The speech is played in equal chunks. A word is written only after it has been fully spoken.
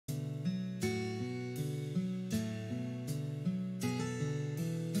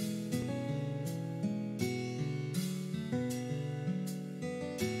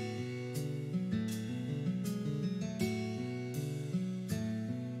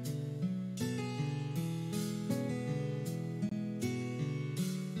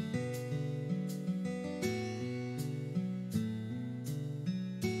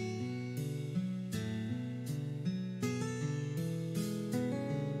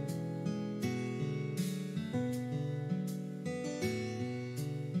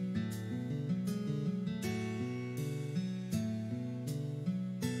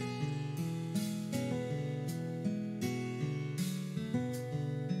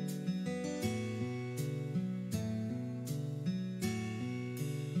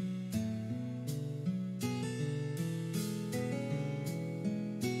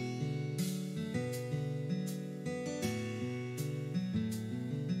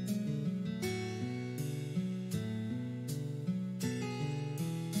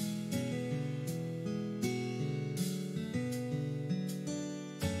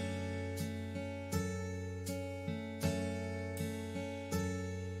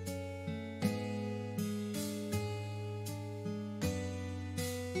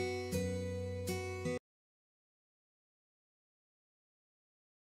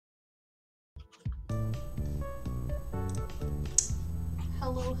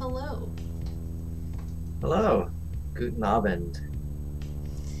Hello, hello. Hello. Guten Abend.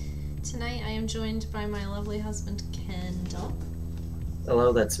 Tonight I am joined by my lovely husband, Kendall.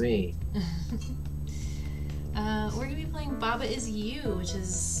 Hello, that's me. We're going to be playing Baba Is You, which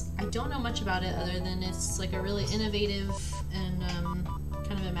is, I don't know much about it other than it's like a really innovative and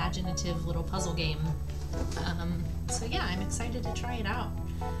kind of imaginative little puzzle game. So yeah, I'm excited to try it out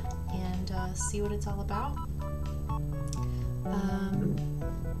and see what it's all about.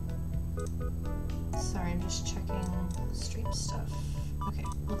 Sorry, I'm just checking stream stuff. Okay,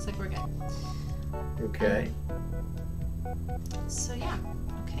 looks like we're good. Okay. So yeah,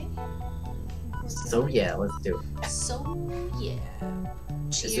 okay. So yeah, let's do it. So yeah.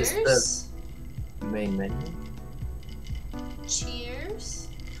 Is Cheers. this the main menu? Cheers.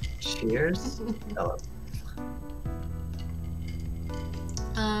 Cheers. Hello.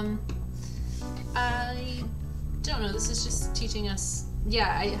 I don't know. This is just teaching us.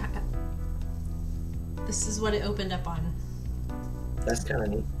 Yeah, this is what it opened up on. That's kind of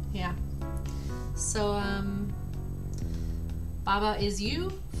neat. Yeah. So, Baba is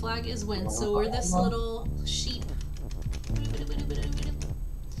you, flag is win. So we're this little sheep.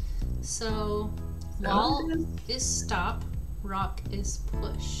 So, wall is stop, rock is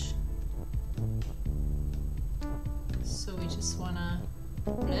push. So we just wanna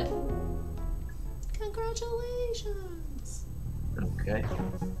flip. Congratulations! Okay.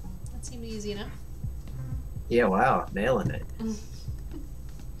 That seemed easy enough. Yeah, wow, nailing it.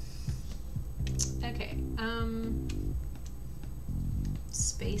 Okay,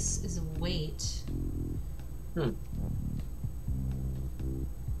 space is weight. Hmm.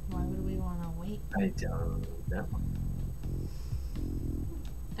 Why would we want to wait? I don't know.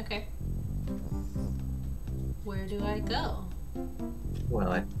 Okay. Where do I go?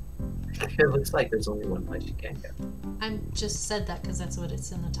 Well, it looks like there's only one place you can go. I just said that because that's what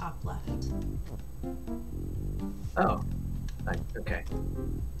it's in the top left. Oh. Okay.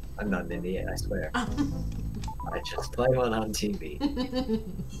 I'm not an idiot, I swear. I just play one on TV.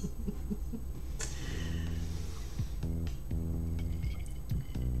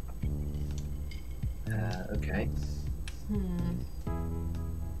 Okay.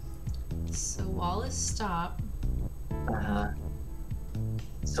 So wall is stop.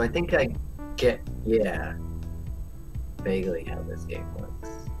 So I think I get, yeah, vaguely how this game works.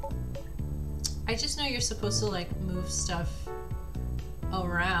 I just know you're supposed to like move stuff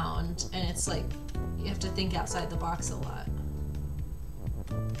around, and it's like you have to think outside the box a lot.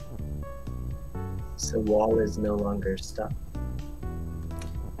 So wall is no longer stuck.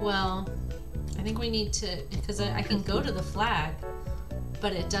 Well, I think we need to, because I can go to the flag,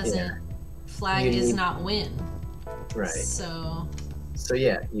 but it doesn't. Yeah. Flag is not win. Right. So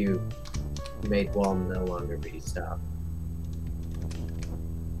yeah, you made wall no longer be stop.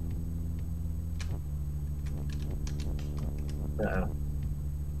 Uh-oh.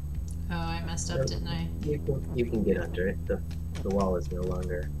 Oh, I messed up, didn't I? You can get under it. The wall is no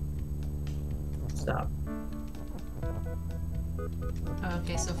longer stop.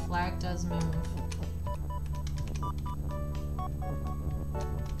 Okay, so flag does move.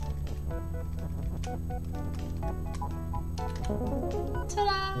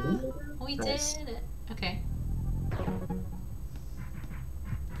 Ta-da! We Nice. did it. Okay.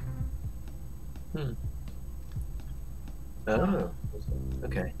 Oh.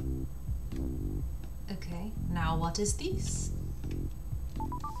 Okay. Okay. Now what is this?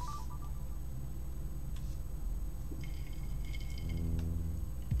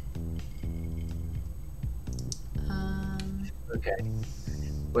 Okay.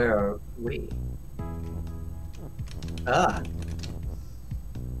 Where are we? Ah.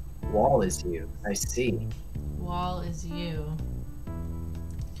 Wall is you. I see. Wall is you.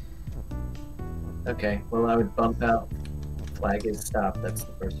 Okay. Well, I would bump out. Flag is stop. That's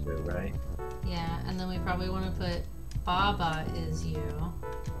the first move, right? Yeah, and then we probably want to put Baba is you.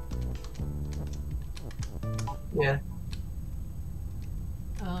 Yeah.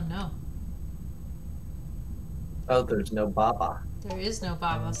 Oh no. Oh, there's no Baba. There is no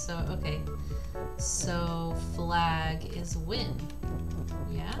Baba, so okay. So flag is win.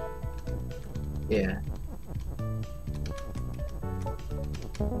 Yeah? Yeah.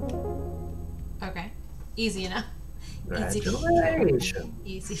 Okay. Easy enough. Congratulations.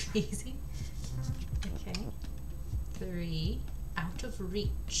 Easy peasy. Okay. 3 out of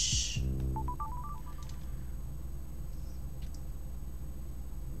reach.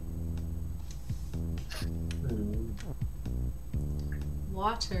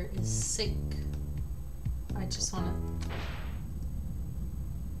 Water is sink. I just want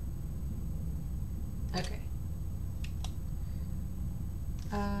to... Okay.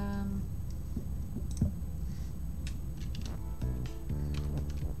 Um.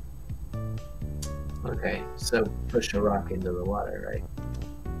 Okay, so push a rock into the water, right?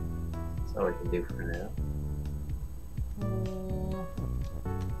 That's all we can do for now.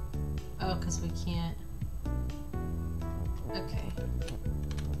 Oh, because we can't. Okay.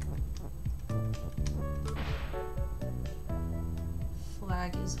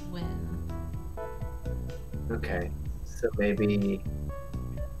 Flag is win. Okay, so maybe...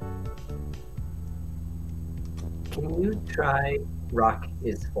 Can you try rock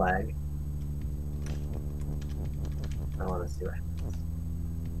is flag? I want to see what happens.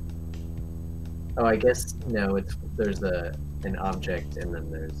 Oh, I guess, no, there's an object and then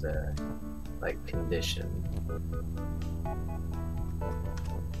there's a, like, condition.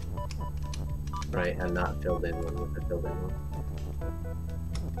 Right, a not filled in one with a filled in one.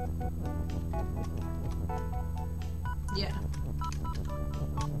 Yeah.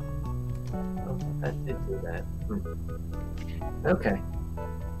 Oh, that did do that. Hmm. Okay.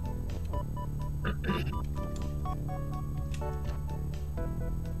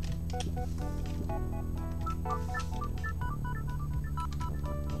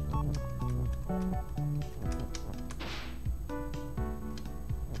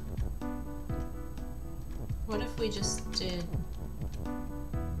 What if we just did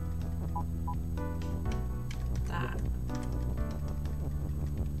that?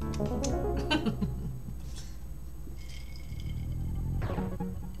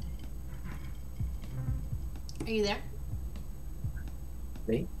 Are you there?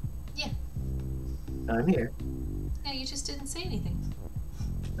 Me? Yeah. I'm here. Yeah, you just didn't say anything.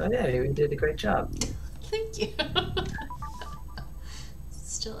 Oh yeah, you did a great job. Thank you.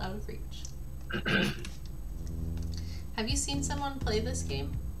 Still out of reach. Have you seen someone play this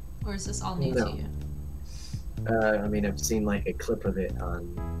game? Or is this all new No. to you? I mean, I've seen like a clip of it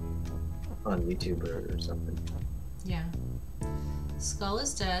on YouTube or something. Yeah. Skull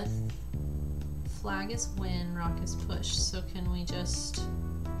is death. Flag is win. Rock is push. So can we just...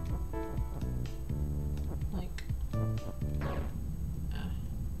 like...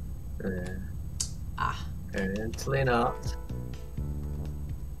 Apparently not.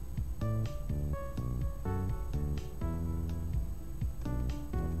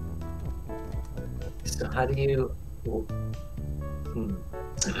 So how do you...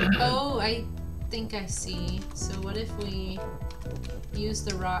 Oh, I think I see. So what if we use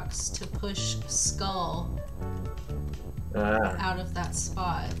the rocks to push Skull out of that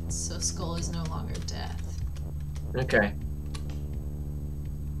spot, so Skull is no longer death? Okay.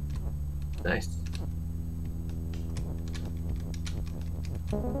 Nice.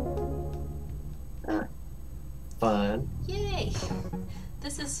 Fun. Yay!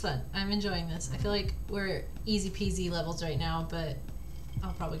 This is fun. I'm enjoying this. I feel like we're easy peasy levels right now, but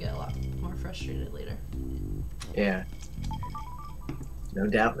I'll probably get a lot more frustrated later. Yeah. No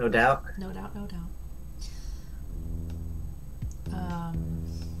doubt, no doubt. No doubt, no doubt.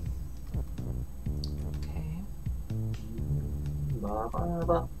 Okay. Ba, ba,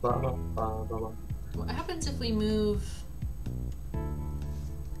 ba, ba, ba, ba, ba. What happens if we move...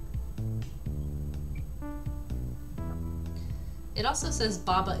 It also says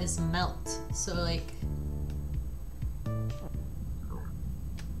Baba is melt, so like...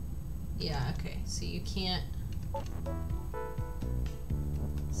 Yeah, okay, so you can't...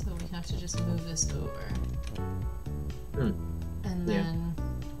 So we have to just move this over. And then...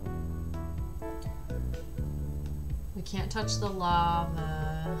 We can't touch the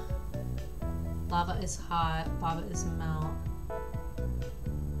lava. Lava is hot, Baba is melt.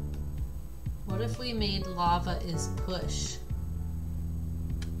 What if we made lava is push?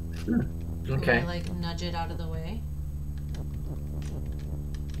 Okay. Can we, like, nudge it out of the way?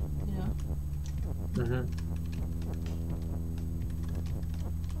 You know? Mm-hmm.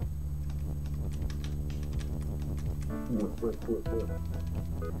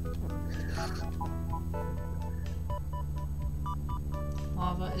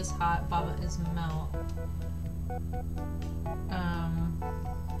 Lava is hot, Baba is melt.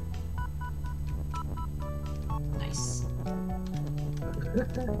 Nice.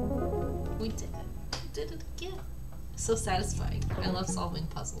 We did it. We did it again. So satisfying. I love solving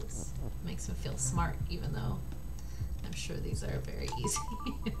puzzles. It makes me feel smart, even though I'm sure these are very easy.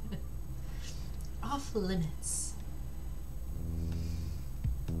 Off limits.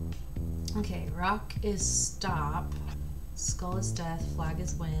 Okay, rock is stop. Skull is death. Flag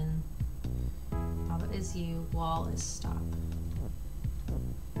is win. Baba is you. Wall is stop.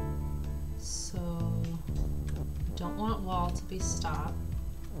 So, don't want wall to be stop.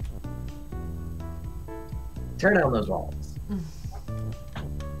 Turn down those walls.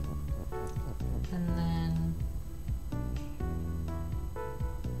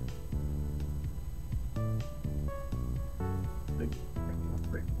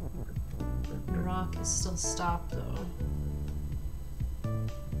 block is still stop, though.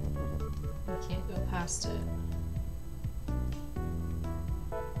 We can't go past it.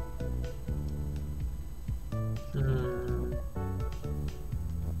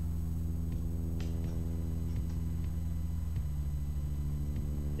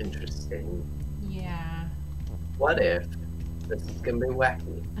 Interesting. Yeah. What if, this is gonna be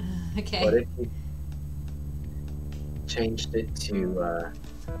wacky, Okay. what if you changed it to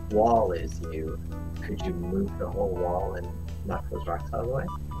wall is you? Could you move the whole wall and knock those rocks out of the way?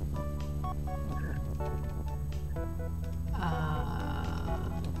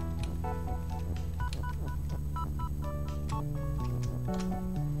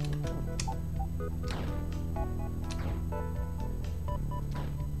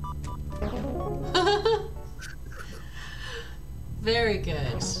 Very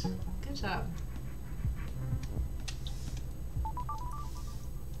good. Good job.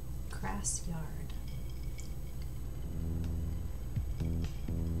 Grass yard.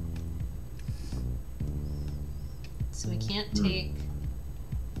 So we can't take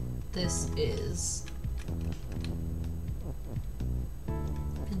this is.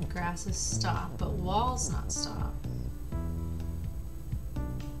 And grass is stop, but wall's not stop.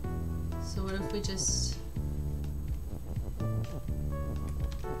 So what if we just...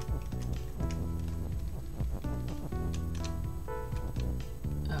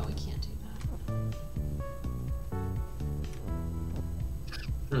 Oh, we can't do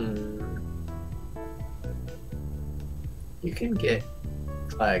that. You can get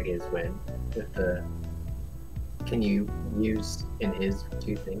flag is win with the. Can you use in his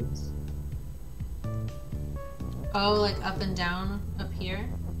two things? Oh, like up and down up here?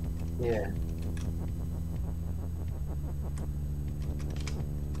 Yeah.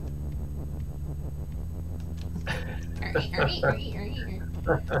 Hurry.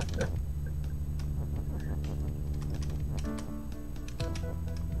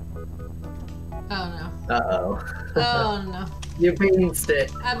 Oh no. Uh-oh. Oh no. You beansed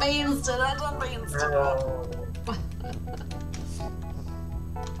it. I beansed it. I done beansed it. No.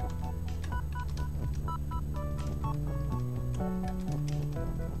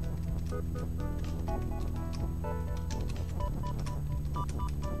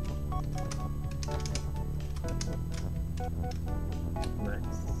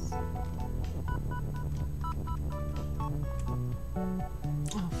 Nice.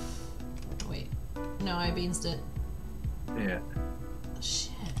 Oh. Wait. No, I beansed it. Yeah.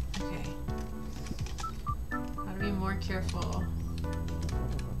 Shit. Okay. Gotta be more careful.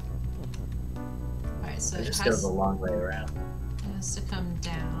 Alright, so It it just has, goes a long way around. it has to come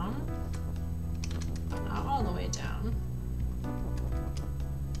down. But not all the way down.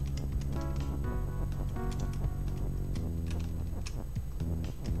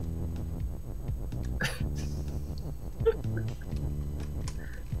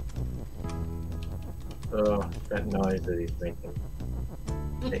 Oh, that noise that he's making.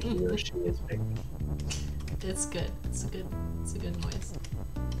 That he or she is making. It's good. It's a good noise.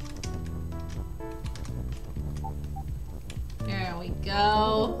 There we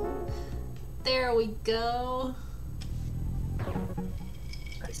go. There we go.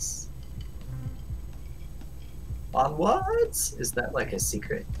 Nice. Onwards? Is that like a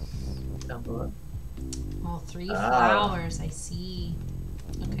secret down below? All three Ah. flowers, I see.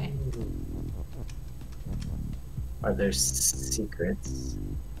 Okay. Are there secrets?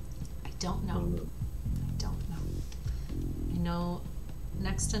 I don't know. Mm. I don't know. I know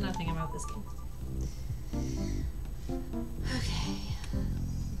next to nothing about this game. Okay.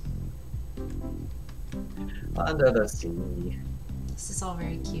 Under the sea. This is all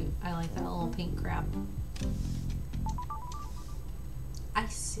very cute. I like that little pink crab.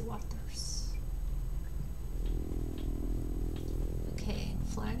 Icy waters. Okay,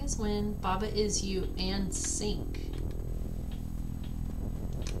 flag is win, Baba is you, and sink.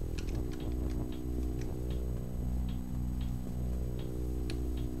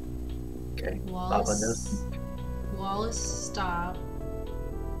 Okay. Wall Baba is, knows. wall is stop.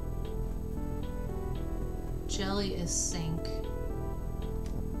 Jelly is sink.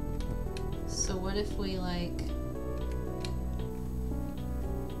 So what if we like...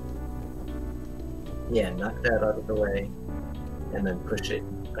 Yeah, knock that out of the way. And then push it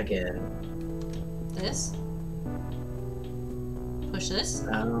again. this? Push this?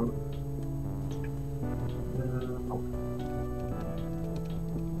 No.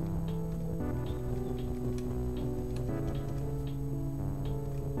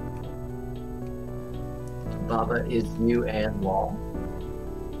 Baba is you and wall.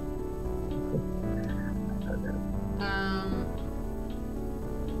 Um,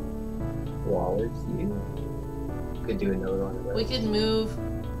 Wall is you. Could do another one of those. We could move.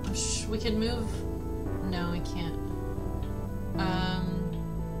 We could move. No, we can't.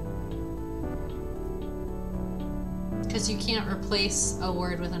 Because you can't replace a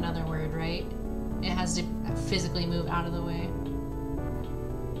word with another word, right? It has to physically move out of the way.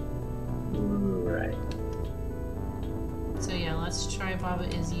 Right. So yeah, let's try Baba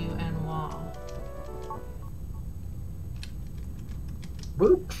is you and Wah.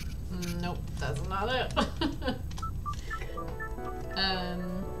 Boop. Nope, that's not it.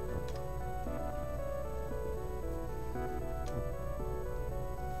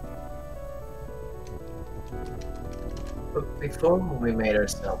 But before, when we made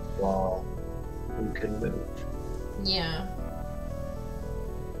ourselves wall, we could move. Yeah.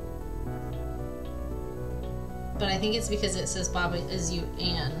 But I think it's because it says Baba is you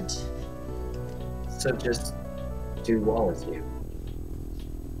and. So just do wall as you.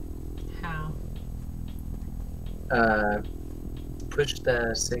 How? Push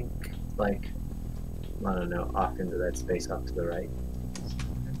the sink, like, I don't know, off into that space off to the right.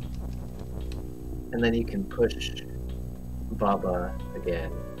 And then you can push Baba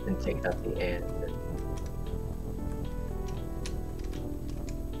again and take out the and.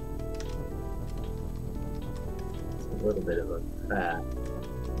 It's a little bit of a fat.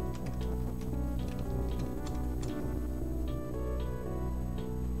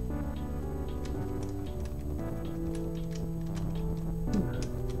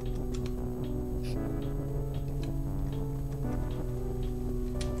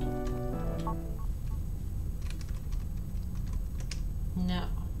 No.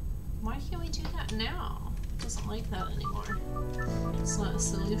 Why can't we do that now? It doesn't like that anymore. It's not a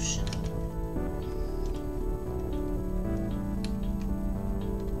solution.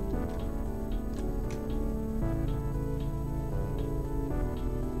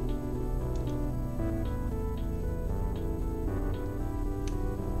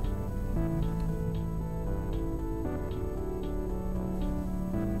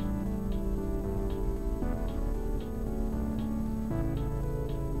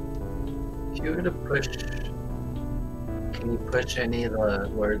 If you were to push, can you push any of the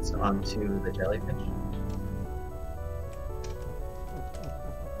words onto the jellyfish?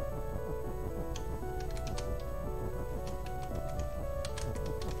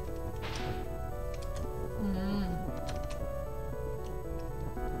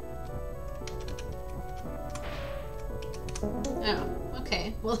 Oh,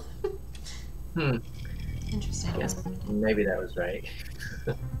 okay. Well, interesting. Yes, maybe that was right.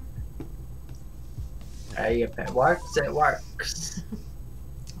 Hey, if it works, it works.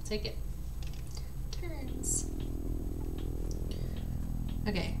 I'll take it. Turns.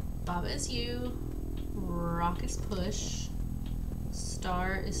 Okay. Baba is you. Rock is push.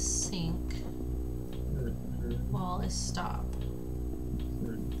 Star is sink. Wall is stop.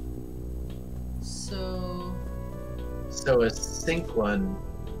 So a sink one,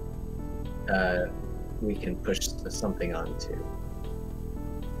 we can push something onto.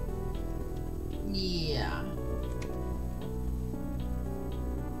 Yeah.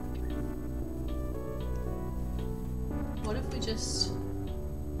 What if we just...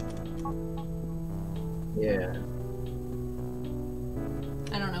 Yeah.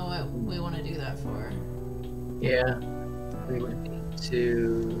 I don't know what we want to do that for. Yeah. We would need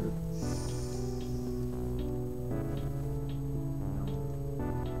to...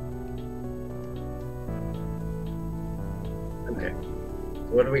 Okay.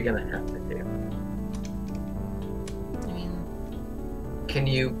 What are we gonna have to do? I mean... Can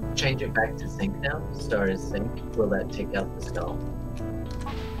you change it back to sink now? Star is sink. Will that take out the skull?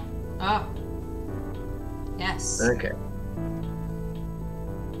 Ah. Yes. Okay.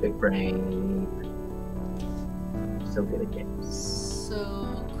 Big brain. So good at games. So,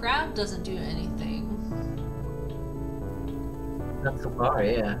 crab doesn't do anything. Not so far,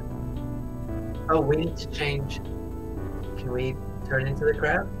 yeah. Oh, we need to change. Can we turn into the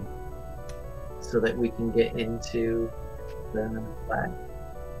crab? So that we can get into the flag?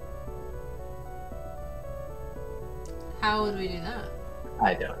 How would we do that?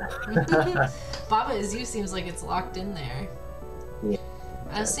 I don't know. Baba is you seems like it's locked in there. Yeah.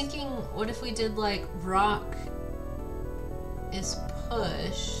 I was thinking, what if we did like rock is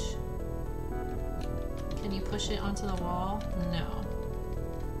push? Can you push it onto the wall? No.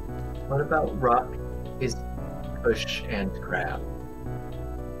 What about rock is push and crab?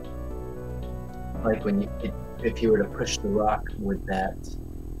 Like when if you were to push the rock, would that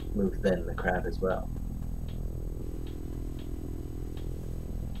move then the crab as well?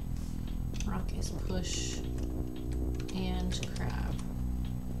 Rock is push and crab.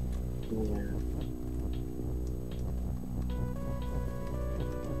 Yeah.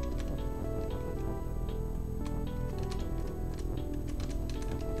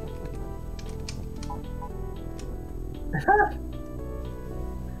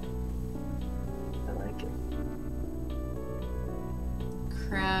 I like it.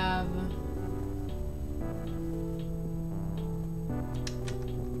 Crab.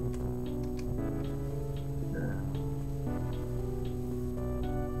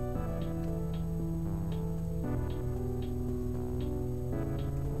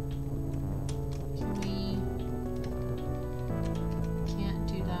 Can't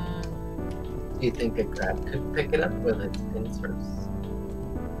do that. Do you think a crab could pick it up with its pincers?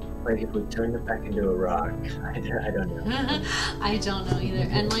 Like if we turned it back into a rock? I don't know. I don't know either.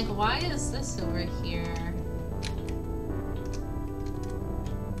 And like, why is this over here?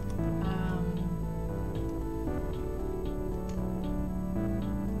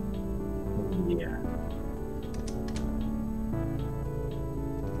 Yeah.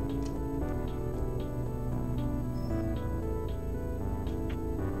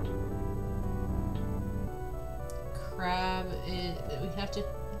 Crab is. We have to.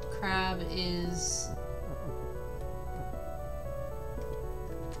 Crab is.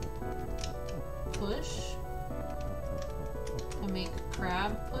 Push? I make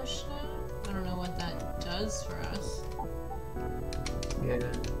crab push now? I don't know what that does for us. Yeah.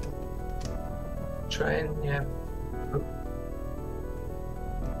 Try and, yeah. Oh.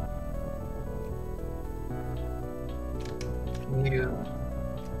 Can you...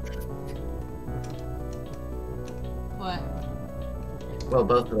 What? Well,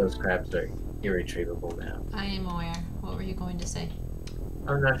 both of those crabs are irretrievable now. I am aware. What were you going to say?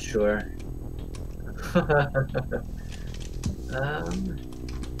 I'm not sure.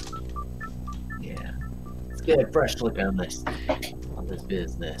 Yeah. Let's get a fresh look on this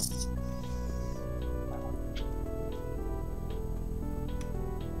business.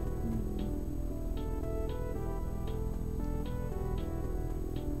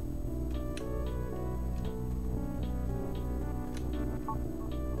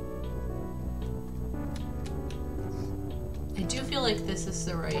 I do feel like this is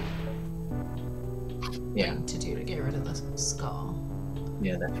the right thing to do to get rid of the skull.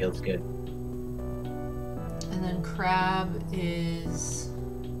 Yeah, that feels good. And then crab is...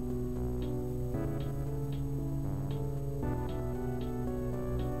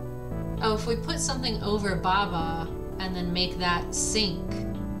 Oh, if we put something over Baba and then make that sink,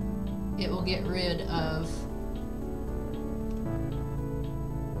 it will get rid of...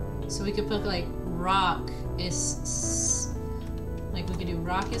 So we could put like rock is... Like we could do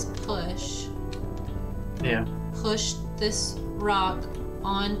rock is push. Yeah. Push this rock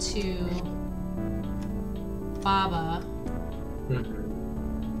onto Baba.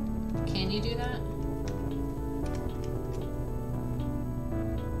 Mm-hmm. Can you do that?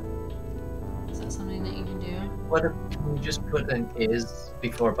 Is that something that you can do? What if you just put an is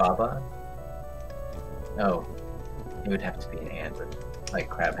before Baba? Oh, it would have to be an and. Like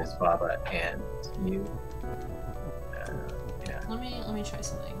crab is Baba and you. Yeah. Let me try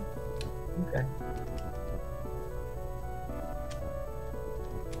something. Okay.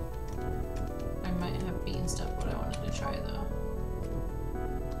 I might have beaten stuff what I wanted to try though.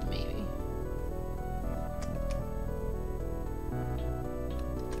 Maybe.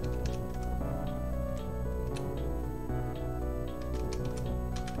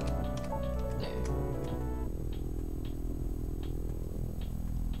 There.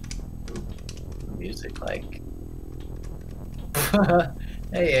 Music like.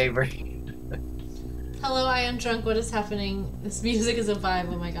 Hey Avery. Hello, I am drunk. What is happening? This music is a vibe.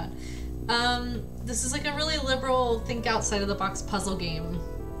 Oh my god. This is like a really liberal, think outside of the box puzzle game.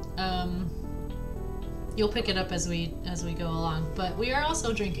 You'll pick it up as we go along, but we are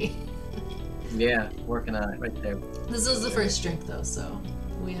also drinking. Yeah, working on it right there. This is the first drink though, so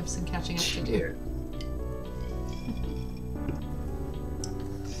we have some catching up to do. Cheers.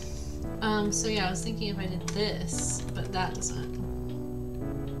 So yeah, I was thinking if I did this, but that doesn't.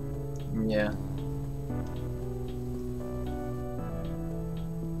 Yeah.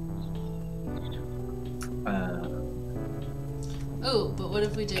 Oh, but what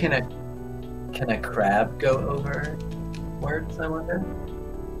if we did? Can a crab go over words, I wonder?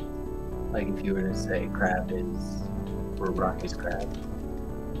 Like if you were to say crab is, or rock is crab.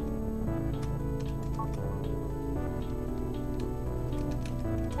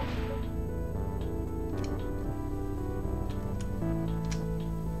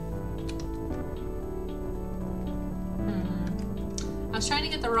 I was trying to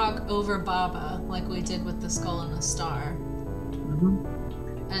get the rock over Baba, like we did with the skull and the star.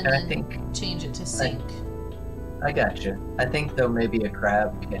 Mm-hmm. and I then think change it to sink. I gotcha. I think though maybe a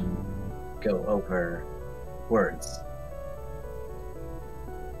crab can go over words.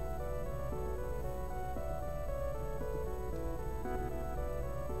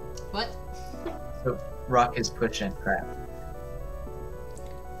 What? So rock is push and crab.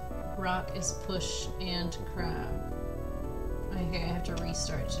 Rock is push and crab. Okay, I have to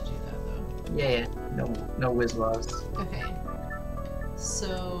restart to do that though. Yeah, no whiz laws. Okay.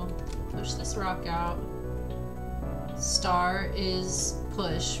 So push this rock out. Star is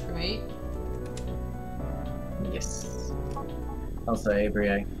push, right? Yes. Also,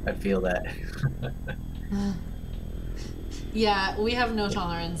 Avery, I feel that. Yeah, we have no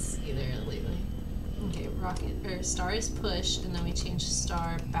tolerance either lately. Okay, star is push, and then we change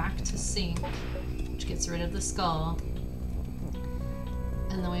star back to sink, which gets rid of the skull.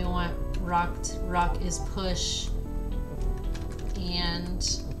 And then we want rock is push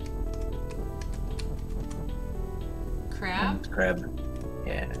and crab. Crab.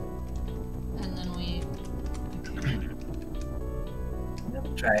 Yeah. And then we okay.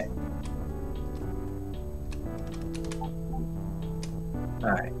 Try it.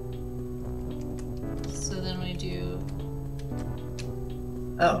 Alright. So then we do.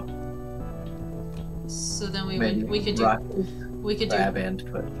 Oh. So then we Maybe could rock do crab and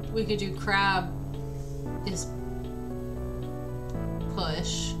push. we could do crab is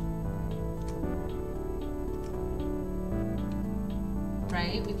push.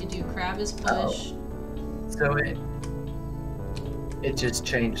 Right? We could do crab is push. Oh. So it just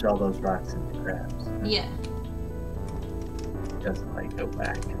changed all those rocks into crabs. Yeah. It doesn't like go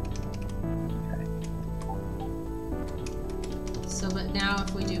back. Okay. So but now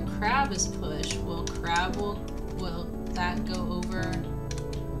if we do crab is push, will that go over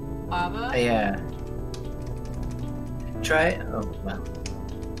Baba? Yeah. Try it. Oh well.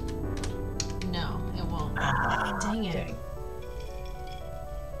 No, it won't. Ah, Dang it. dang.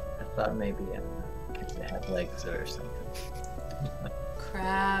 I thought maybe if it had legs or something.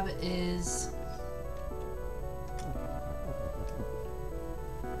 Crab is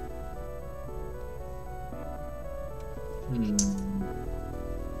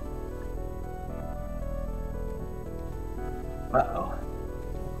Uh-oh.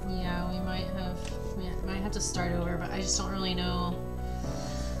 yeah, we might have to start over, but I just don't really know.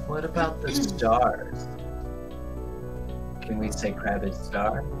 What about the stars? Can we say crab is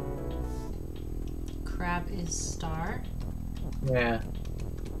star? Crab is star. Yeah.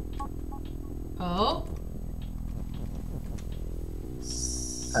 Oh.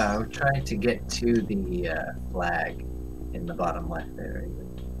 I'm trying to get to the flag in the bottom left there.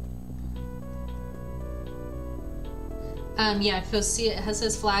 Yeah, because see, it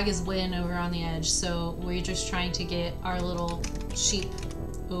says flag is win over on the edge, so we're just trying to get our little sheep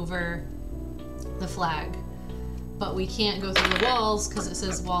over the flag. But we can't go through the walls because it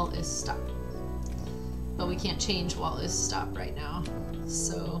says wall is stop. But we can't change wall is stop right now.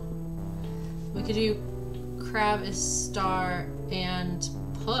 So we could do crab is star and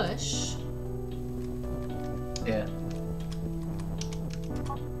push. Yeah.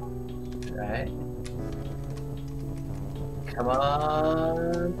 Right. Come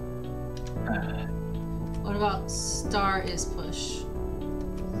on. What about star is push?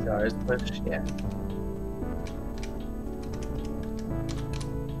 Stars push, yeah.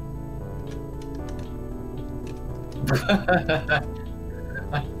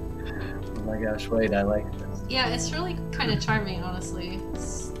 Oh my gosh, wait, I like this. Yeah, it's really kind of charming, honestly.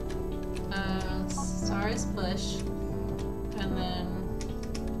 Star is push. And then...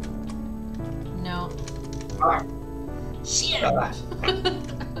 No. Shit!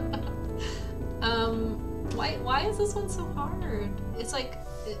 Why is this one so hard? It's like...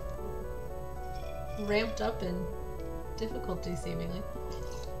 It ramped up in difficulty, seemingly.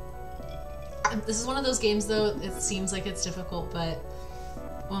 This is one of those games, though, it seems like it's difficult, but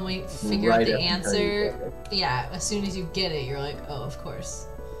when we figure out the answer, yeah, as soon as you get it, you're like, oh, of course.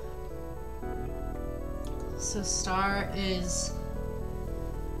 So star is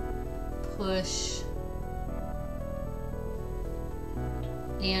push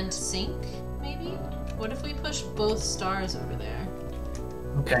and sink, maybe? What if we push both stars over there?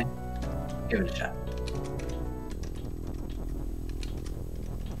 Okay, give it a shot.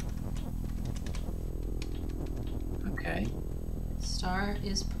 Okay. Star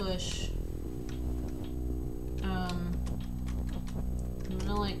is push. I'm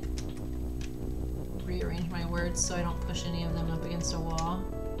gonna like rearrange my words so I don't push any of them up against a wall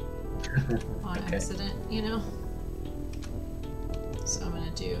on Okay. accident, you know? So I'm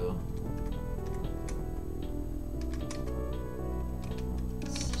gonna do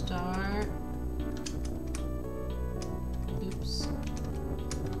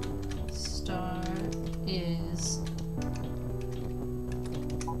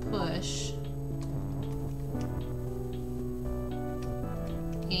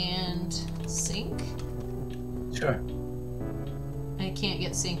Sure. I can't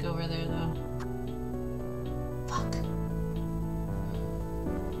get sync over there though. Fuck.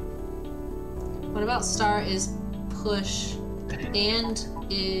 What about star is push and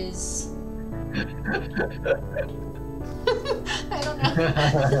is... I don't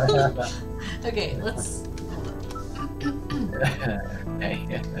know. Okay, let's...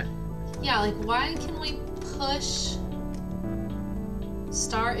 Okay. Yeah, like why can we push...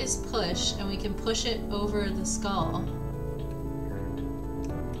 Star is push, and we can push it over the skull.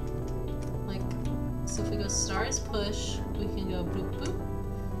 Like, so if we go star is push, we can go boop boop.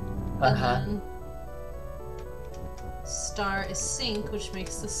 And then star is sync, which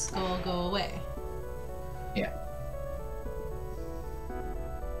makes the skull go away. Yeah.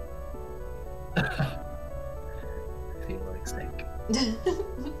 I feel like sync.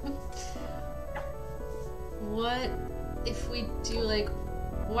 What if we do like...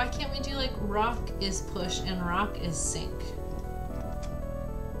 Why can't we do like rock is push and rock is sync?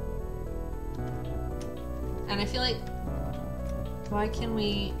 And I feel like... Why can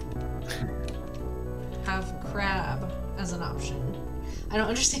we have crab as an option? I don't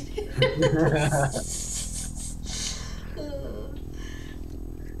understand it.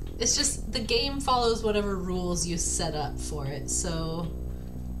 It's just the game follows whatever rules you set up for it. So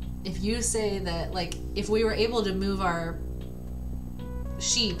if you say that, like, if we were able to move our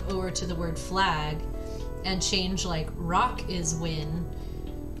sheep over to the word flag and change like rock is win,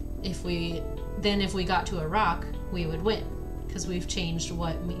 if we got to a rock, we would win because we've changed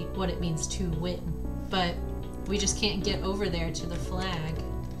what it means to win. But we just can't get over there to the flag.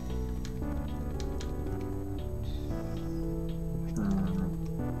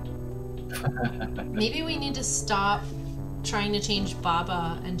 Maybe we need to stop trying to change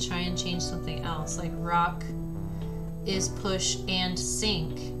Baba and try and change something else, like rock is push and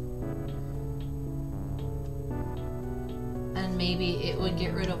sync. And maybe it would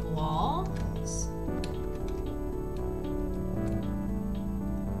get rid of walls.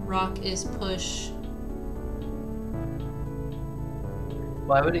 Rock is push.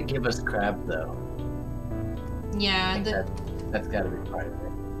 Why would it give us crab though? Yeah, that's got to be part of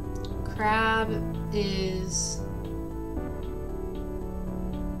it. Crab is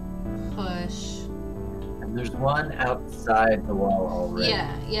push. And there's one outside the wall already.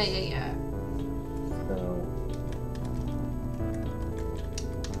 Yeah. So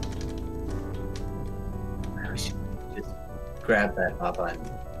we should just grab that Baba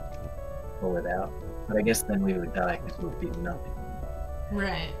and pull it out. But I guess then we would die because we'd be nothing.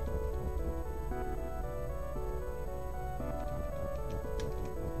 Right.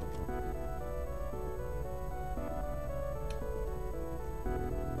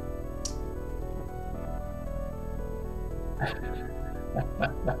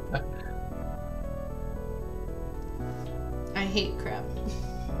 I hate crab.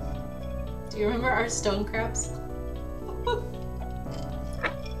 Do you remember our stone crabs?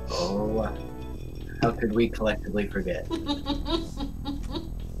 Oh, how could we collectively forget?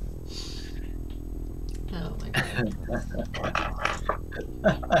 Oh my god.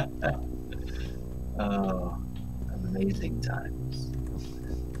 Oh, amazing times.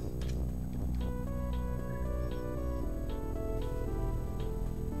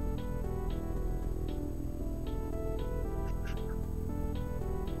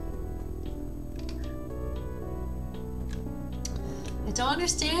 I don't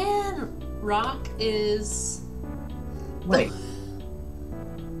understand. Rock is... Wait.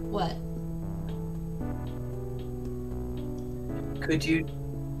 What? Could you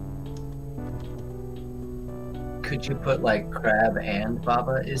put like crab and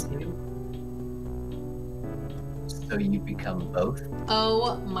Baba is you? So you become both?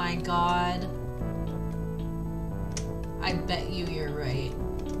 Oh my god. I bet you're right.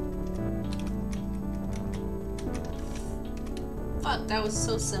 Fuck, that was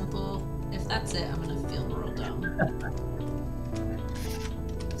so simple. If that's it, I'm gonna feel real dumb.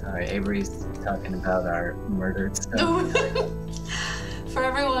 Sorry, Avery's talking about our murdered stuff. For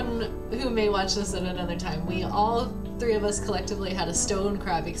everyone who may watch this at another time, we all three of us collectively had a stone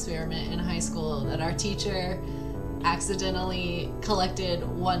crab experiment in high school that our teacher accidentally collected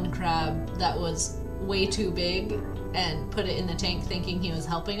one crab that was way too big and put it in the tank thinking he was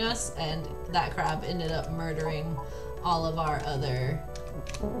helping us, and that crab ended up murdering all of our other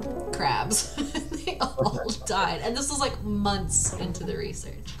crabs. They all died. And this was like months into the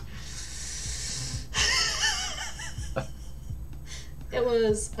research. It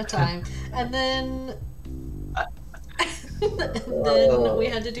was a time. And then we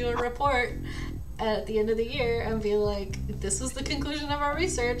had to do a report, at the end of the year and be like, this was the conclusion of our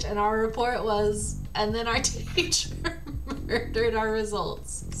research, and our report was, and then our teacher murdered our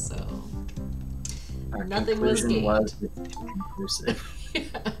results. So Our nothing was conclusion gained. was it's inconclusive.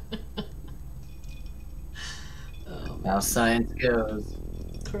 Yeah. Oh, How science goes.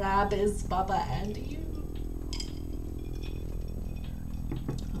 Crab is Baba and you.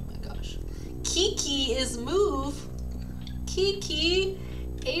 Oh my gosh. Kiki is move. Kiki.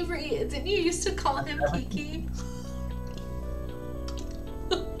 Avery, didn't you used to call him Kiki?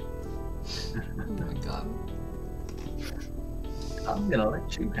 Oh my god. I'm gonna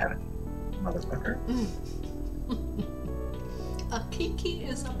let you have it, motherfucker. A Kiki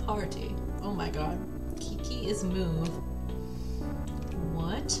is a party. Oh my god. Kiki is move.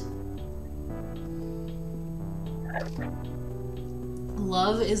 What?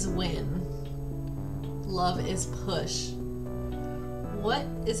 Love is win. Love is push. What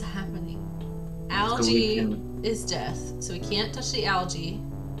is happening? Algae is death, so we can't touch the algae.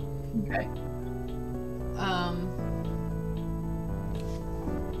 Okay.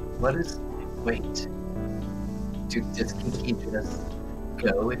 What is... Wait. Does Kiki just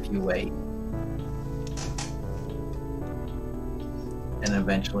go if you wait? And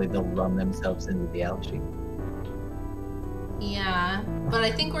eventually they'll run themselves into the algae? Yeah, but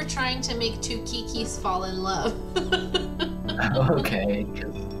I think we're trying to make two Kikis fall in love. Okay,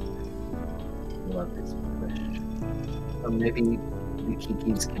 because love is pushed. Or maybe the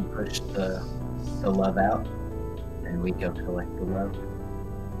Kikis can push the love out, and we go collect the love.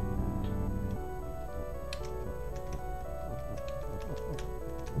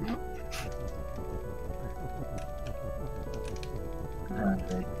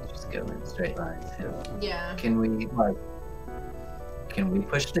 They just go in straight lines too. Yeah. Can we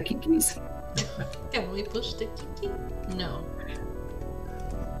push the Kikis? Can we push the Kiki? No.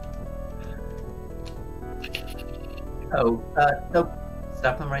 Oh, nope.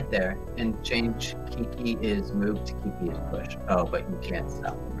 Stop them right there. And change Kiki is move to Kiki is push. Oh, but you can't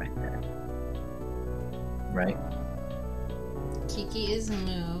stop them right there. Right? Kiki is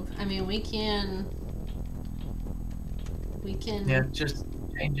move. I mean, we can... Yeah, just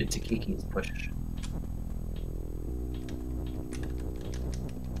change it to Kiki's push.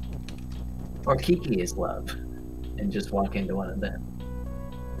 Or Kiki is love. And just walk into one of them.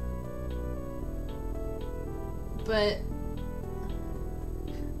 But...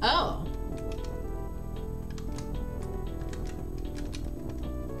 Oh.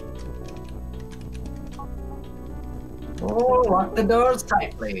 Oh, lock the doors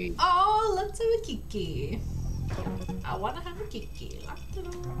tightly. Oh, let's have a Kiki. I want to have a Kiki. Lock the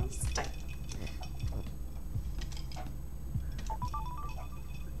doors tight.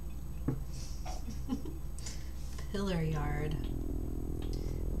 Pillar yard.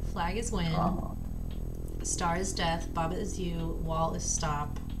 Flag is win. Oh. Star is death. Baba is you. Wall is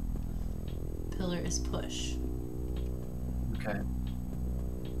stop. Pillar is push. Okay.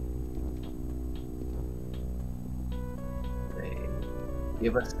 They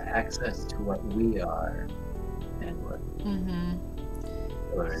give us access to what we are and what Mm-hmm.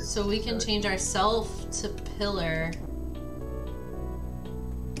 Pillar is. So we can good. change ourself to pillar.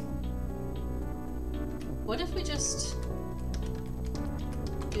 What if we just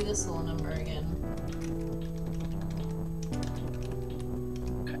do this little number again?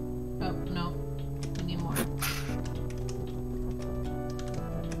 Okay. Oh, no. We need more.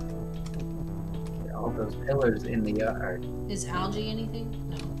 Get all those pillars in the yard. Is algae anything?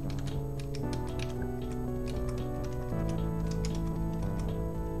 No.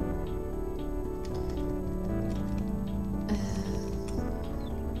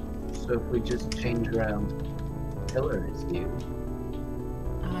 So if we just change around pillar is you.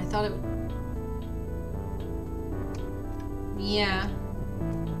 Oh, I thought it would... Yeah.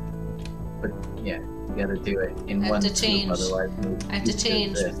 But yeah, you gotta do it in I have one to swoop, change. otherwise I have to you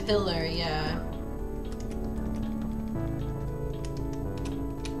change do this. pillar, yeah.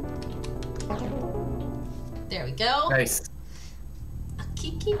 There we go. Nice. A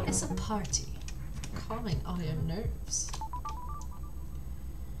Kiki is a party. Calming all your nerves.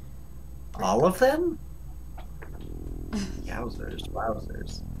 All of them? Yowzers,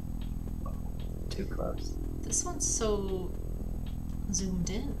 wowzers. Too close. This one's so zoomed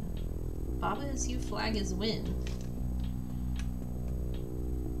in. Baba is you, flag is win.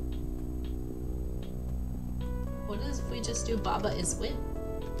 What if we just do Baba is win?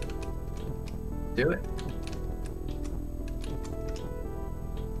 Do it.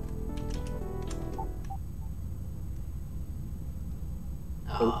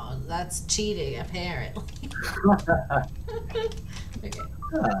 Oh, that's cheating, apparently. Okay.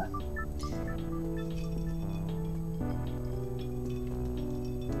 Huh.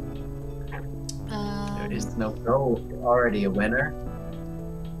 is no goal. You're already a winner.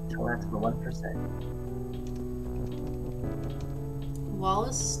 Tell that to the 1%. Wall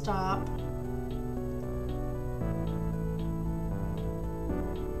is stop.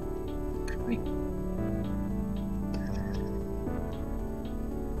 Could we?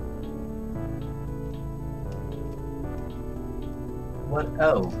 What?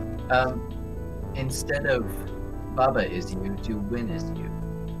 Oh, instead of Baba is you, do win is you.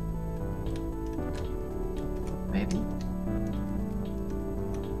 Maybe?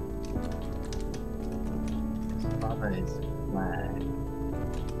 Baba is flag.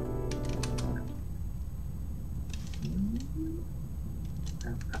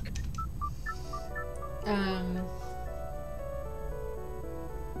 Okay.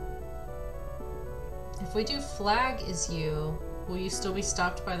 If we do flag is you, will you still be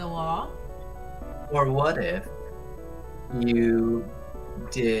stopped by the wall? Or what if you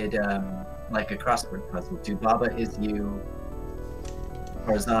did like a crossword puzzle? Do Baba is you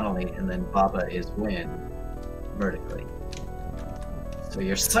horizontally, and then Baba is win vertically. So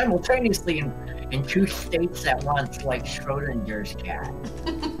you're simultaneously in two states at once, like Schrodinger's cat.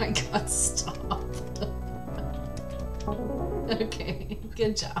 Oh my god, stop. Okay,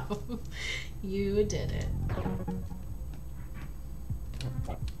 good job. You did it.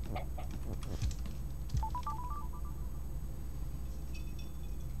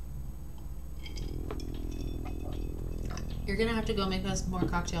 You're gonna have to go make us more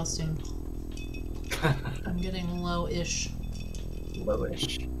cocktails soon. I'm getting low-ish.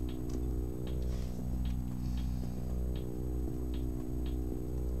 Lowish.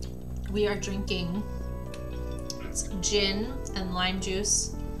 We are drinking gin and lime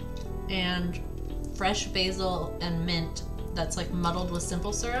juice and fresh basil and mint that's like muddled with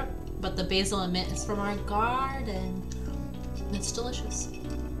simple syrup, but the basil and mint is from our garden. It's delicious.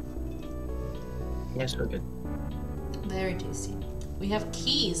 Yes, we're good. Very tasty. We have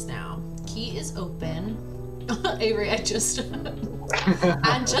keys now. Key is open. Avery, I just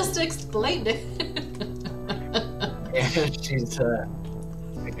explained it. Yeah, she's a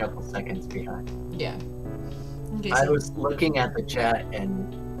couple seconds behind. Yeah. Okay, I was looking at the chat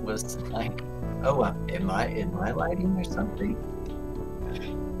and was like, "Oh, am I lighting or something?"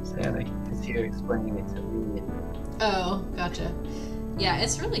 Sammy is here explaining it to me. oh, gotcha. Yeah,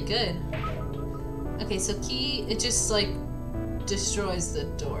 it's really good. Okay, so key, it just like destroys the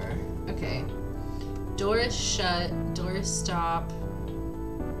door. Okay. Door is shut, door is stop.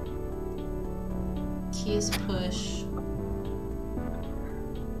 Key is push.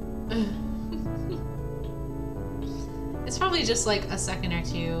 It's probably just like a second or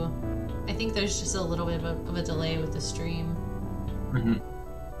two. I think there's just a little bit of a delay with the stream. Mm-hmm.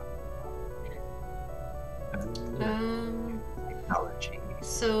 Technology.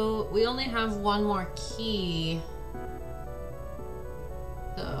 So we only have one more key,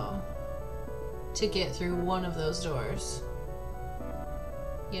 though, to get through one of those doors.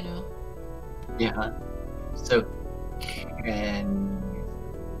 You know? Yeah. So can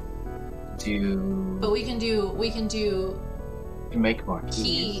do. But we can do Make more keys.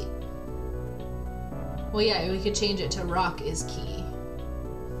 key. Well, yeah, we could change it to rock is key.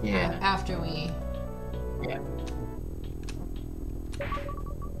 Yeah. After we. Yeah.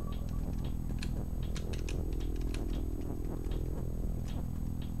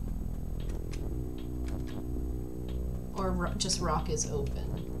 Or just rock is open.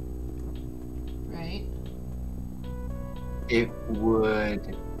 Right? It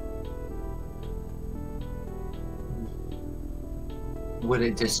would. Would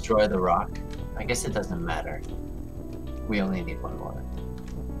it destroy the rock? I guess it doesn't matter. We only need one more.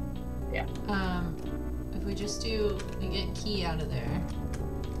 Yeah. If we just we get key out of there.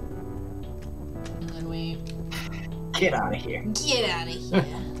 And then we Get out of here. get out of here.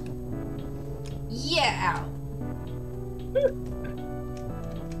 Yeah, out.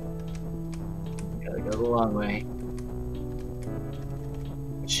 Gotta go the long way.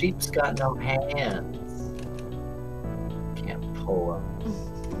 Sheep's got no hands. Can't pull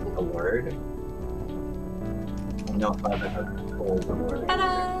a word. I don't know if I've ever pulled a word.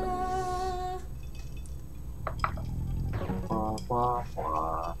 Ta-da! Wah, wah,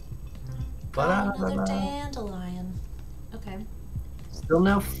 wah. Another dandelion. Okay. Still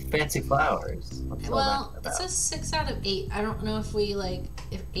no fancy flowers. What's all Well, that it about? says 6 out of 8. I don't know if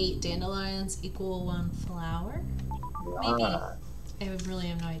if 8 dandelions equal 1 flower. Maybe. Ah, I really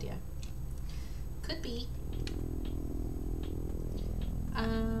have no idea. Could be.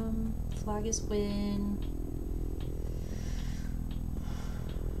 Flag is win.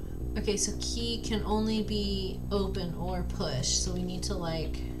 Okay, so key can only be open or push, so we need to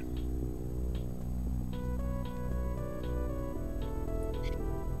like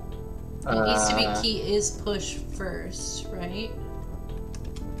It needs to be key is push first, right?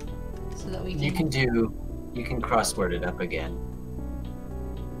 So that we can... You can crossword it up again.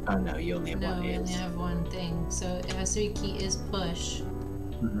 Oh no, you only have one No, we is. only have one thing. So it has to be key is push.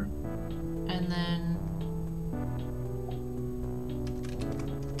 Mm-hmm. And then...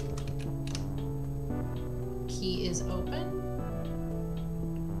 key is open?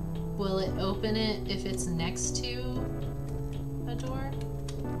 Will it open it if it's next to a door?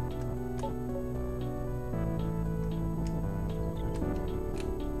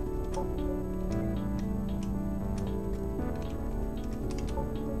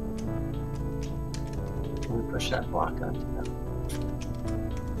 Can we push that block onto them?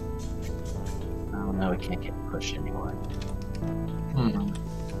 Oh no, we can't get pushed anymore.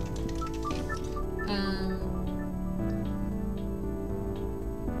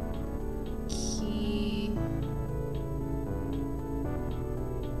 Key...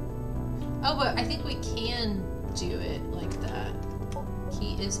 Oh, but I think we can do it like that.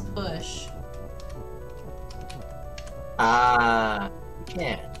 Key is push. You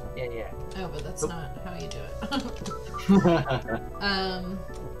can. Yeah. Oh, but that's not how you do it.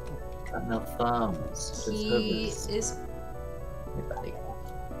 Got no thumbs. Key is Hey, buddy.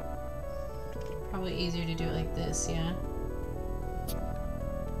 probably easier to do it like this, yeah?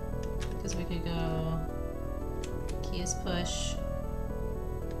 Because we could go key is push.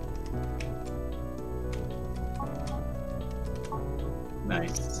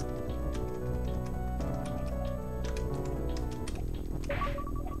 Nice.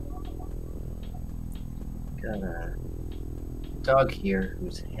 Got a dog here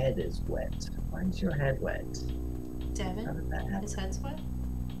whose head is wet. Why is your head wet? How Devin? did that happen? His head's wet?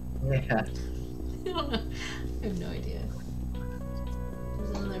 Yeah. I don't know. I have no idea. There's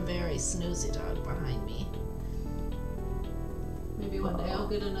another very snoozy dog behind me. Maybe one day I'll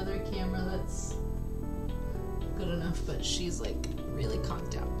get another camera that's good enough, but she's like really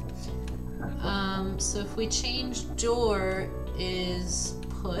conked out. So if we change door is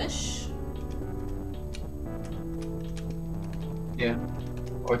push. Yeah.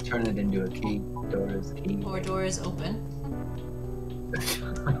 Or turn it into a key. Door is key. Or door is open.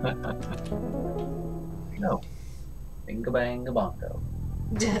 No. Binga banga bongo.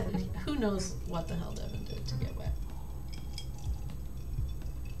 Who knows what the hell Devin did to get wet?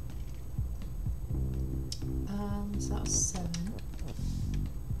 So that was 7.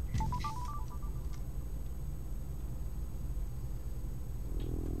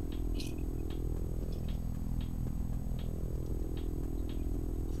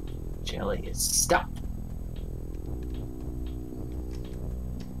 Jelly is stuck.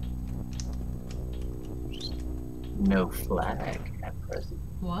 No flag at present.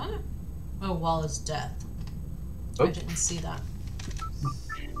 What? Oh, wall is death. I Oh. didn't see that.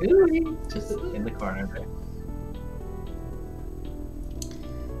 Ooh, just in the corner there.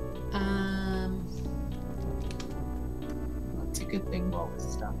 That's a good thing wall is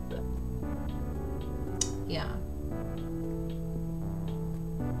stopped then. Yeah.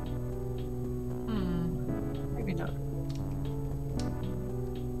 Maybe not.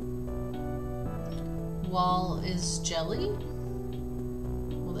 Wall is jelly?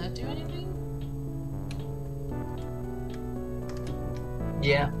 Will that do anything?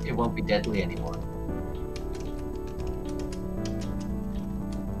 Yeah, it won't be deadly anymore.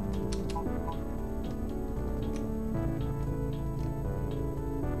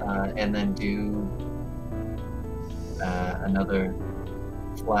 And then do another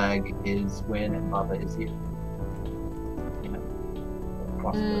flag is win and lava is you. You know,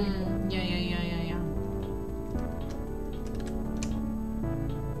 crossword. Yeah.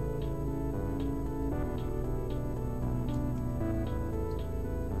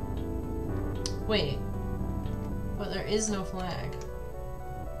 Wait. But there is no flag.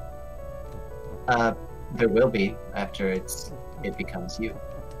 There will be after it becomes you.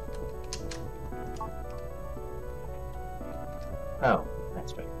 Oh,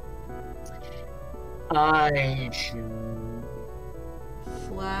 that's right. I should.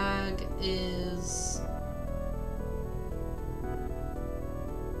 Flag is...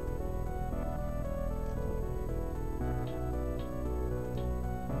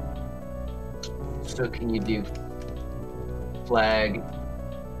 So can you do flag?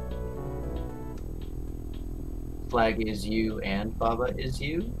 Flag is you and Baba is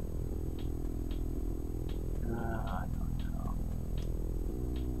you? I don't know.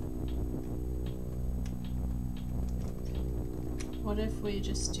 What if we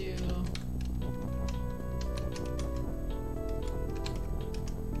just do...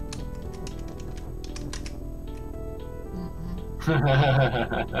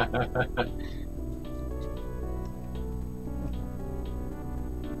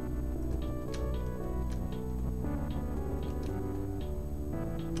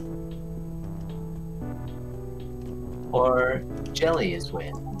 Or jelly is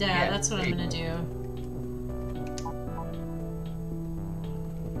win. Yeah, that's what I'm gonna do.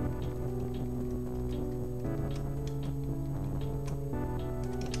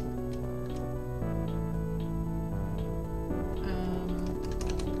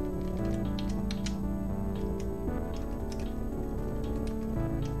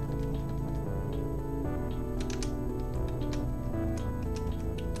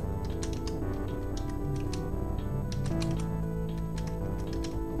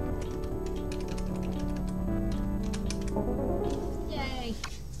 Yay!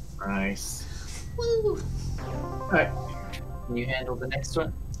 Nice. Woo! Alright. Can you handle the next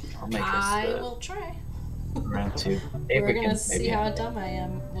one? I'll make I this will try. round 2. We're gonna see how dumb I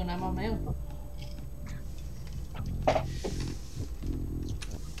am when I'm on my own.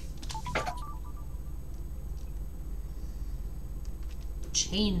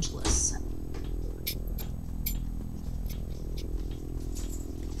 Changeless.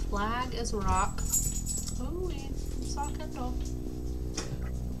 Flag is rock. Ooh, we saw Kendall.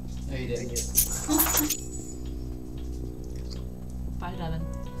 No, you didn't. Bye, Devin.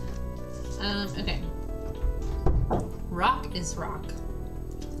 Okay. Rock is rock.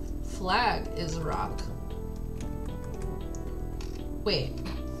 Flag is rock. Wait.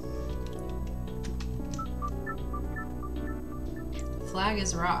 Flag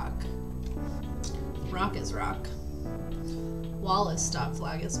is rock. Rock is rock. Wall is stop,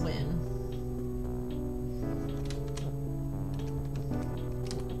 flag is win.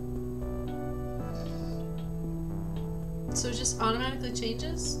 So it just automatically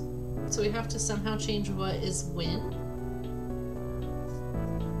changes? So we have to somehow change what is win?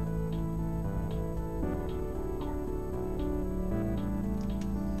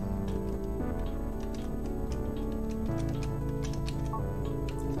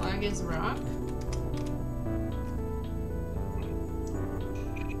 Flag is rock.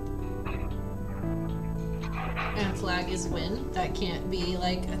 And flag is win. That can't be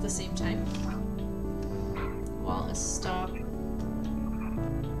like at the same time. Wall is stop.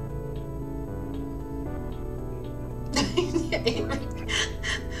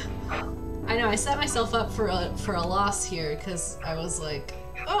 I know, I set myself up for a loss here because I was like,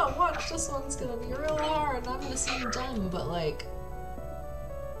 oh, watch, this one's gonna be real hard and I'm gonna seem dumb, but like,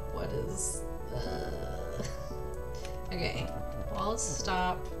 what is, okay, wall is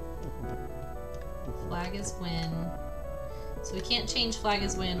stop, flag is win, so we can't change flag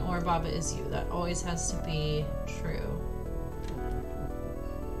is win or Baba is you, that always has to be true.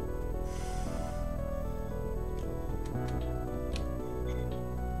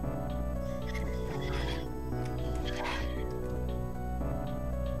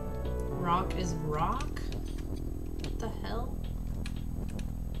 Rock is rock? What the hell?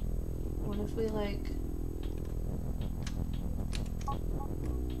 What if we like...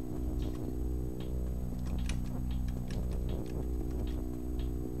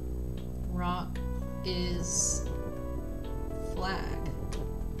 Rock is flag.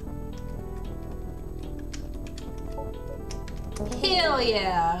 Hell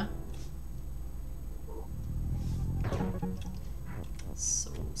yeah!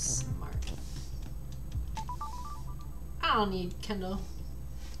 So smart. I don't need Kendall.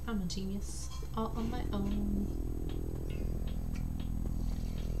 I'm a genius. All on my own.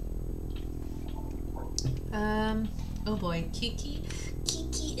 Oh boy, Kiki.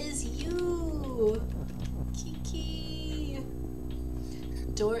 Kiki is you! Kiki!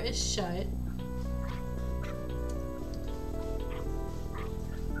 Door is shut.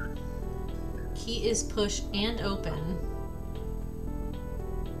 Key is push and open.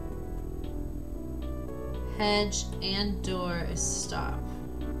 Hedge and door is stop.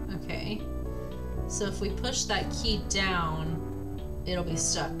 Okay. So if we push that key down, it'll be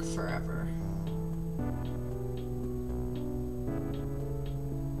stuck forever.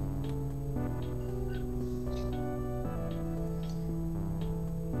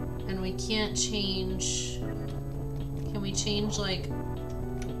 And we can't change... Can we change, like...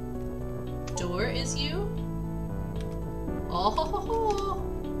 Door is you? Oh!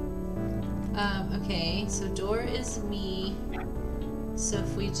 Okay, so door is me. So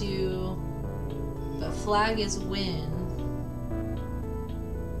if we do... But flag is win.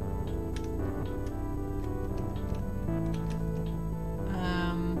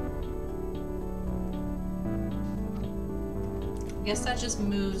 I guess that just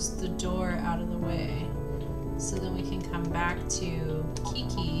moves the door out of the way. So then we can come back to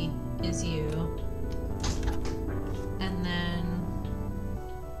Kiki is you. And then...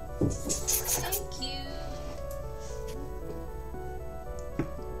 Thank you!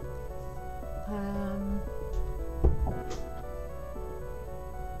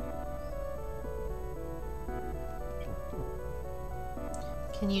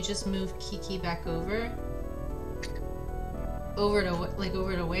 Can you just move Kiki back over? Over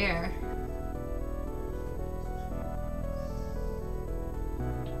to where?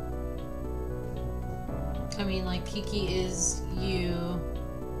 I mean, like, Kiki is you.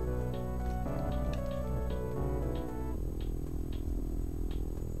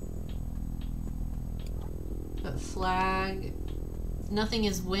 But flag... Nothing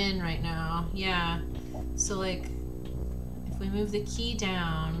is win right now. Yeah. So, like, if we move the key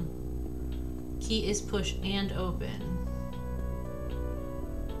down, key is push and open.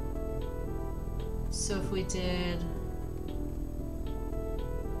 So if we did...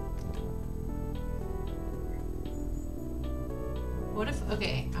 What if...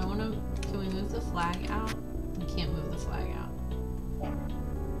 Okay, I want to... Can we move the flag out? We can't move the flag out.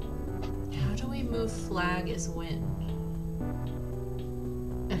 How do we move flag as win?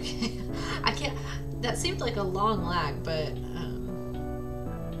 Okay, I can't... That seemed like a long lag, but...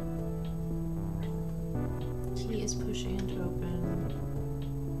 Key is push and open.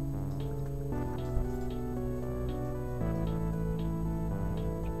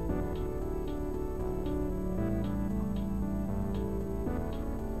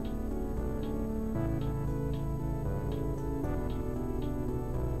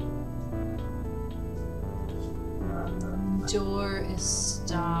 Door is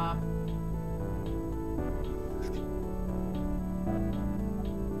stop.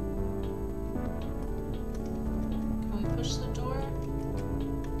 Can we push the door?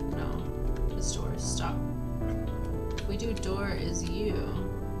 No. This door is stop. If we do door is you.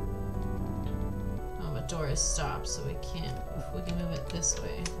 Oh, but door is stop, so we can't. If we can move it this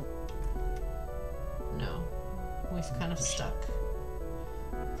way. No. We've kind of stuck.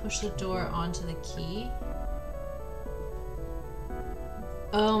 Push the door onto the key.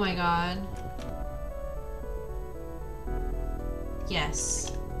 Oh my god.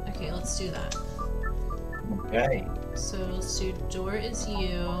 Yes. Okay, let's do that. Okay. So let's do door is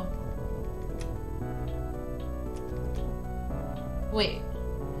you. Wait.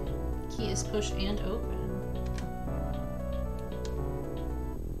 Key is push and open.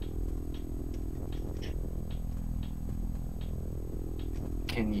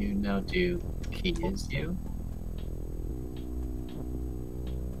 Can you now do key is you?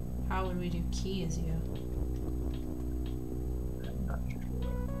 How would we do key is you? I'm not sure.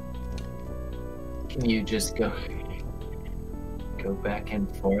 Can you just go back and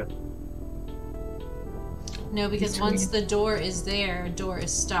forth? No, because once the door is there, door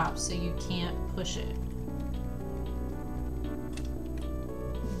is stopped, so you can't push it.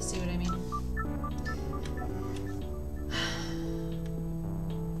 You see what I mean?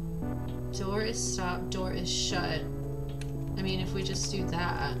 Door is stopped, door is shut. I mean, if we just do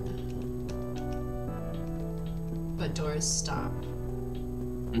that. But door is stopped.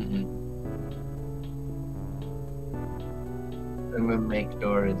 Mm-hmm. I'm gonna make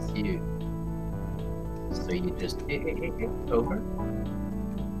door as you. So you just over?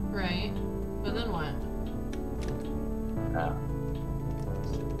 Right. But then what?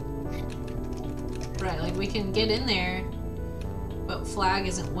 Right, like we can get in there, but flag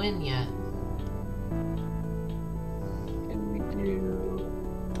isn't win yet. Can we do...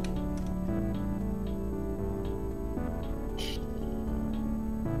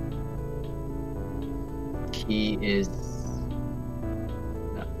 Key is...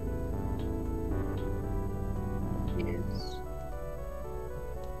 No. Key is...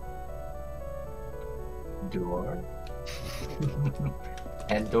 Door.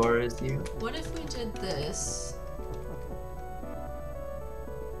 And door is you. What if we did this?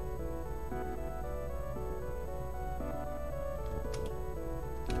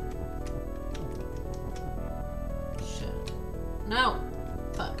 Shit. No!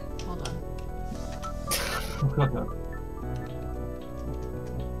 Fuck. Hold on.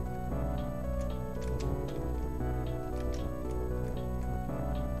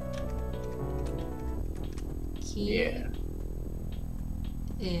 Key Yeah.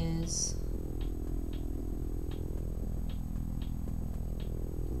 is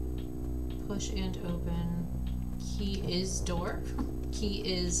push and open. Key is door. Key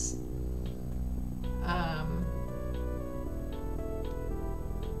is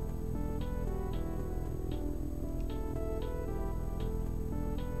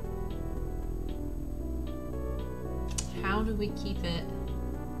keep it.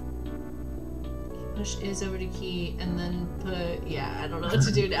 Push is over to key, and then put, yeah, I don't know what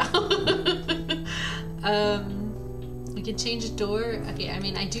to do now. We could change door. Okay, I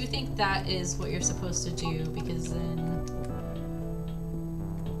mean, I do think that is what you're supposed to do, because then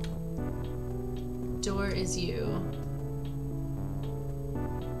door is you.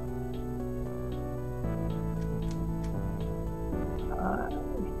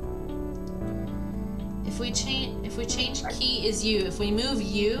 If we change key is you, if we move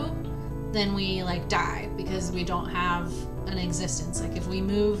you, then we like die because we don't have an existence. Like if we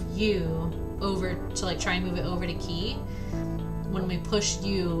move you over to like try and move it over to key, when we push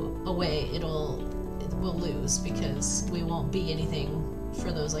you away, we'll lose because we won't be anything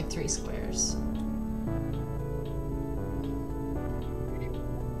for those like 3 squares.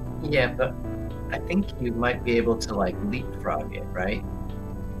 Yeah, but I think you might be able to like leapfrog it, right?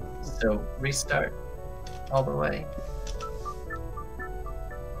 So restart all the way.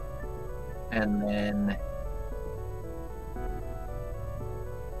 And then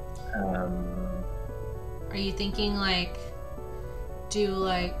are you thinking like do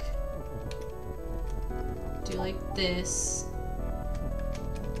like this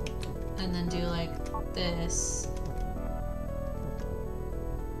and then do like this?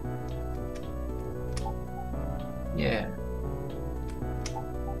 Yeah.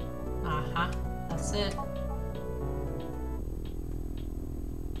 Uh-huh. That's it.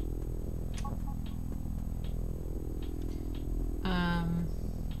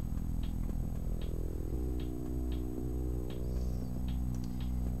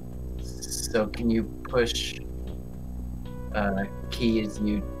 So can you push key as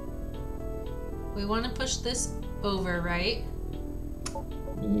you... We want to push this over, right?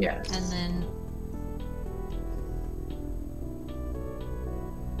 Yes. And then...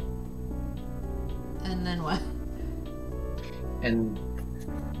 And then what? And...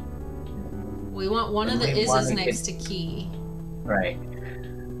 We want one of the is's next to key. Right.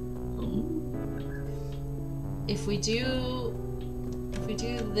 If we do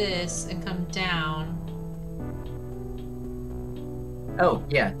this and come down. Oh,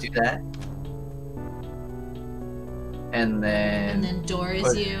 yeah, do that. And then door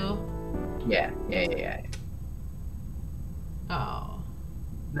is you. Yeah. Oh.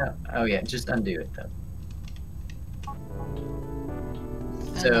 No. Oh yeah, just undo it though.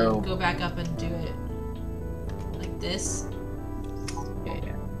 And So then go back up and do it like this.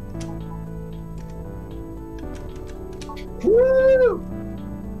 Yeah. Woo!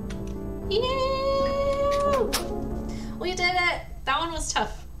 Yeah! We did it! That one was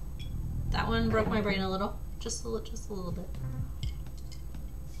tough. That one broke my brain a little. Just a little bit.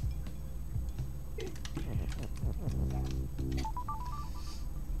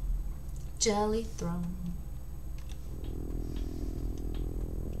 Jelly throne.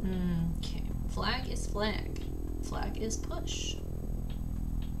 Okay. Flag is flag. Flag is push.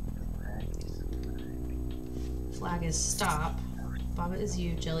 Flag is stop. Baba is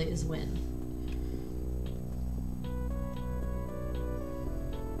you. Jelly is win.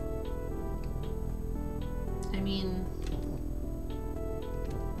 I mean...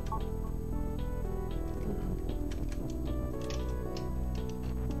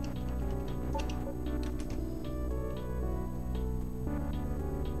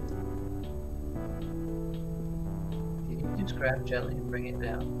 Did you just grab jelly and bring it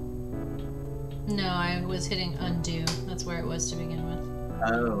down? No, I was hitting undo. That's where it was to begin with.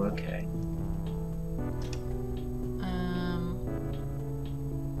 Oh, okay.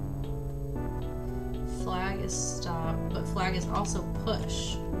 Flag is stop, but flag is also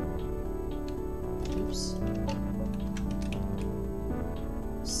push. Oops.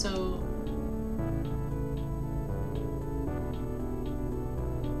 So...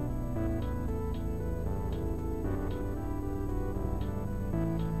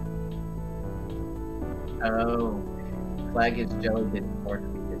 Oh, flag is jelly didn't work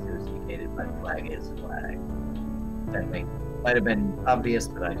because it was negated by flag is flag. That might have been obvious,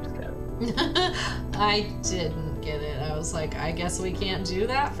 but I just got it. I didn't get it. I was like, I guess we can't do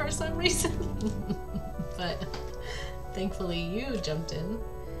that for some reason. But thankfully you jumped in.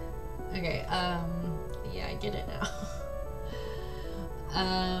 Okay, yeah, I get it now.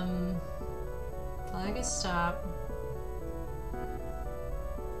 Flag is stop.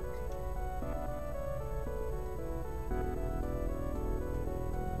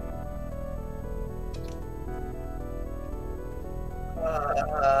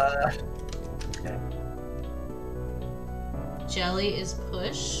 Okay. Jelly is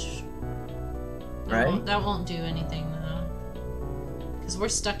push. Right. That won't do anything though. Because we're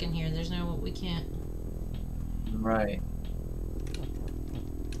stuck in here. There's no, we can't. Right.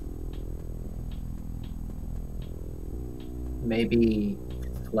 maybe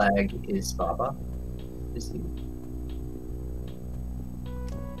flag is Baba? Is he?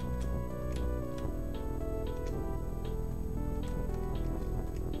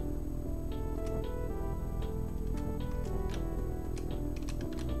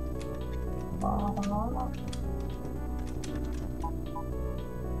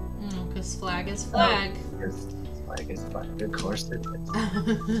 Because flag is flag. Because flag is flag. Of course it is.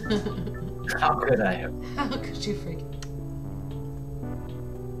 How could I have? How could you forget?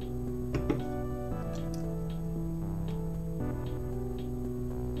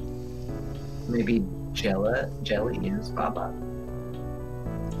 Maybe jelly is Baba?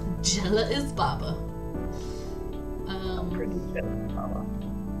 Jella is Baba. Pretty jelly Baba.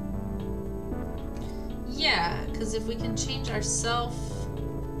 Yeah, because if we can change ourself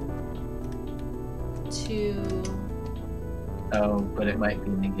to... Oh, but it might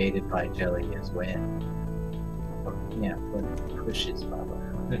be negated by jelly as when. Yeah, but push is Baba.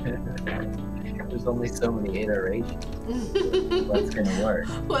 There's only so many iterations. What's gonna work?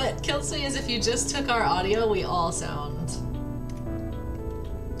 What kills me is if you just took our audio, we all sound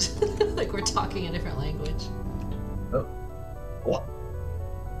like we're talking a different language. Oh. What?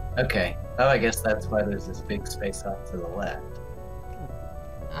 Okay. Oh, I guess that's why there's this big space off to the left.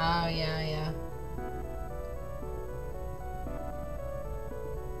 Oh, yeah.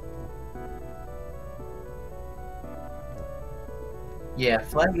 Yeah,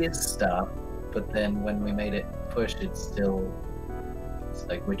 flag is stop, but then when we made it push, it's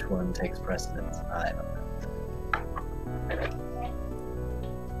like which one takes precedence? I don't know.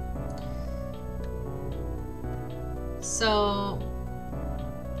 So,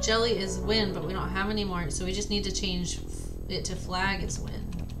 jelly is win, but we don't have any more, so we just need to change it to flag is win,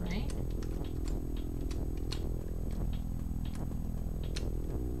 right?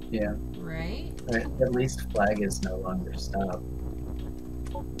 Yeah. Right? At least flag is no longer stop.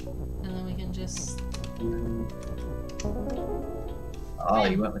 And then we can just... Oh,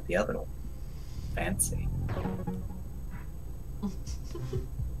 you went with the other one. Fancy.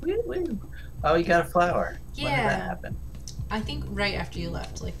 Woo, woo. Oh, you got a flower. Yeah. When did that happen? I think right after you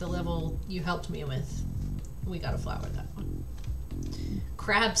left, like the level you helped me with, we got a flower that one.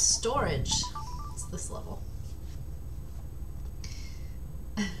 Crab storage. It's this level.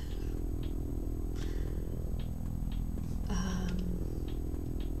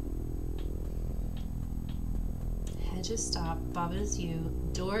 Hedge is stop. Baba is you.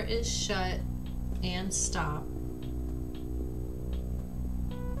 Door is shut and stop.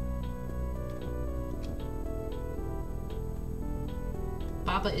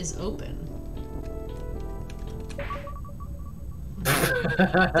 Baba is open.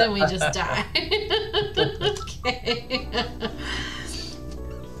 Then we just die. Okay.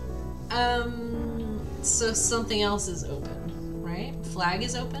 So something else is open, right? Flag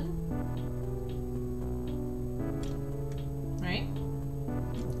is open. Right?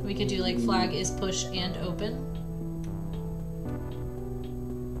 We could do like flag is push and open.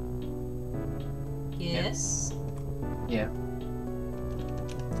 Yes. Yeah.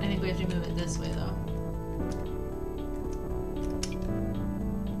 I think we have to move it this way though.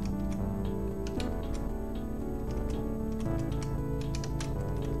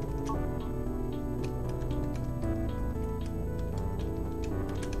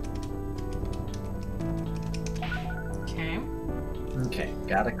 Okay. Okay,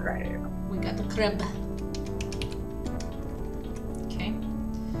 got a crab. We got the crab. Okay.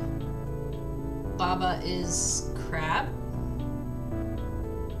 Baba is crab.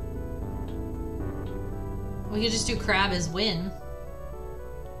 We could just do crab as win.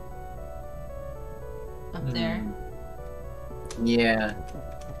 Up there. Yeah.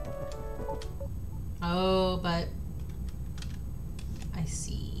 Oh, but I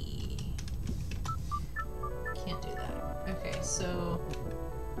see. Can't do that. Okay, so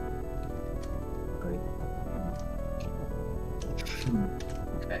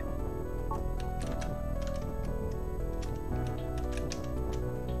Okay.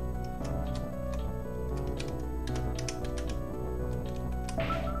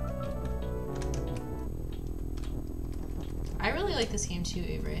 I really like this game too,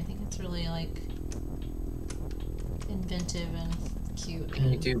 Avery. I think it's really like inventive and cute Can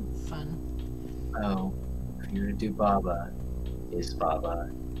you and do- fun. Oh, if you were to do Baba, is Baba,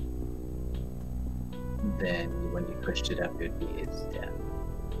 then when you pushed it up, it would be is death.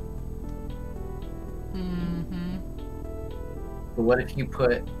 Mm-hmm. But what if you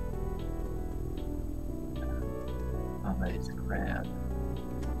put Baba is crab?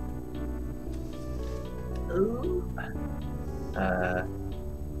 Ooh.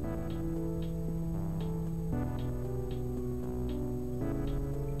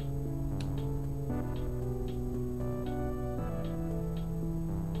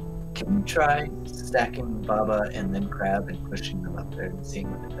 try stacking Baba and then Crab and pushing them up there and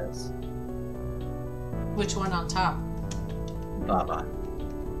seeing what it does? Which one on top? Baba.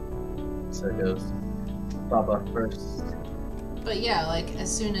 So it goes Baba first. But yeah, like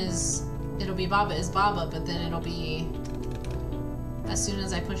as soon as it'll be Baba is Baba, but then it'll be as soon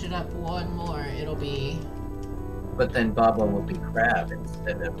as I push it up one more, it'll be. But then Baba will be Crab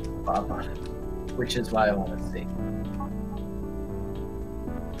instead of Baba, which is why I want to see.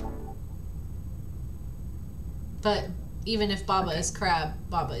 But even if Baba is Crab,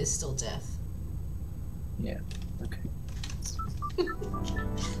 Baba is still Death. Yeah. Okay.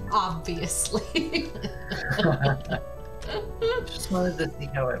 Obviously. Just wanted to see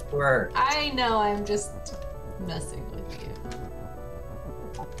how it worked. I know, I'm just messing with you.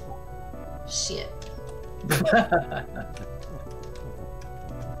 Shit.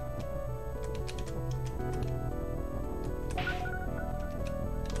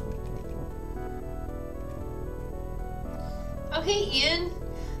 Oh, hey, Ian.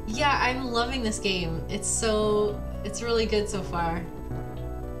 Yeah, I'm loving this game. It's really good so far.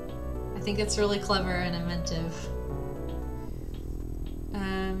 I think it's really clever and inventive.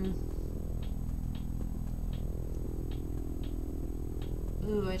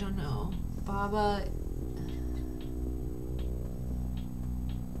 Ooh, I don't know. Baba.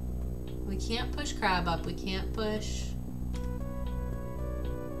 We can't push Crab up. We can't push.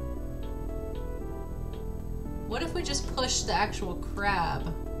 What if we just push the actual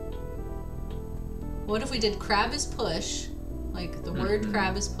Crab? What if we did Crab is push, like the word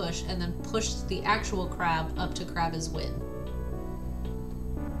Crab is push, and then push the actual Crab up to Crab is win?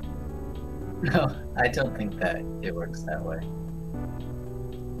 No, I don't think that it works that way.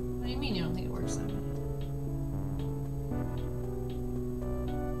 What do you mean you don't think it works that way?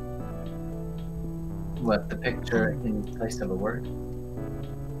 What, the picture in place of a word?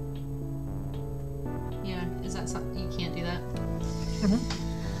 Yeah, is that something you can't do that?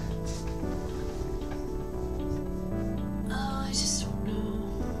 Oh, I just don't know.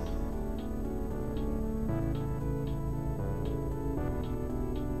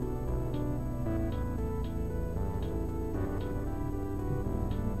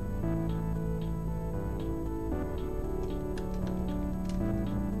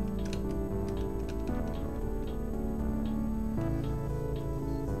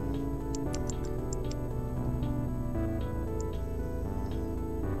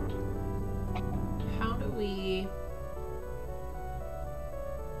 How do we...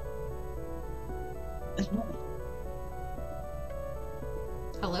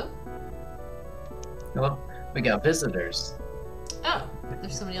 Hello? Well, we got visitors. Oh,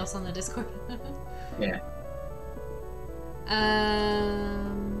 there's somebody else on the Discord. Yeah.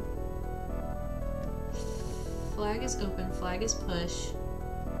 Flag is open, flag is push.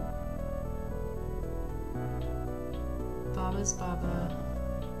 Baba's Baba.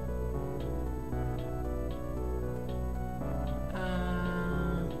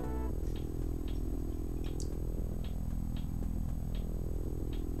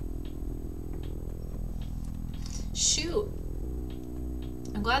 Shoot.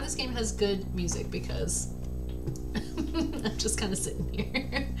 I'm glad this game has good music because I'm just kind of sitting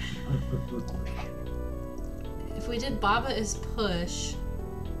here. If we did Baba is push.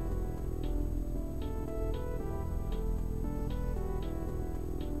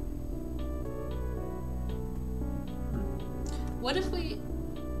 What if we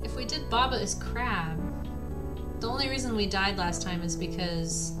did Baba is Crab? The only reason we died last time is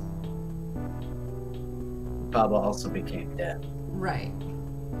because Baba also became dead. right.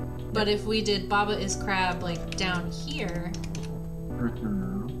 But if we did Baba is Crab like down here,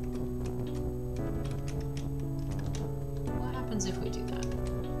 what happens if we do that?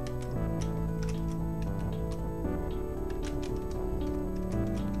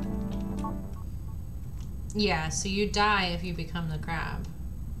 Yeah, so you die if you become the crab.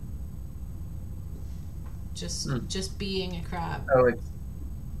 Just being a crab. Oh, it's...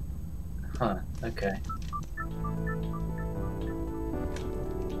 Huh, okay.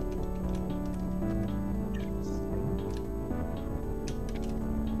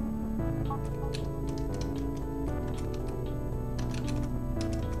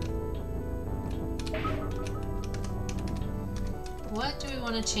 What do we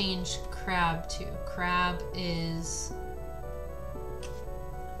want to change crab to? Crab is...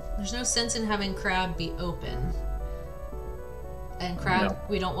 There's no sense in having crab be open. And crab,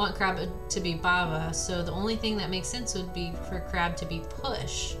 we don't want crab to be Baba, so the only thing that makes sense would be for crab to be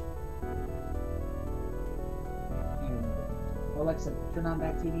push. Alexa, turn on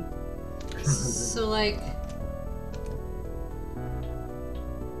back TV. So like...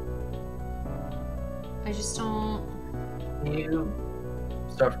 I just don't... Can you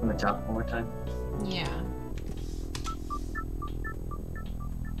start from the top one more time? Yeah.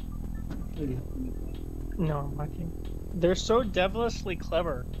 No, I think they're so devilishly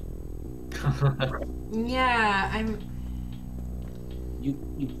clever. Yeah, I'm...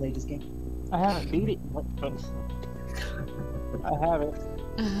 You played this game? I haven't beat it yet, but I have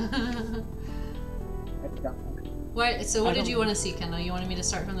it. What? So what I did don't- you want to see, Kendall? You wanted me to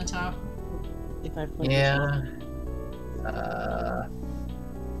start from the top? If I play Yeah.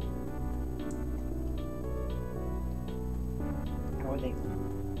 How are they?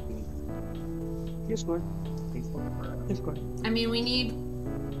 Discord. Facebook. Discord. I mean, we need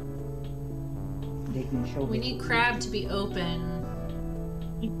They can show. we need crab to be open.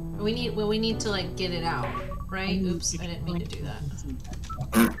 We need to like get it out, right? Oops, I didn't mean to do that.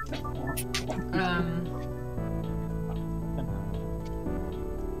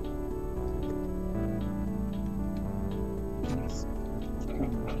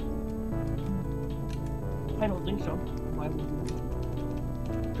 I don't think so. Why would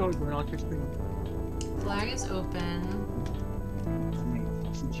you? Go to launch your screen. Flag is open,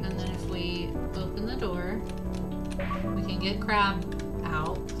 and then if we open the door, we can get crab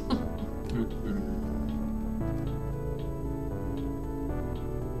out.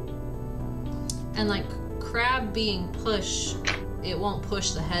 And like crab being pushed, it won't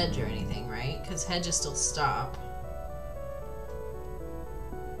push the hedge or anything, right? Because hedges still stop.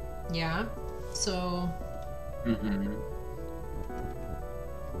 Yeah. So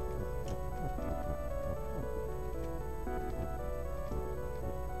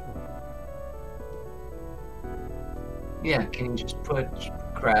Yeah, can you just put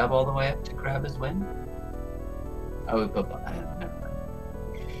crab all the way up to crab is win? Oh, but never mind.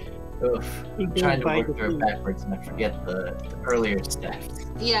 Oof. I'm trying to work through it backwards and I forget the earlier steps.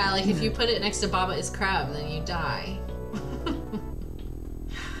 yeah, like if you put it next to Baba is crab, then you die.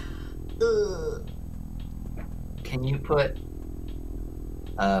 Ugh. Can you put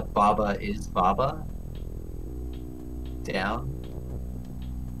Baba is Baba down?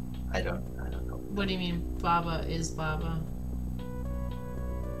 I don't know. What do you mean, Baba is Baba?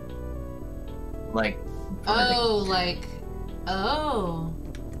 Like Oh, like, oh,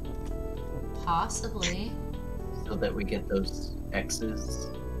 possibly. so that we get those X's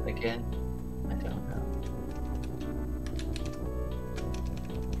again? I don't know.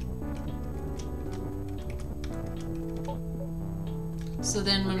 So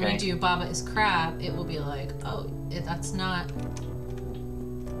then when we Okay. do Baba is crab, it will be like, oh, that's not,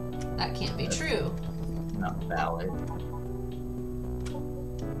 that can't be true. Not valid.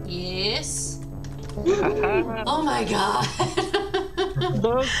 Yes. Oh my god.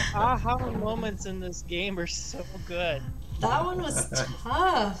 Those aha moments in this game are so good. That one was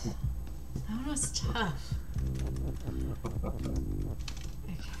tough. That one was tough.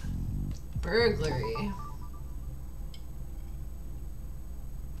 Okay. Burglary.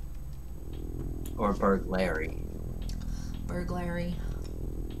 Or burglary. Burglary.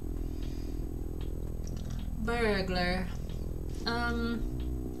 Burglar.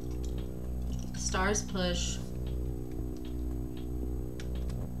 Stars push.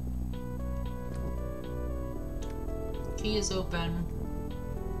 Key is open.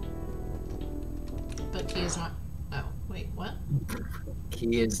 But key is not. Oh, wait, what?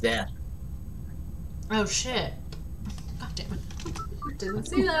 Key is death. Oh shit. God damn it. Didn't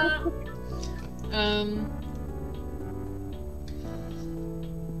see that.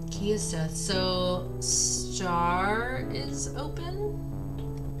 Key is death. So star is open?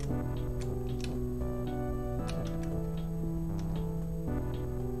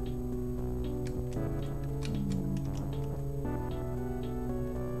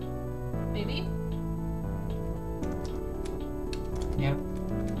 Maybe? Yep.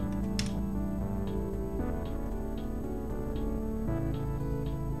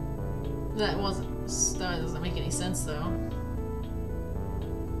 That doesn't make any sense though.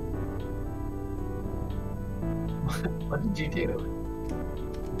 What did you do?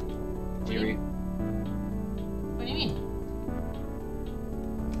 Did you read? What do you mean?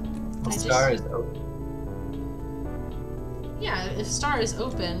 The I star just- is open. Yeah, if star is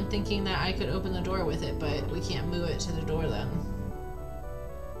open, thinking that I could open the door with it, but we can't move it to the door then.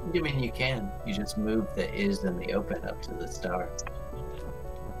 I mean, you can. You just move the is and the open up to the star.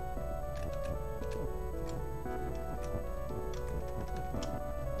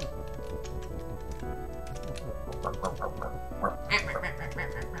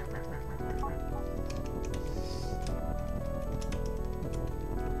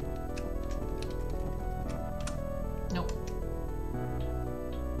 Nope.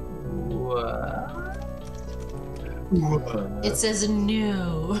 What? It says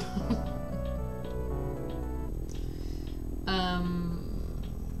no.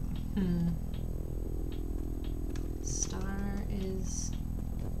 Star is...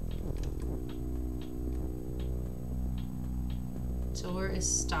 Door is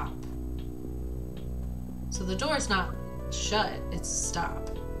stop. So the door's not shut, it's stop.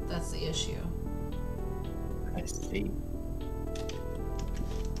 That's the issue. I see.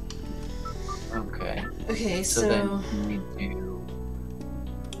 Okay. Okay, So then can we do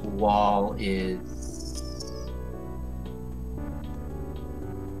wall is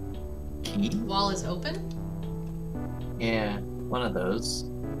key? Wall is open? Yeah, one of those.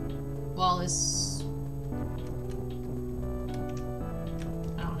 Wall is...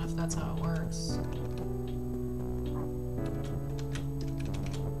 I don't know if that's how it works.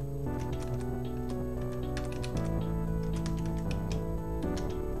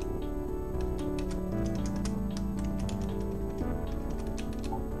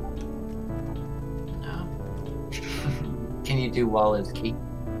 No. Can you do wall is key?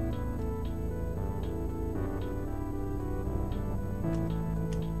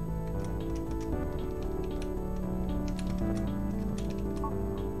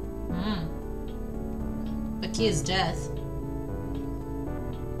 But key is death.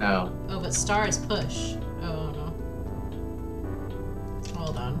 Oh. Oh, but star is push. Oh no.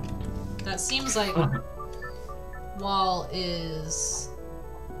 Hold on. That seems like wall is...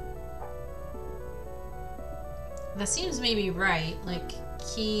 That seems maybe right. Like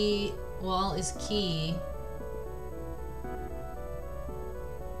key, wall is key.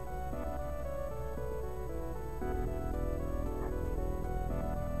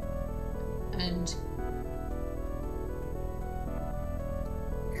 And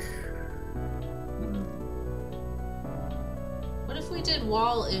what if we did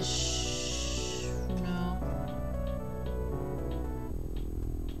wall is no.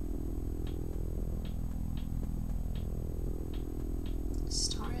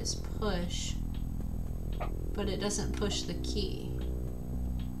 Star is push, but it doesn't push the key.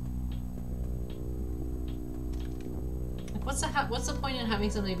 Like what's the point in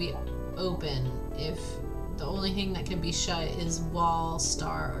having something be open if the only thing that can be shut is wall,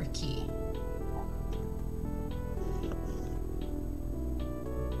 star, or key?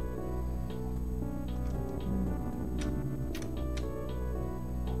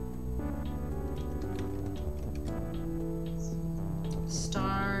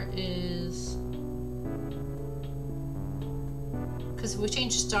 Star is... Because if we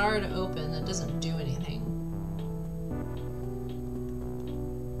change star to open, that doesn't do anything.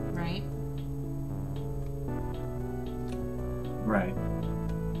 Right? Right.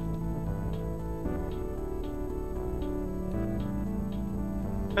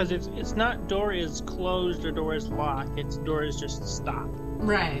 Because it's not door is closed or door is locked. It's door is just stop.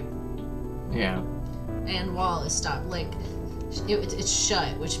 Right. Yeah. And wall is stopped. Like, it's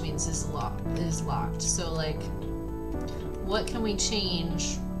shut, which means is locked. So, like, what can we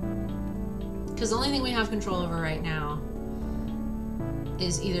change? Because the only thing we have control over right now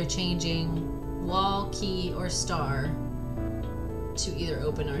is either changing wall, key, or star to either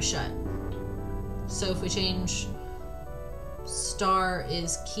open or shut. So if we change star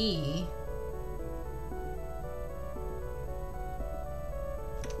is key,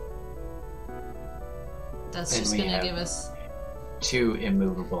 that's Then just we gonna have give us... two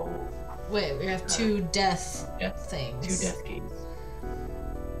immovable. Wait, we have two death Death. things. Two death keys.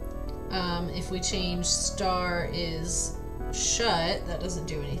 If we change star is shut, that doesn't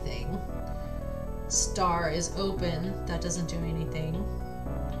do anything. Star is open, that doesn't do anything.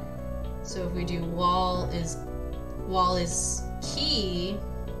 So if we do wall is key,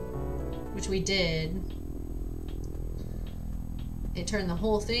 which we did, it turned the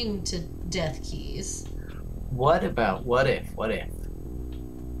whole thing to death keys. What if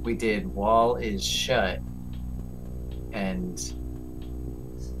we did wall is shut and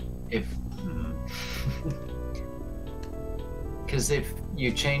if because if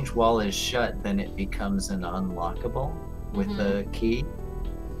you change wall is shut, then it becomes an unlockable with the key.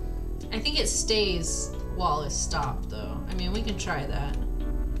 I think it stays wall is stopped though. I mean, we can try that.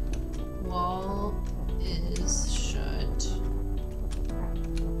 Wall is shut.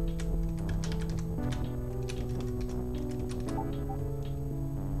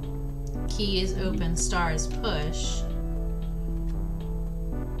 Key is open, star is push.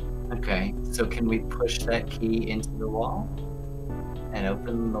 Okay, so can we push that key into the wall and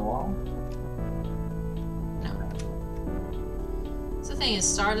open the wall? No. So the thing is,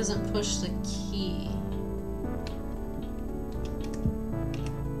 star doesn't push the key.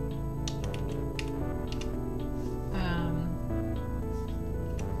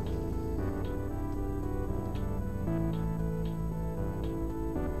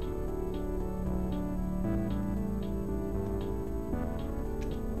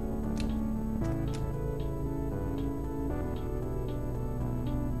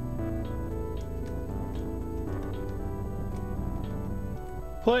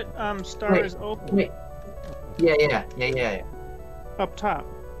 Put stars open Wait. Yeah. up top.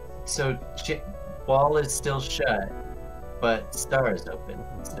 So wall is still shut, but star is open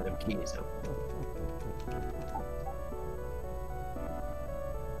instead of key is open.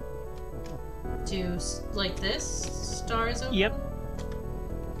 Do like this? Star is open? Yep.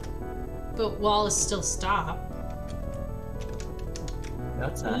 But wall is still stop. No,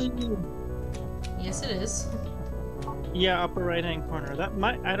 it's not. Yes, it is. Yeah, upper right hand corner. That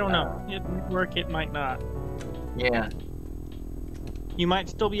might, I don't know. It might work, it might not. Yeah. You might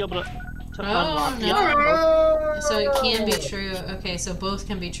still be able to Oh, unlock the no. other. So it can be true. Okay, so both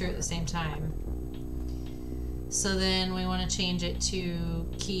can be true at the same time. So then we want to change it to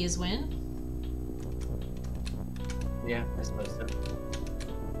key is win. Yeah, I suppose so.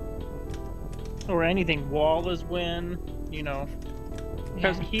 Or anything. Wall is win, you know.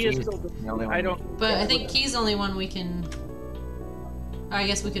 Because Yeah. he is Key still. the only one I we don't. can But I get think with. key's the only one we can. I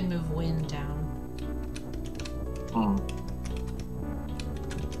guess we can move win down. Hmm.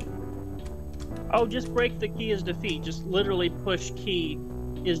 Oh, just break the key is defeat. Just literally push key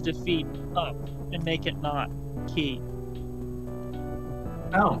is defeat up and make it not key.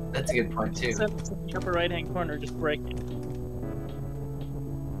 Oh, that's a good point too. Except it's in the upper right hand corner, just break it.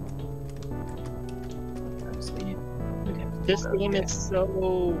 So we can This game okay. is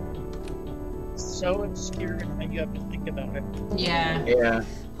so obscure in how you have to think about it. Yeah. Yeah.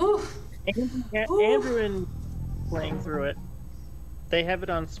 Whew. Andrew and playing through it. They have it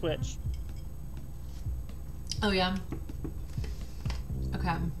on Switch. Oh, yeah.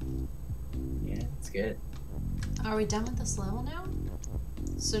 Okay. Yeah, it's good. Are we done with this level now?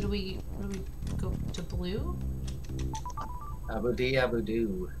 So do we go to blue? Abu dee, abu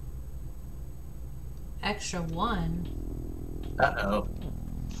doo. Extra 1. Uh-oh.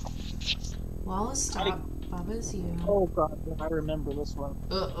 Wall is stop. Baba is you. Oh god, I remember this one.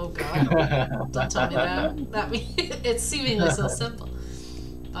 Oh god. Don't tell me that. That means it's seemingly so simple.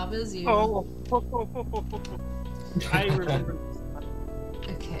 Baba is you. Oh, I remember this one.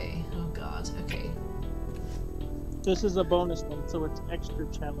 Okay. Oh god. Okay. This is a bonus one, so it's extra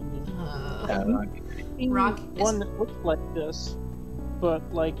challenging. Rock is- One that looks like this, but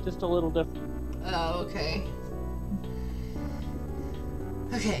like just a little different. Oh, okay.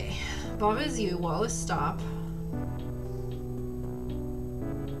 Okay. Baba is you. Wall is stop.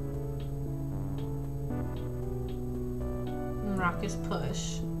 And rock is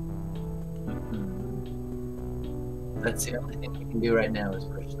push. That's the only thing we can do right now is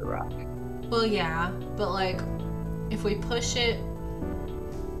push the rock. Well, yeah, but like, if we push it,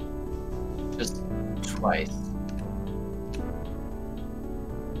 Just twice.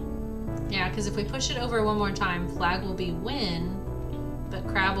 yeah, because if we push it over one more time, flag will be win, but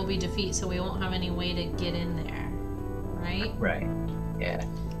crab will be defeat, so we won't have any way to get in there, right? Right. Yeah.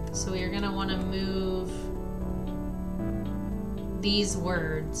 So we are gonna want to move these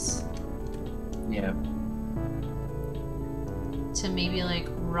words Yeah. to maybe like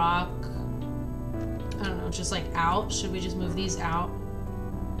rock. I don't know, just like out. Should we just move these out?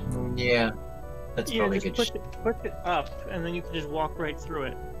 Yeah. That's Yeah, probably just good. push it up, and then you can just walk right through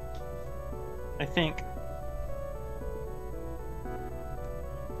it. I think.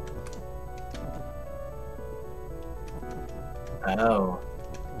 Oh.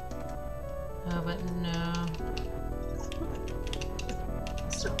 Oh, but no.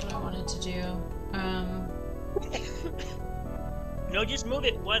 That's not what I wanted to do. No, just move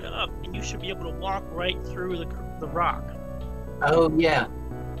it one up, and you should be able to walk right through the rock. Oh, yeah.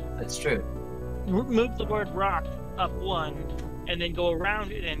 That's true. Move the word rock up one, and then go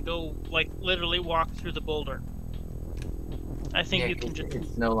around it and go, like, literally walk through the boulder. I think Yeah, you can 'cause just...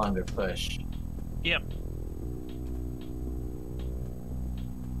 it's no longer push. Yep.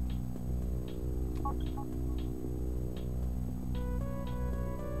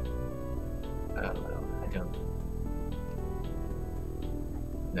 Oh, no. I don't.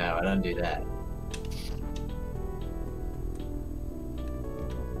 No, I don't do that.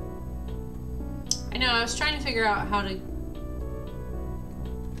 I know, I was trying to figure out how to.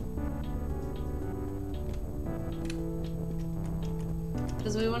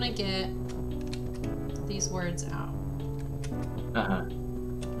 Because we want to get these words out. Uh-huh.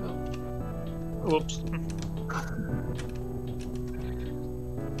 Oh. Oops.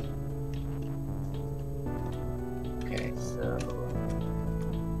 Okay, so...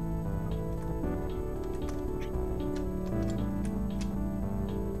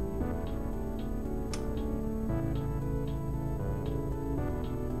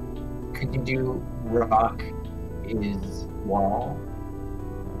 Could you do rock is wall?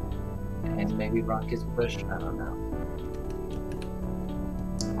 And maybe rock is push? I don't know.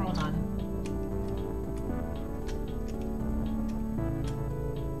 Hold on.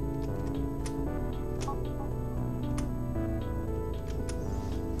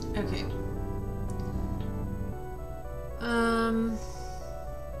 Okay.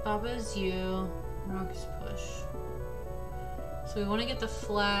 Baba's you. Rock is push. So we want to get the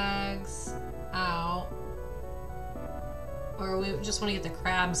flags out. Or we just want to get the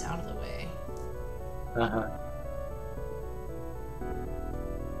crabs out of the way. Uh-huh.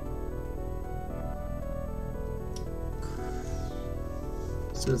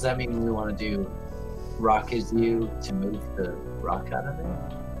 So does that mean we want to do rock is you to move the rock out of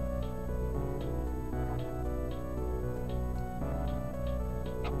there?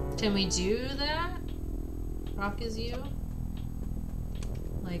 Can we do that? Rock is you?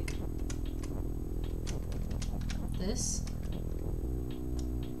 Like this?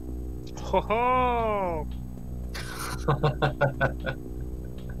 Ho ho!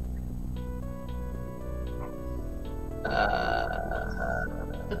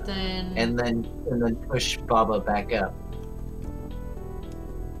 But then and then push Baba back up.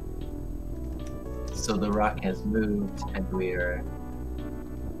 So the rock has moved and we are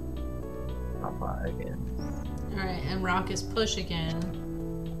Papa again. alright, and rock is push again.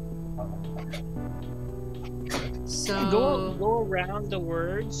 So Go around the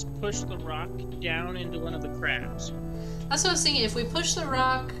words, push the rock down into one of the crabs. that's what I was thinking. If we push the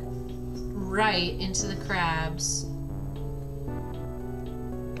rock right into the crabs,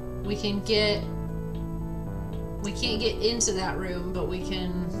 we can't get into that room, but we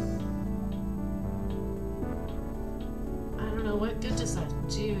can. I don't know, what good does that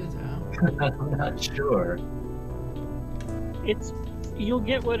do though? I'm not sure. You'll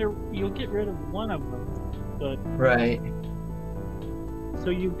get rid of one of them. But Right. so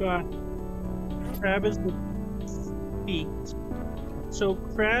you've got crab is the feet. So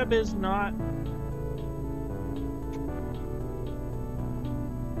crab is not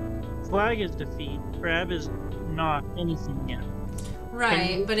flag is defeat. Crab is not anything yet.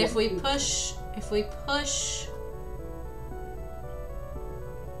 Right, but if we push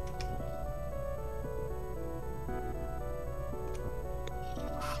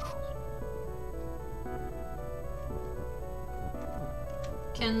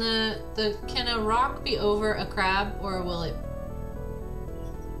can a rock be over a crab, or will it?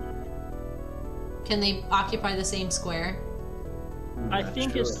 Can they occupy the same square? I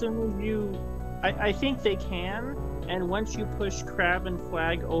think as soon as you I think they can, and once you push crab and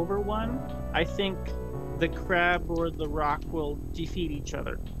flag over one, I think the crab or the rock will defeat each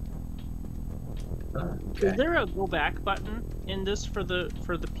other. Okay. Is there a go back button in this for the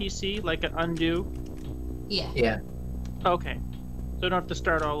PC, like an undo? Yeah. Yeah. Okay. So I don't have to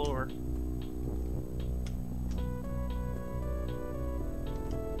start all over.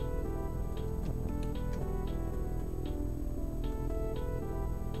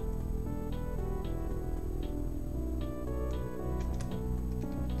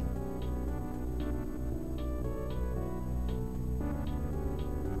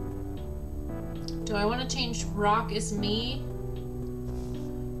 Do I want to change rock is me?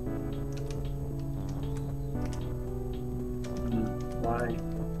 Why?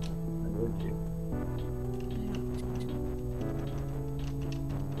 Why would you?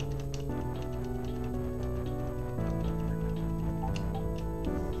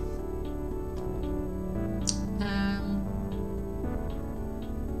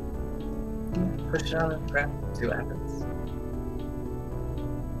 Push it on and grab, see what happens.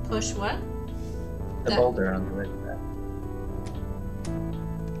 Push what? The That- boulder on the red crab.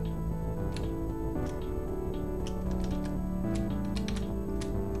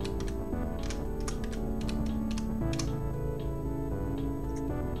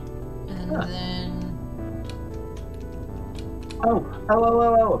 And Huh. then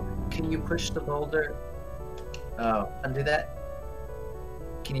Oh! Can you push the boulder? Oh, undo that.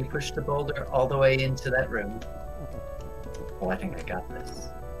 Can you push the boulder all the way into that room? Oh, I think I got this.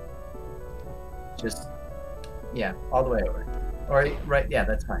 Just, yeah, all the way over. Or, right, yeah,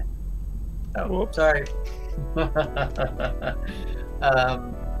 that's fine. Oh, Whoops. sorry.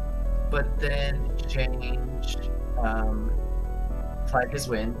 But then change, flag is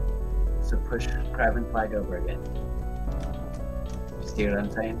win. So push crab and flag over again. You see what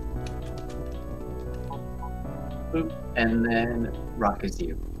I'm saying? Boop. And then rock is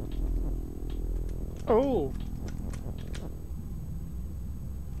you. Oh.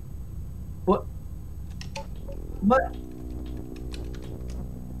 What? What?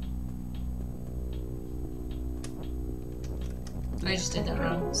 I just did that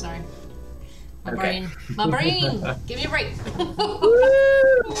wrong. Sorry. My Okay. brain. My brain! Give me a break.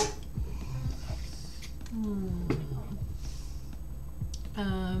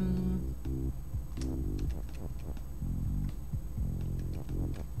 Hmm.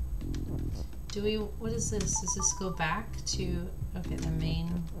 Do we, what is this? Does this go back to, okay, the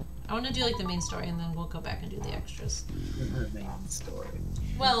main, I want to do like the main story and then we'll go back and do the extras. The main story.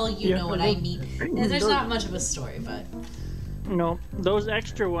 Well, you Yeah, know what I mean. There's not much of a story, but. No, those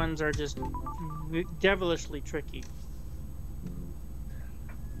extra ones are just devilishly tricky.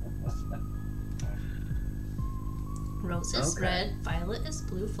 Rose is Okay. red, violet is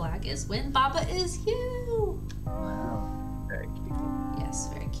blue, flag is win, Baba is you! Wow. Very cute. Yes,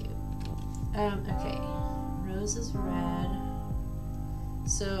 very cute. Okay. Rose is red.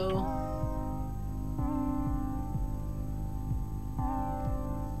 So.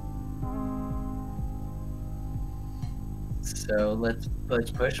 So let's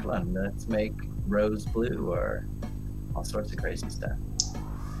push one. Let's make Rose blue or all sorts of crazy stuff.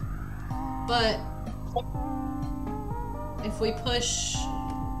 But. If we push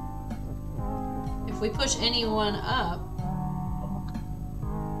anyone up,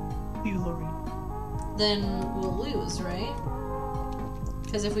 then we'll lose, right?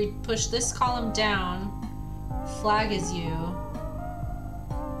 Because if we push this column down, flag is you,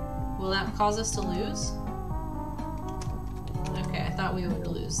 will that cause us to lose? Okay, I thought we would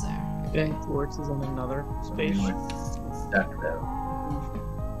lose there. Okay, Schwartz is in another space. It's stuck though.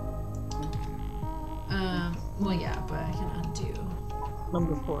 Well, yeah, but I can undo.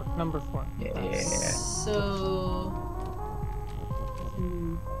 Number four. Yeah. So,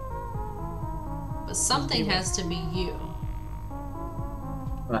 but something has to be you.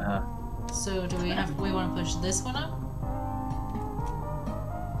 Uh-huh. So do we want to push this one up?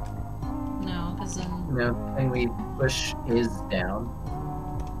 No, because then No, can we push his down?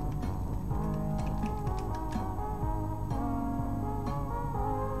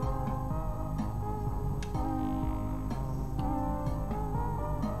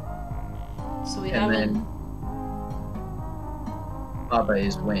 so we And haven't. then Baba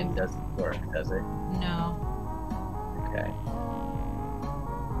is win doesn't work, does it? No. Okay.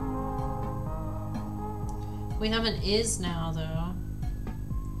 We have an is now though.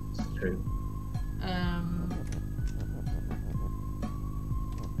 It's true.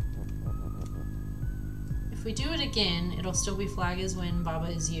 If we do it again, it'll still be flag is win, Baba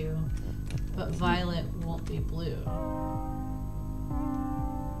is you, but violet won't be blue.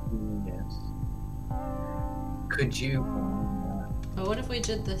 Yes. Could you? But what if we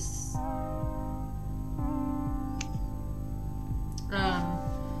did this?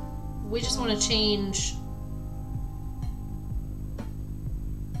 We just want to change,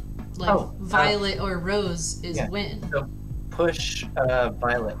 like violet or rose is yeah. win. So push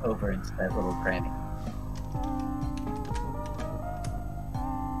Violet over into that little cranny.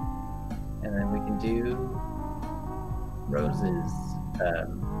 And then we can do Rose's.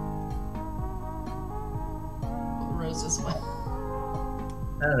 Rose is what?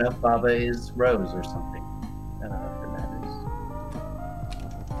 I don't know. Baba is Rose or something. I don't know if it matters.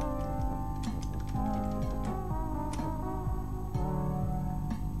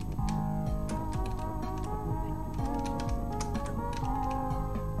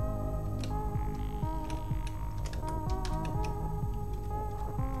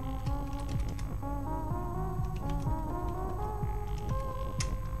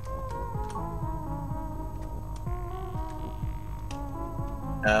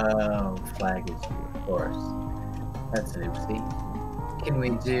 Oh, flag is you, of course. That's an oopsie. Can we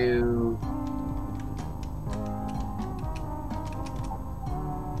do?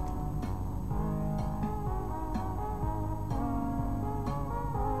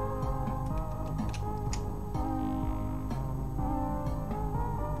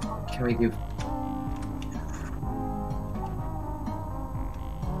 Can we do?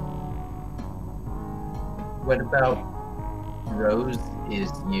 What about Rose is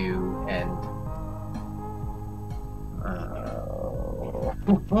you and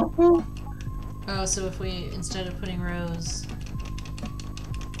Oh, so if we, instead of putting rose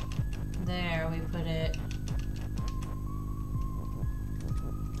there, we put it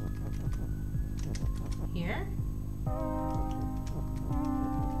here?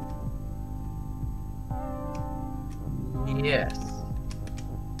 yes.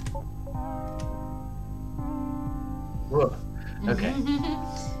 Whoa. Okay.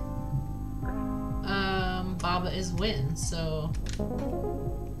 Baba is win, so.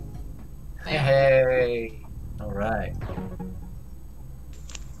 Bam. Hey. All right.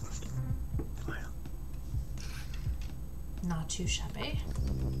 Not too shabby.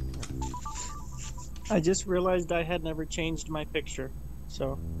 I just realized I had never changed my picture,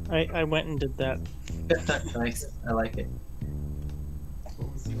 so I went and did that. Nice. I like it.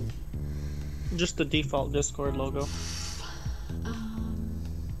 Just the default Discord logo.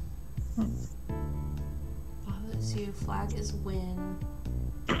 Baba is you. Flag is win.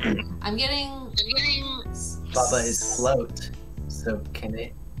 I'm getting. Baba is float. So can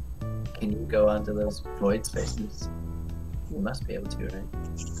you go onto those void spaces? You must be able to, right?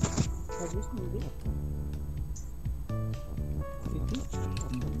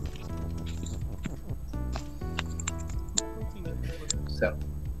 So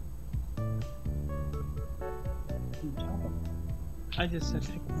I just said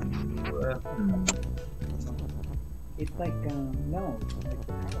It's like no, like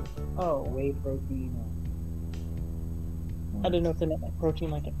whey protein. I didn't know if they meant like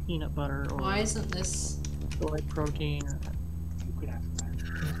protein like a peanut butter or Why isn't this? soy protein. You could have that.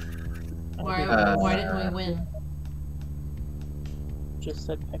 Why didn't we win? Just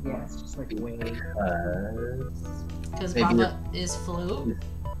said pick Yeah, one. it's just like whey. Because Maybe Baba is float.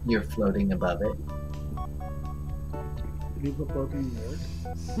 you're floating above it. You put protein in yours.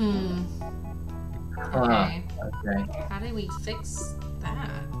 Okay. Okay. How do we fix that?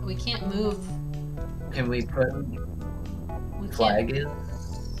 We can't move. Can we put We flag can't. in?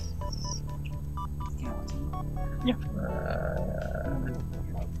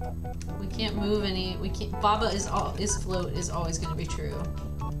 We can't move any. We can't. Baba is float is always going to be true.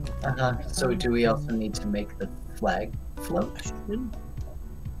 So do we also need to make the flag float?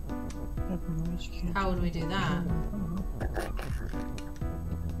 How would we do that?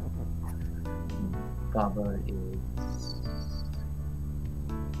 Baba is.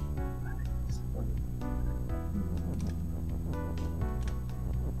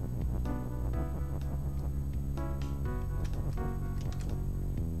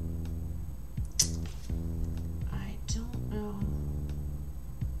 I don't know.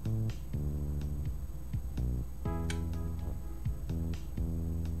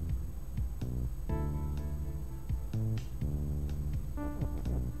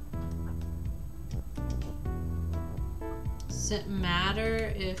 Does it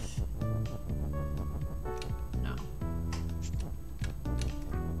matter if... No.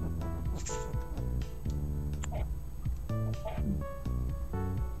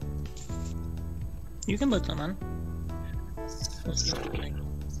 You can put some on. We'll see what you think.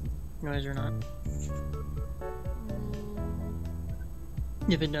 Noise or not.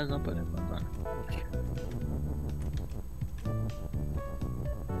 If it does, I'll put headphones on.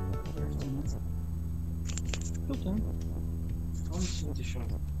 Built in. Oh.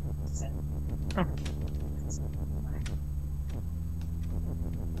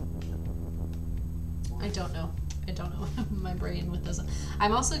 I don't know. I don't know. My brain with this.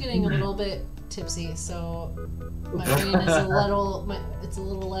 I'm also getting a little bit tipsy, so my brain is a little. It's a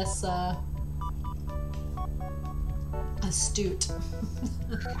little less astute.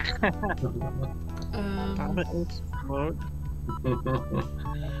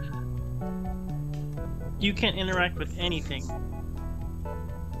 You can't interact with anything.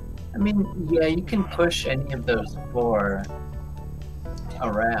 I mean, yeah, you can push any of those four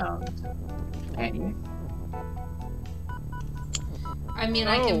around, can't you? I mean,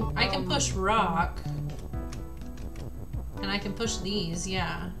 I can push rock, and I can push these,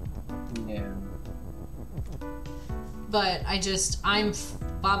 yeah. Yeah. But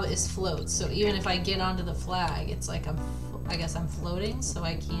Baba is float, so even if I get onto the flag, it's like I guess I'm floating, so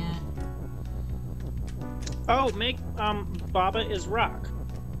I can't. Oh, make Baba is rock.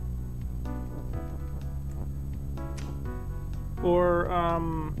 Or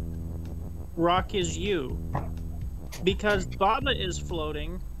rock is you. Because Baba is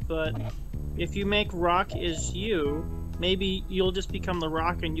floating, but if you make rock is you, maybe you'll just become the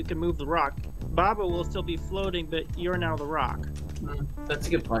rock and you can move the rock. Baba will still be floating, but you're now the rock. That's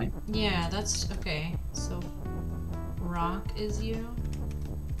a good point. Yeah, that's okay. So, rock is you?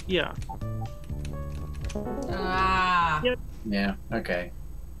 Yeah. Ah. Yep. Yeah, okay.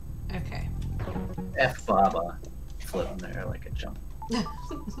 Okay. F Baba. Floating there like a jump.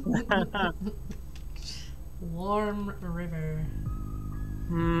 Warm river.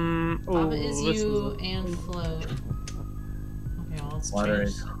 Oh, Baba is you and float. Okay, well, let's Water change.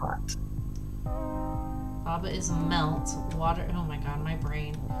 is hot. Baba is melt. Water. Oh my god, my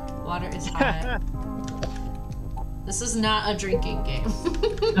brain. Water is hot. This is not a drinking game.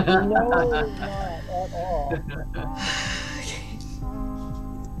 No, not at all.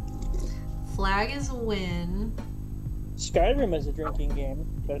 Flag is win. Skyrim is a drinking game,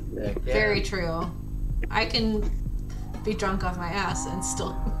 but Very true. I can be drunk off my ass and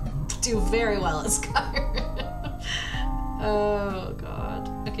still do very well at Skyrim. Oh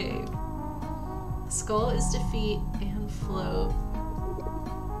god. Okay. Skull is defeat and float.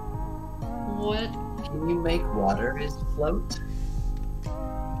 What? Can you make water is float?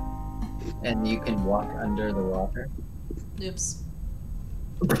 And you can walk under the water? Oops.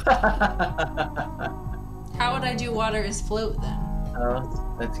 How would I do water is float then?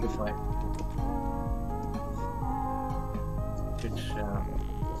 Oh, that's a good point. Good shout.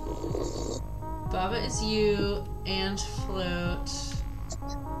 Baba is you and float.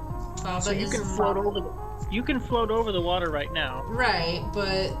 Baba So you is can float over the. You can float over the water right now. right,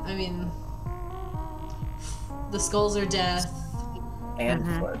 but I mean, the skulls are death. And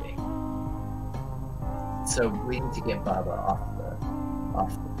floating. So we need to get Baba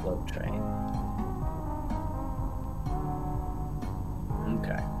off the float train.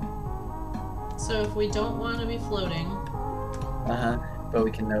 Okay. So if we don't want to be floating, But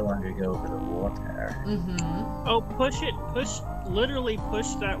we can no longer go over the water. Oh, push it. Literally push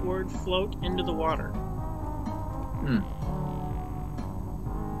that word float into the water.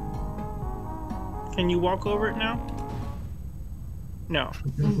 Can you walk over it now? No.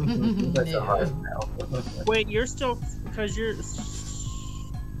 That's a hard no. Wait, you're still because you're.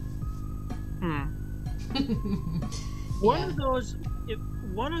 One of those.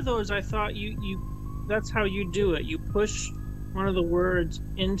 One of those, I thought you. That's how you do it. You push one of the words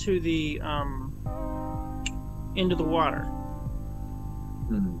into the water.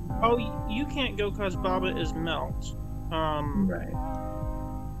 Oh, you can't go because Baba is melt. Right.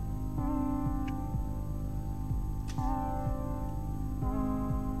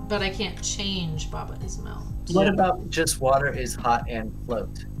 but I can't change Baba is melt. What about just water is hot and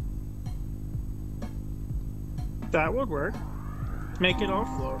float? That would work. Make it all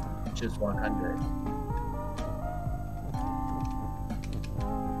float. Just walk under it.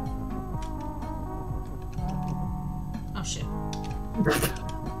 Oh shit. I'm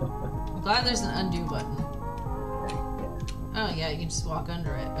glad there's an undo button. Oh yeah, you can just walk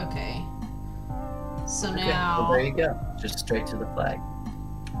under it. Okay. So Okay, now. well, there you go. Just straight to the flag.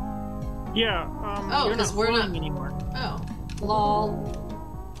 Yeah. Oh, you're not 'cause we're not- flying anymore. Oh, lol. Well.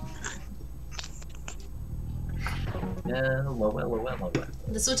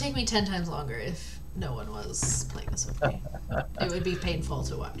 This would take me 10 times longer if no one was playing this with me. It would be painful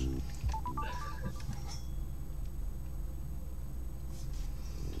to watch.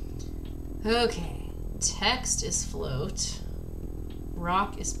 Okay. Text is float.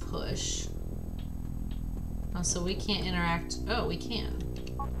 Rock is push. Oh, so we can't interact. Oh, we can.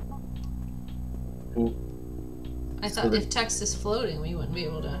 Ooh. I thought if text is floating, we wouldn't be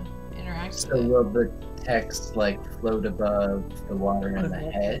able to interact So with it. will the text like float above the water in the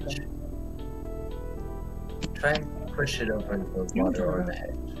hedge? Try and push it over the water or the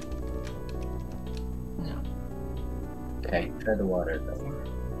hedge. No. Okay, try the water though.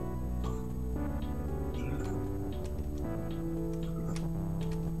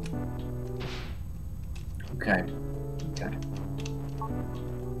 Okay.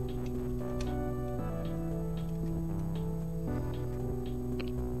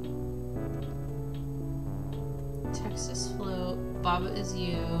 Text is float. Baba is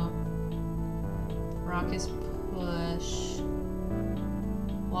you. Rock is push.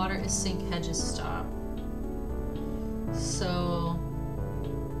 Water is sink. Hedge is stop. So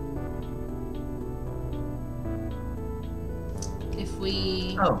if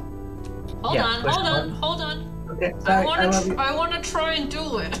we Oh. hold yeah, on, push hold on, one. hold on. Okay, I sorry, want love to. you. I want to try and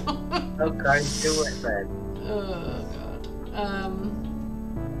do it. Okay, do it then. Oh god.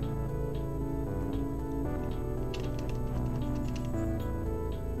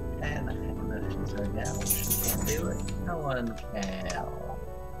 And I don't know if she's right now. She can't do it. No one can.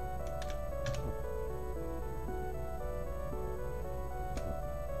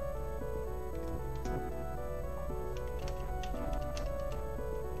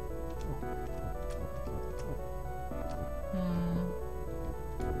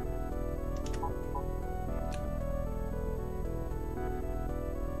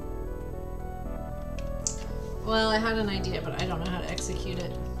 Well, I had an idea, but I don't know how to execute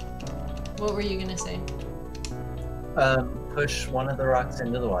it. What were you gonna say? Push one of the rocks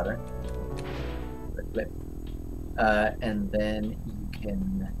into the water. Flip. And then you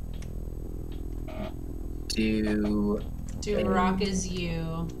can do Rock is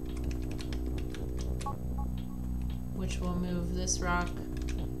you, which will move this rock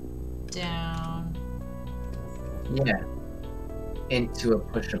down. yeah into a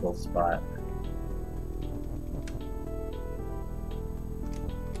pushable spot.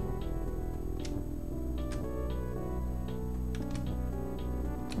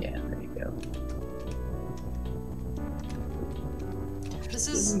 Yeah, there you go. This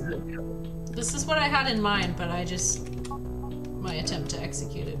is what I had in mind, but my attempt to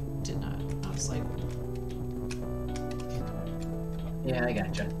execute it did not. I was like, Yeah, I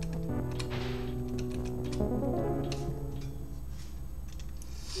gotcha.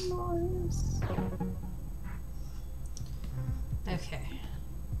 Nice. okay.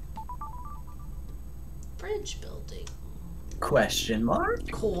 Bridge building. Question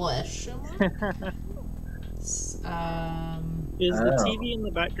mark? Question mark? Is the Oh. TV in the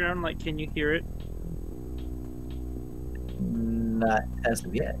background, like, can you hear it? Not as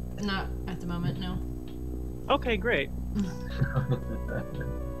of yet. Not at the moment, no. Okay, great.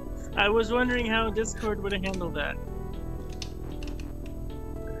 I was wondering how Discord would have handled that.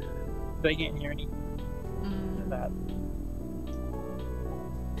 But I can't hear any of that.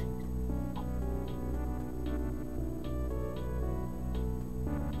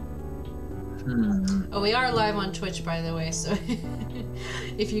 Oh, we are live on Twitch, by the way, so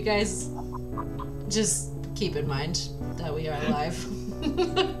if you guys just keep in mind that we are live.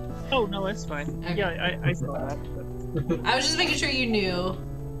 Oh, no, it's fine. Okay. Yeah, I saw that. But... I was just making sure you knew,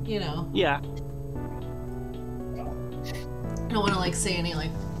 you know. Yeah. I don't want to like say any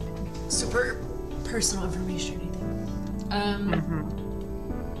like super personal information or anything.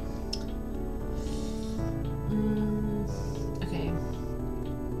 Okay.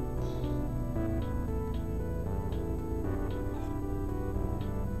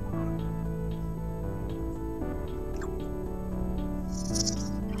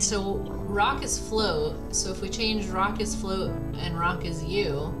 So rock is float. So if we change rock is float and rock is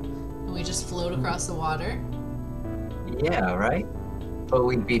you, and we just float across the water. Yeah, right? But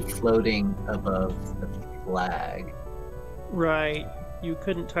we'd be floating above the flag. Right. You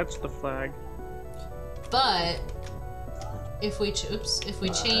couldn't touch the flag. But if we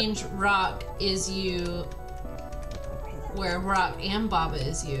change rock is you, where rock and Baba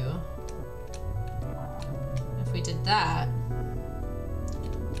is you. If we did that,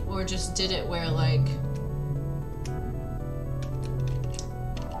 or just did it where like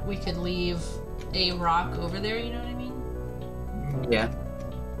we could leave a rock over there, you know what I mean? Yeah.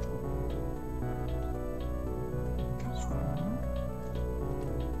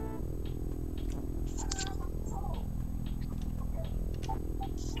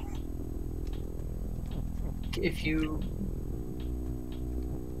 If you...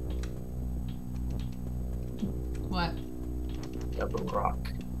 What? Double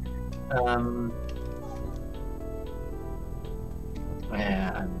rock.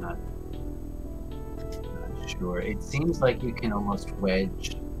 Yeah, I'm not sure. It seems like you can almost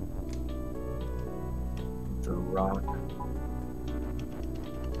wedge the rock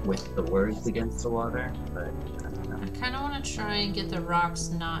with the words against the water, but I don't know. I kind of want to try and get the rocks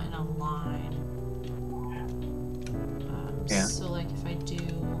not in a line. Yeah. So like if I do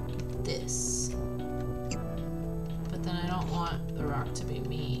this, but then I don't want the rock to be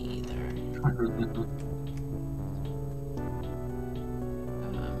me either.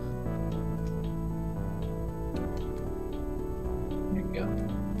 There you go.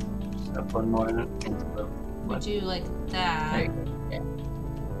 Just up one more into the We do like that, There you go. Yeah.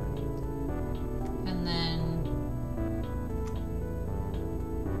 and then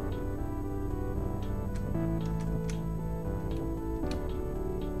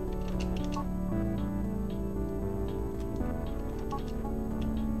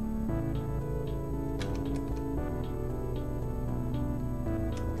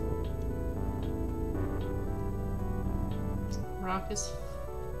rock is.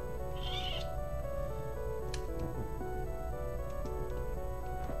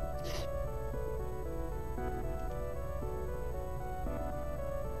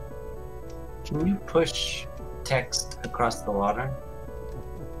 Can you push text across the water?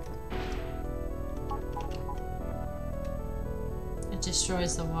 It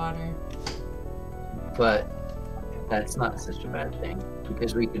destroys the water. But that's not such a bad thing,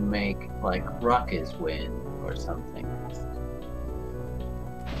 because we can make like rock is wind or something.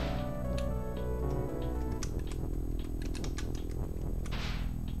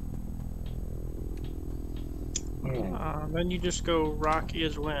 Yeah. Then you just go rock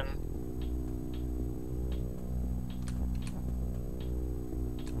is win.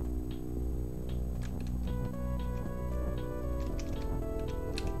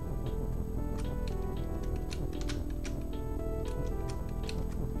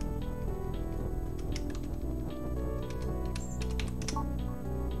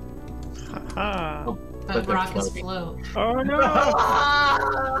 Haha. Oh, But they're rock is floating. float. Oh no!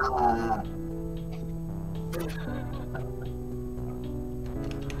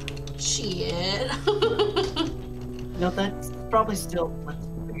 Shit. No, that's probably still. Let's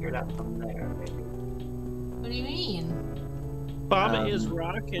figure it out from there, maybe. What do you mean? Baba is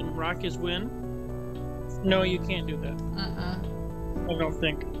rock and rock is wind. No, you can't do that. I don't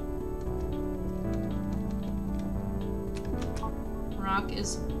think. Rock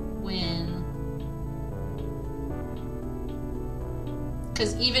is wind.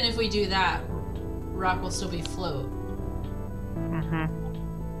 Because even if we do that, rock will still be float.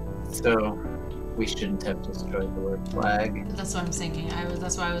 So we shouldn't have destroyed the word flag. That's what I'm thinking.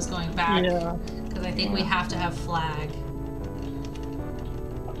 That's why I was going back. Yeah. Because I think we have to have flag.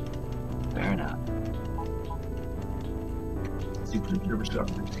 Fair enough.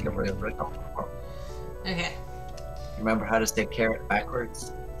 Okay. Remember how to say carrot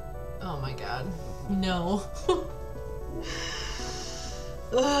backwards? Oh my god. No.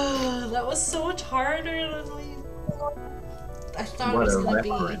 Ugh, that was so much harder than I thought it was gonna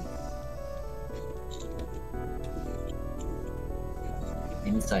be.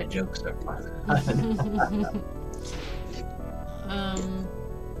 Inside jokes are fun.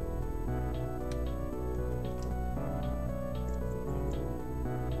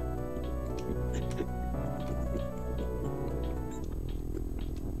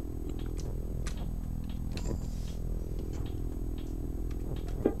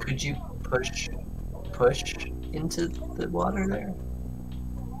 Could you push into the water there?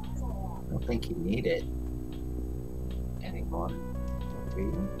 I don't think you need it anymore. Do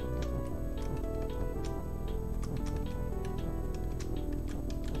you?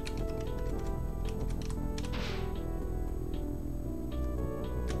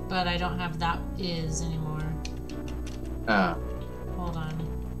 But I don't have that is anymore. Hold on.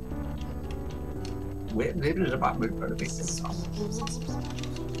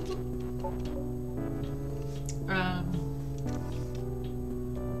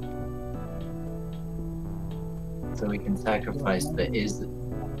 So we can sacrifice the is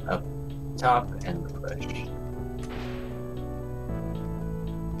up top and the push.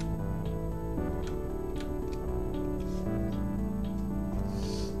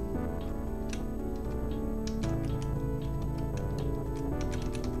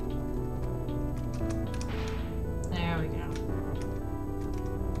 There we go.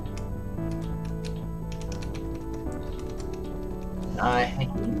 Nice.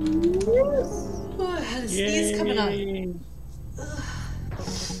 Oh, I had a sneeze coming up.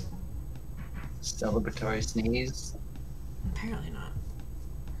 Celebratory sneeze. Apparently not.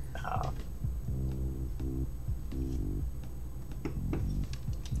 Oh.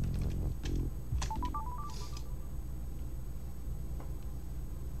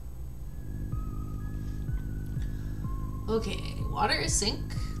 Okay, water is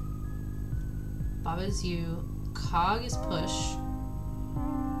sink. Baba is you. Cog is push.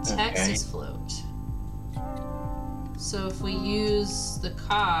 Text Okay. is float. So if we use the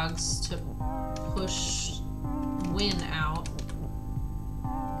cogs to push win out.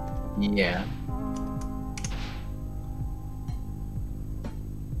 Yeah.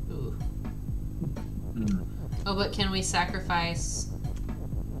 Ooh. Hmm. Oh, but can we sacrifice?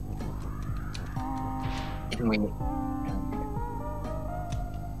 Can we?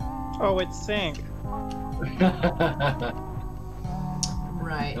 Oh, it sank.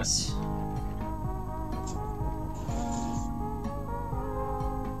 Right.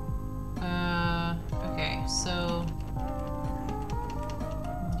 Okay, so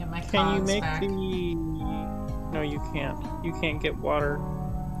get my Can you cogs make back. the... No, you can't. You can't get water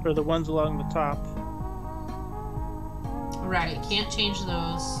for the ones along the top. Right, can't change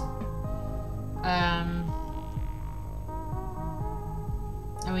those.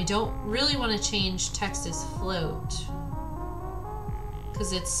 And we don't really want to change text as float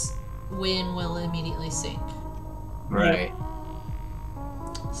because it's win will immediately sink. Right.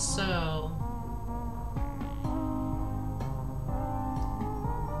 So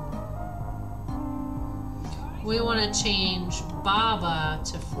we want to change Baba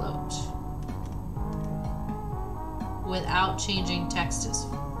to float without changing text as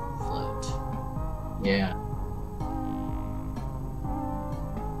float. Yeah.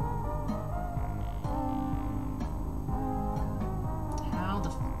 How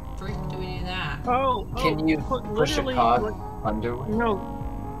the frick do we do that? Can you put push a literally, cog like, under? no,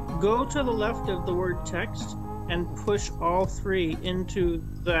 go to the left of the word text and push all three into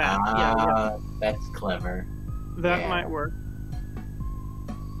that. Yeah, That's clever. that yeah. might work.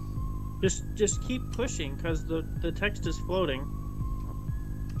 Just keep pushing because the text is floating.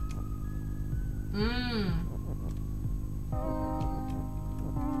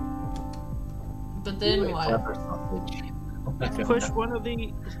 But then Ooh, what? clever sausage. Push one of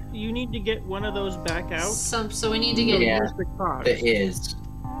the. You need to get one of those back out. So we need to get. Yeah. Use the cogs. It is,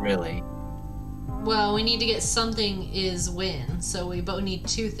 really. Well, we need to get something is win. So we both need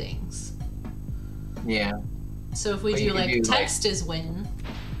two things. Yeah. So if we But do you can like do, text is win.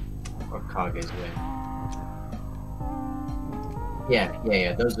 Or cog is win.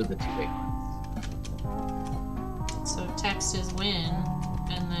 Yeah. Those are the two big ones. So text is win,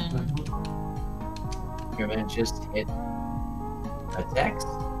 and then You're gonna just hit a text,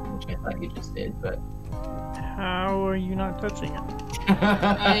 which I thought you just did, but How are you not touching it?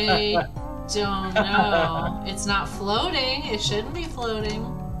 I don't know. It's not floating. It shouldn't be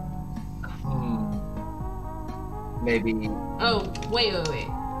floating. Maybe Oh, wait.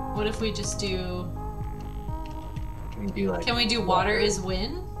 What if we just do... we do like Can we do water is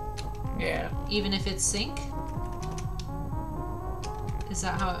win? yeah. Even if it's sink? Is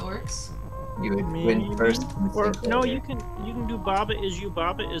that how it works? You would Maybe. win first. and Or sink no, later. you can do Baba is you,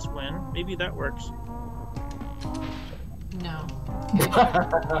 Baba is win. Maybe that works. No.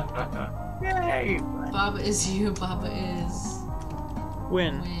 Yay! Baba is you, Baba is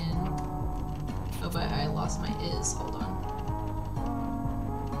Win. win. Oh, but I lost my is. Hold on.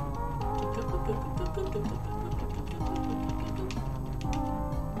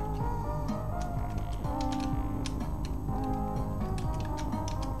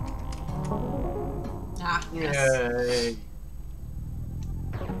 Ah, yes. Yay!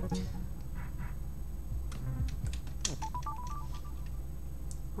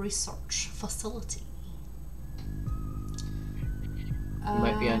 Research facility. You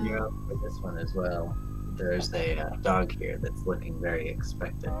might be on your own for this one as well. There's a dog here that's looking very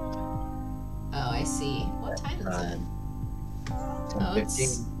expectant. Oh, I see. What time is it?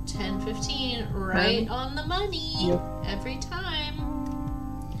 10:15. 10:15, right on the money. Yep. Every time.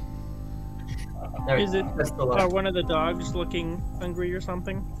 There we Is go. it That's the last. one of the dogs looking hungry or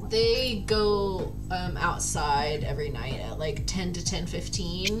something? They go outside every night at like 10 to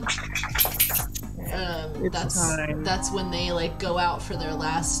 10:15. It's time. That's when they like go out for their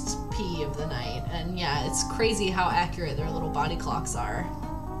last pee of the night. And yeah, it's crazy how accurate their little body clocks are.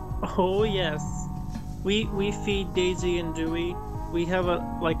 Oh yes. We feed Daisy and Dewey. We have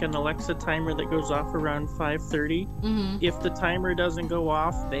an Alexa timer that goes off around 5:30. Mm-hmm. If the timer doesn't go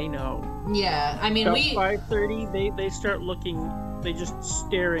off, they know. Yeah, I mean About we. 5:30, they start looking. They just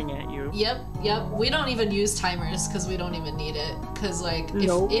staring at you. Yep. We don't even use timers because we don't even need it. Because like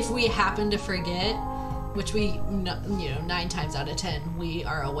Nope. if we happen to forget, which we 9 times out of 10 we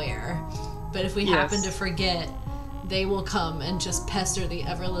are aware, but if we happen Yes. to forget, they will come and just pester the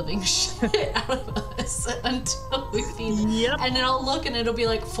ever-living shit out of us until we feed them. Yep. And then I'll look and it'll be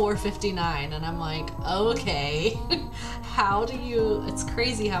like 4:59 and I'm like, okay. How do you... It's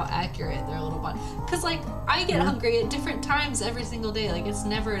crazy how accurate their little body... Because like I get hungry at different times every single day. Like it's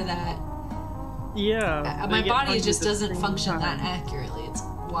never that... Yeah. my they get body hungry just at the doesn't same function time. that accurately. It's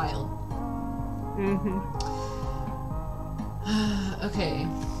wild. Mhm. Okay.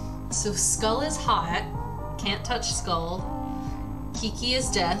 So Skull is hot. Can't touch Skull. Kiki is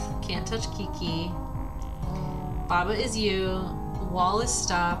death. Can't touch Kiki. Baba is you. Wall is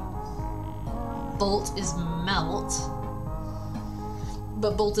stop. Bolt is melt.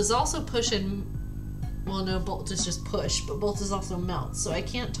 But Bolt is also push and... Well, no, Bolt is just push, but Bolt is also melt. So I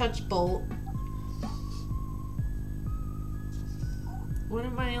can't touch Bolt. What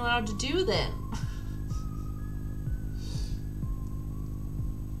am I allowed to do then?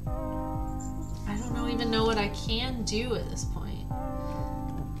 I don't even know what I can do at this point.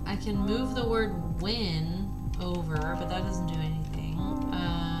 I can move the word win over, but that doesn't do anything.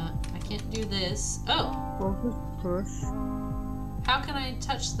 I can't do this. Oh! Well, just push. How can I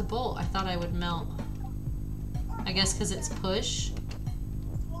touch the bolt? I thought I would melt. I guess because it's push.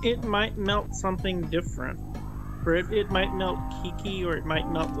 It might melt something different. Or it might melt Kiki, or it might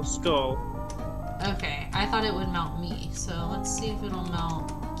melt the skull. Okay, I thought it would melt me. So let's see if it'll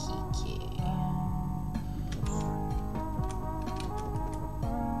melt Kiki.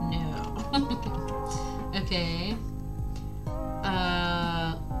 No. Okay.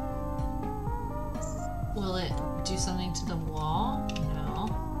 Will it do something to the wall? No.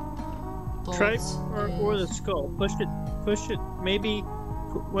 Bolt Try or the is- skull. Push it. Maybe.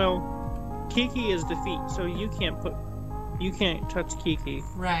 Well, Kiki is defeat, so you can't touch Kiki.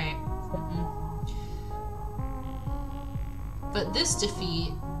 Right. But this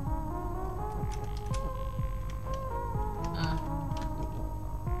defeat...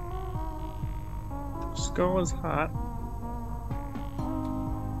 Skull is hot.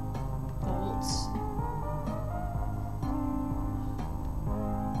 Bolts.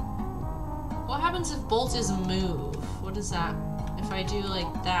 What happens if Bolt is move? What what is that? If I do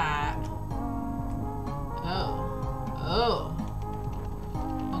like that... Oh. Oh.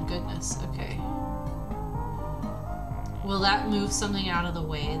 Oh goodness, okay. Will that move something out of the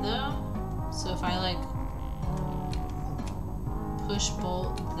way though? So if I like push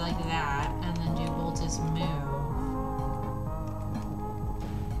bolt like that and then do bolt is move.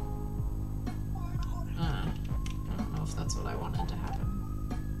 I don't know if that's what I wanted to happen.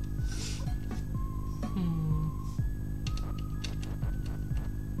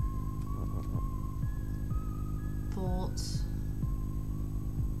 Bolt.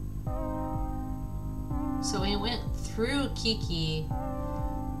 So we went through Kiki,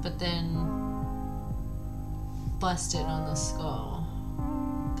 but then busted on the skull.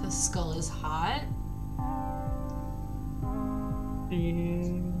 Because skull is hot?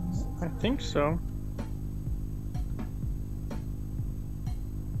 I think so.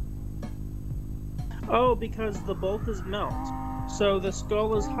 Oh, because the bolt is melt. So the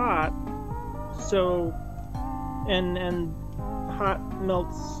skull is hot, so and hot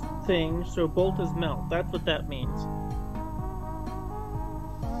melts things, so bolt is melt. That's what that means.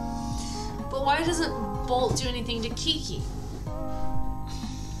 But why doesn't bolt do anything to Kiki?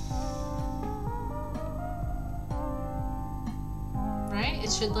 Right?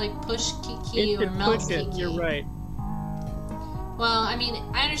 It should like push Kiki or melt Kiki. You're right. Well, I mean,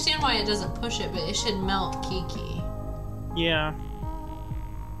 I understand why it doesn't push it, but it should melt Kiki. Yeah.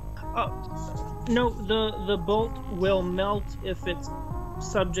 No, the bolt will melt if it's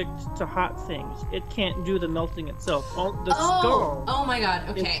subject to hot things. It can't do the melting itself. The skull. Oh my god.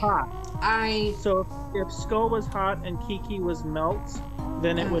 Okay. Is hot. So if skull was hot and Kiki was melt,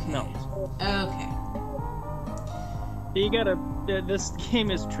 then it would melt. Okay. You gotta. This game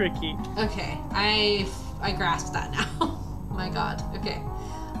is tricky. Okay, I grasp that now. My god. Okay.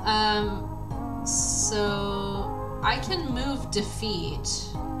 So I can move defeat,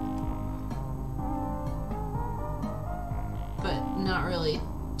 but not really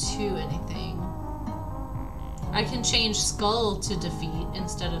to anything. I can change skull to defeat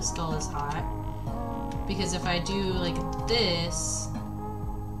instead of skull is hot, because if I do like this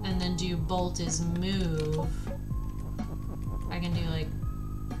and then do bolt is move, I can do like,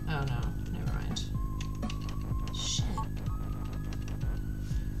 oh no, never mind. Shit.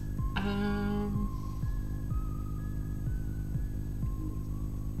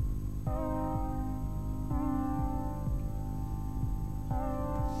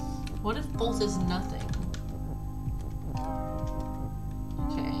 What if bolt is nothing?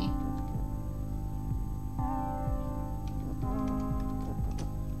 Okay.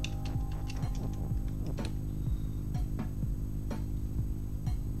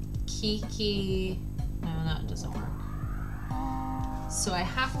 Kiki. No, that doesn't work. So I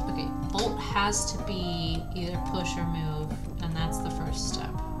have to, okay, bolt has to be either push or move, and that's the first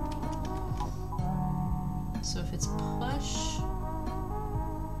step. So if it's push,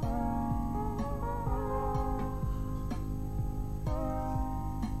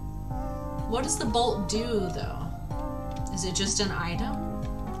 what does the bolt do though? Is it just an item?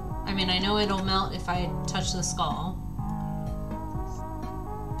 I mean, I know it'll melt if I touch the skull.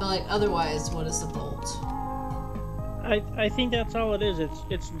 But like otherwise, what is the bolt? I think that's all it is.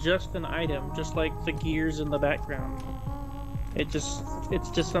 It's just an item, just like the gears in the background. It's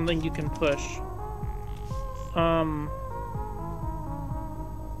just something you can push.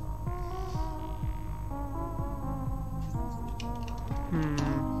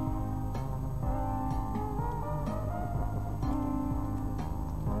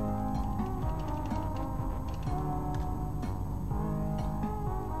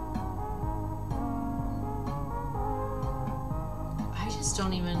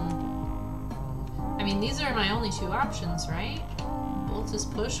 Don't even, I mean, these are my only two options, right? Bolt is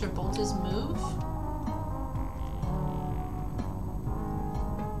push or bolt is move.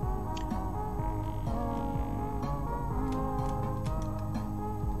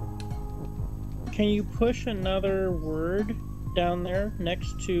 Can you push another word down there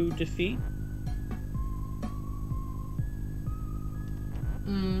next to defeat?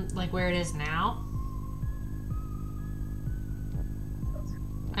 Like where it is now?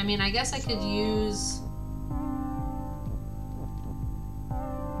 I mean, I guess I could use...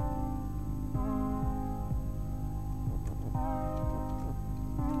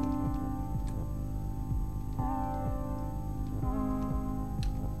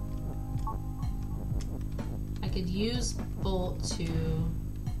 I could use bolt to...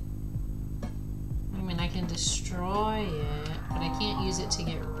 I mean, I can destroy it, but I can't use it to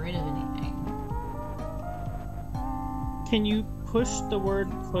get rid of anything. Can you push the word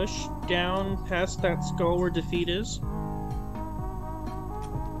push down past that skull where defeat is?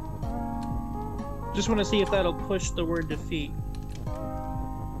 Just want to see if that'll push the word defeat.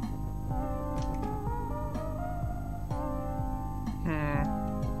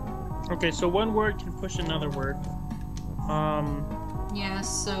 Okay, so one word can push another word. Yeah,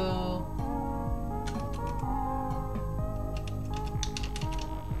 so...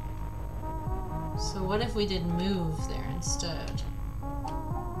 So what if we did move there instead?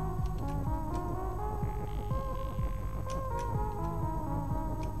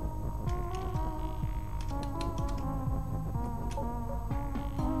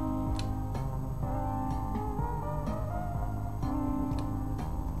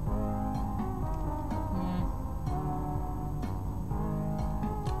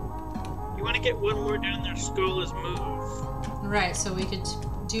 You want to get one word down there, skull is move. Right, so we could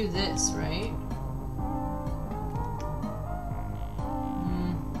do this, right?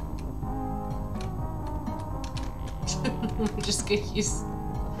 We just get used.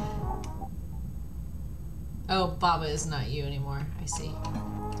 Oh, Baba is not you anymore. I see.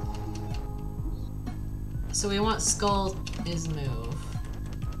 So we want skull is move.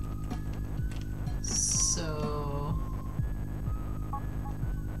 So...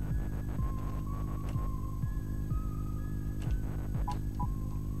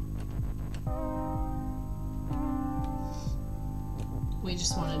 we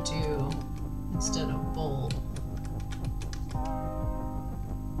just want to do instead of bold.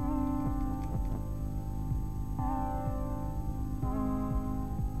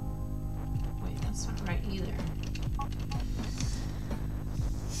 Wait, that's not right either.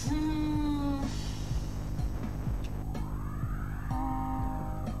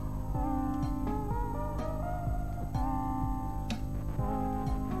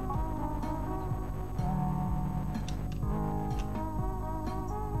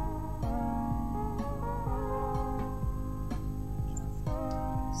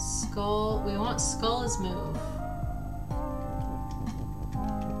 Skull, we want skull is move.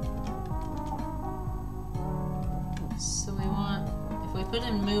 So we want, if we put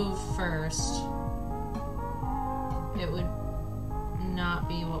in move first, it would not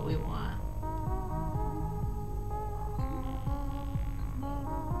be what we want.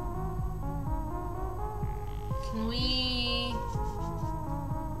 Can we...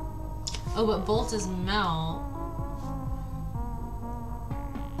 Oh, but bolt is melt.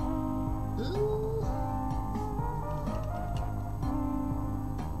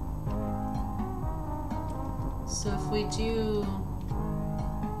 So if we do...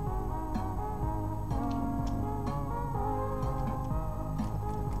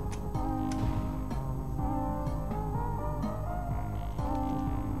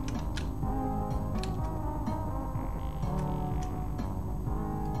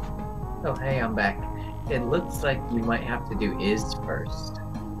 Oh, hey, I'm back. It looks like you might have to do is first.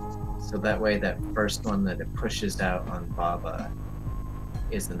 So that way that first one that it pushes out on Baba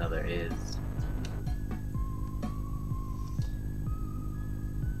is another is.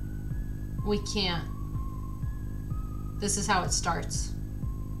 We can't. This is how it starts.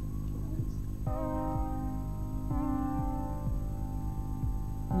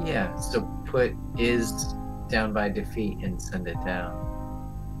 Yeah, so put is down by defeat and send it down.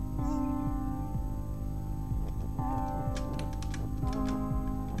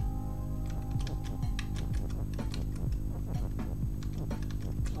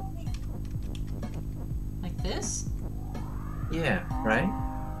 Like this? Yeah, right?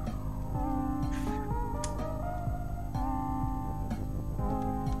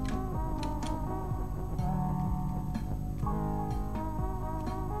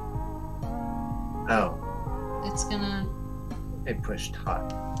 Oh, It's gonna... it pushed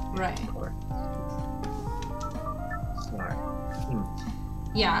hot. Right. Of course. Sorry.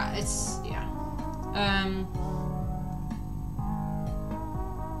 Yeah, it's... yeah.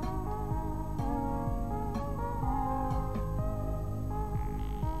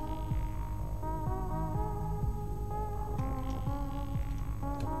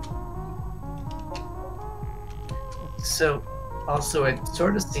 So, also, it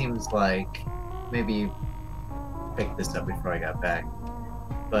sort of seems like maybe you picked this up before I got back,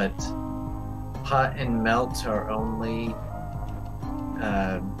 but hot and melt are only,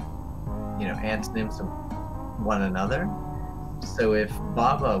 antonyms of one another. So if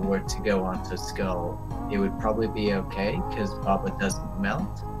Baba were to go onto Skull, it would probably be okay because Baba doesn't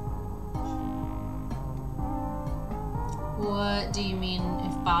melt. What do you mean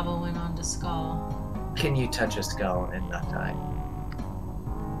if Baba went on to Skull? Can you touch a skull and not die?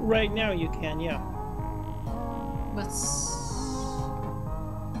 Right now you can, yeah. What's...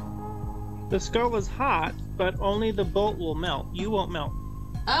 The skull is hot, but only the bolt will melt. You won't melt.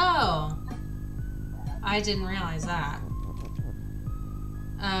 Oh! I didn't realize that.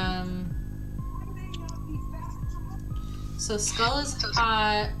 So skull is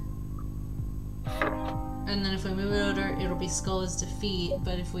hot, and then if we move it over, it'll be skull is defeat.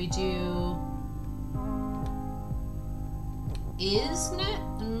 But if we do is net,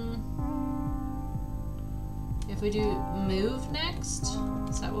 if we do move next,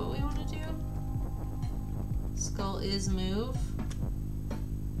 is that what we want to do? Skull is move.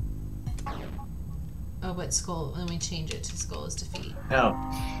 Oh, but skull, let me change it to skull is defeat. Oh,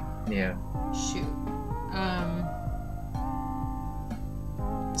 yeah. Shoot.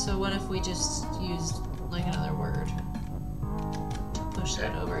 So what if we just used like another word to push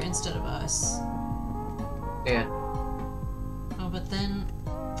that over instead of us? Yeah. Oh, but then,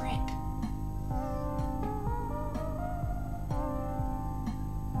 frick.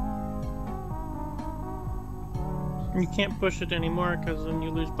 You can't push it anymore because then you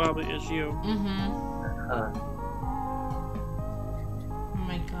lose Baba is you. Mm-hmm. Uh, Oh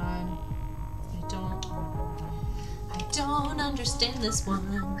my god. I don't understand this one.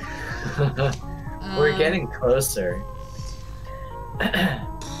 we're getting closer. But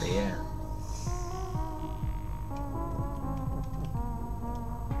yeah.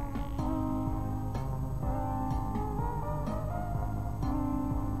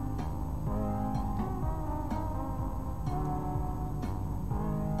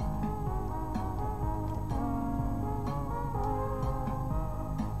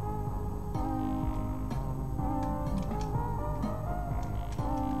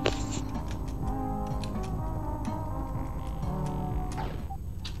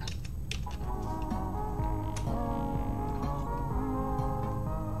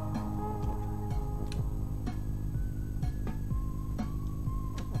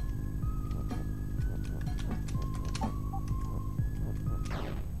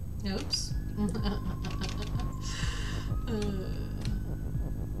 Oops.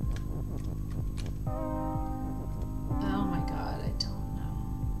 Oh my god, I don't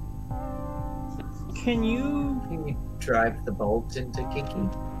know. Can you, Drive the bolt into Kiki?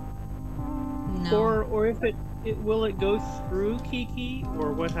 No. or if it will it go through Kiki,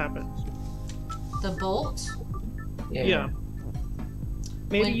 or what happens? The bolt? Yeah.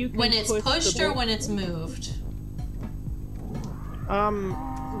 Maybe when, you can when it's push the pushed or bolt- when it's moved?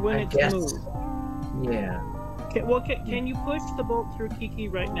 When I it's guess. moved. Yeah. Can you push the bolt through Kiki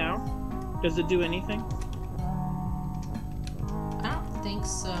right now? Does it do anything? I don't think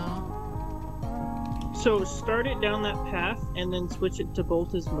so. So start it down that path and then switch it to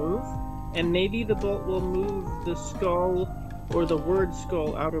bolt as move, and maybe the bolt will move the skull or the word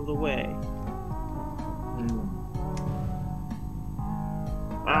skull out of the way. Mm.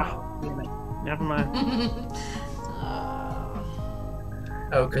 Ah, never mind.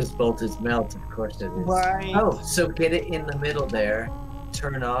 Oh, because bolt is melt, of course it is. Right. Oh, so get it in the middle there.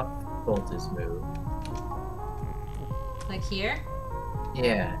 Turn off bolt is move. Like here?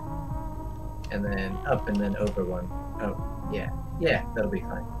 Yeah. And then up and then over one. Oh, yeah. Yeah, that'll be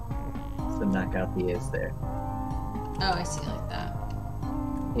fine. So knock out the is there. Oh, I see, like that.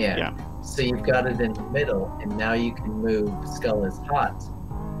 Yeah. Yeah. So you've got it in the middle, and now you can move skull is hot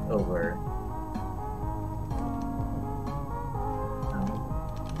over.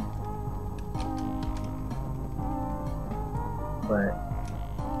 But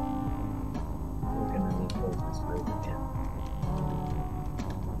we're gonna need both this move again.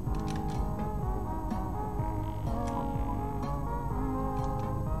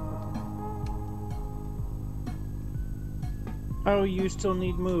 Oh, you still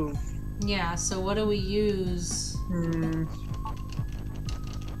need move. Yeah, so what do we use? Hmm.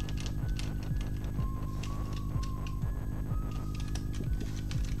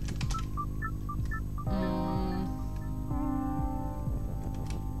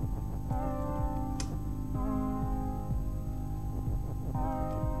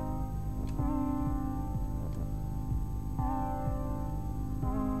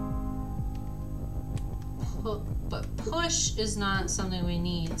 But push is not something we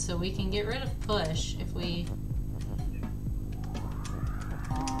need, so we can get rid of push if we...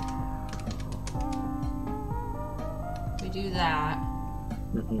 We do that,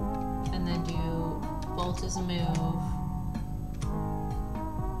 and then do bolt as a move,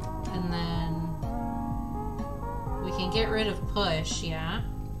 and then we can get rid of push, yeah?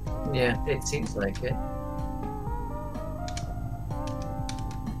 Yeah, it seems like it.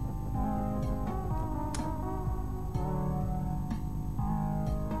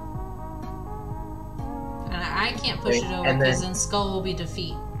 I can't push it over And because then- then skull will be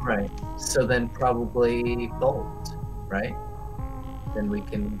defeat. Right. So then probably bolt, right? Then we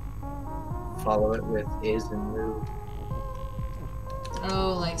can follow it with is and move.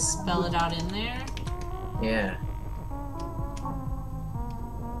 Oh, like spell it out in there? Yeah.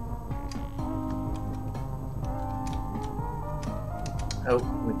 Oh,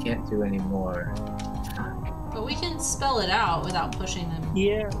 we can't do any more. But we can spell it out without pushing them.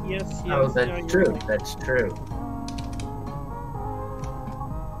 Yeah, yes. Oh, yeah, that's you're true. right. That's true.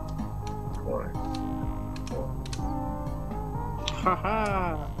 Four.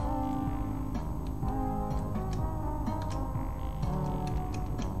 Haha.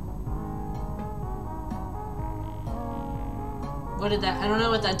 What did that? I don't know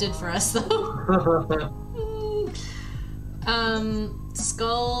what that did for us though.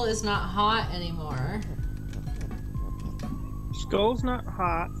 Skull is not hot anymore. Skull's not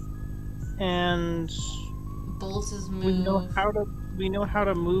hot, and Bolt is moved. we know how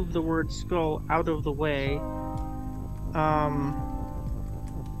to move the word skull out of the way.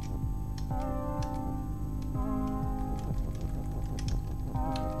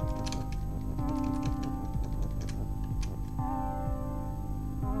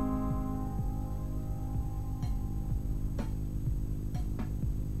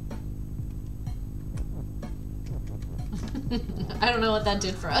 I don't know what that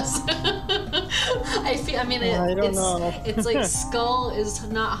did for us. I mean, I don't know. It's like skull is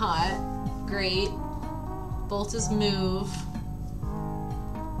not hot. Great. Bolt is move.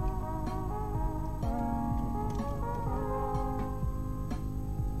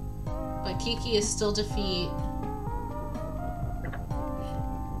 But Kiki is still defeat.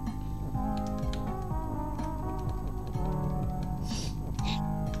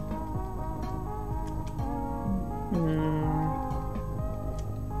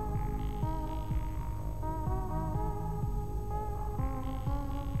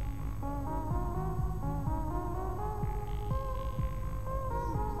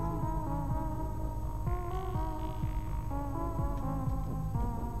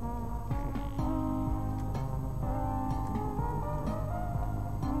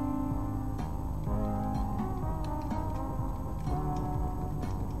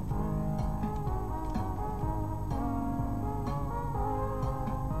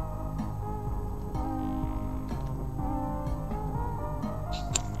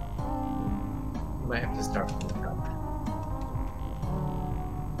 Might have to start from the top.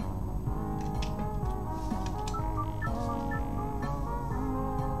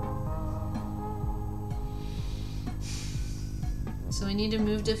 So we need to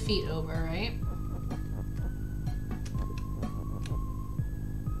move defeat over, right?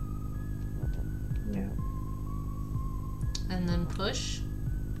 Yeah. And then push.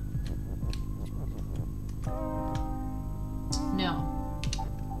 No.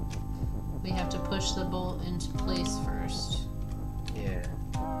 We have to push the bolt into place first. Yeah.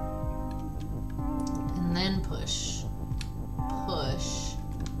 And then push. Push.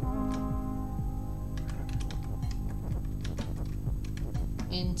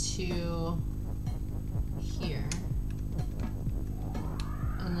 Into here.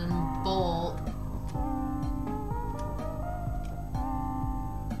 And then bolt.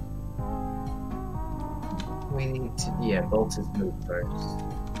 We need to, yeah, bolt is move first.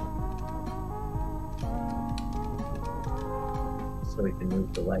 So we can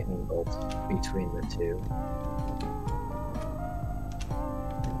move the lightning bolt between the two.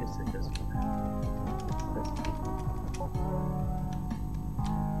 I guess it doesn't matter.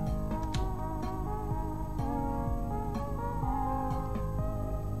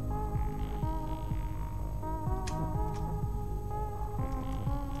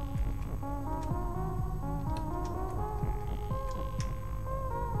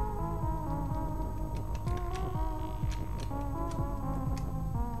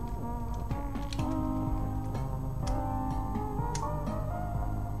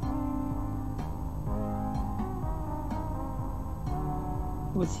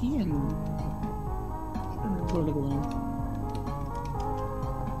 Was he in Lord of the Rings?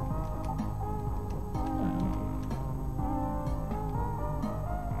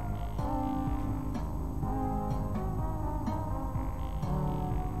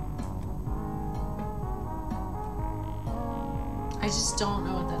 I just don't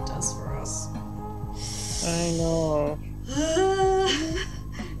know what that does for us. I know.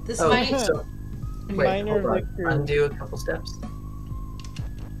 This Oh, might so, wait, Minor hold on. victory. Undo a couple steps.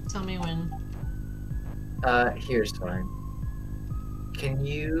 tell me when. Here's fine. Can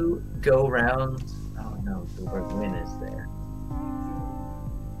you go around? Oh no, the word win is there.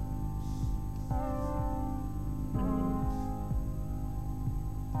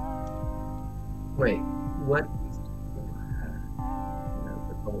 Wait, what? No,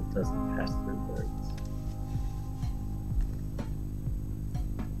 the bolt skull doesn't pass through words.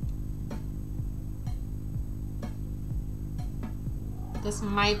 This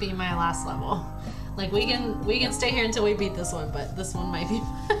might be my last level. Like we can stay here until we beat this one, but this one might be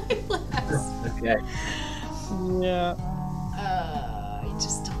my last. Okay. Yeah. I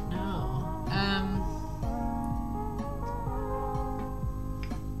just don't know.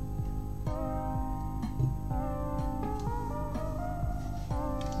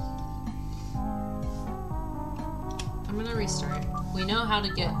 I'm gonna restart. We know how to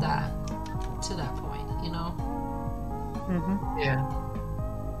get that to that point, you know? Mm-hmm. Yeah.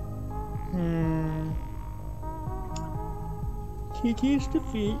 Kiki's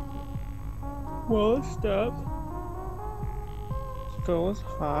defeat. Wall stop. Skull is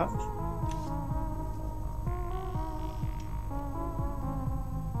hot.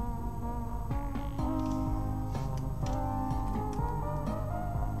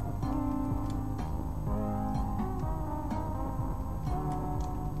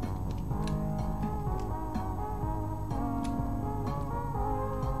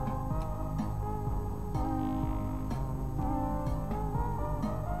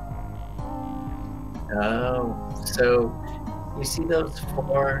 Oh, so you see those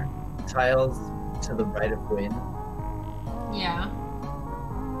 4 tiles to the right of Win? Yeah.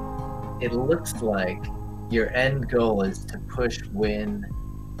 It looks like your end goal is to push Win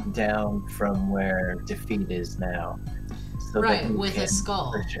down from where defeat is now. So Right, that you with a can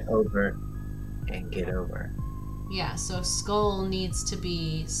skull. push it over and get over. Yeah, so skull needs to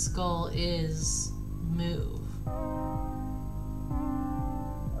be skull is move.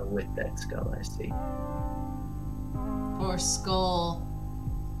 With that skull, I see. Or skull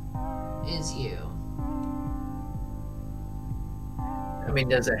is you. I mean,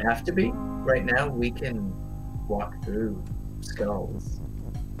 does it have to be? Right now, we can walk through skulls.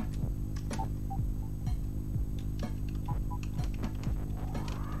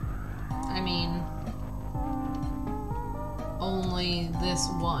 I mean, only this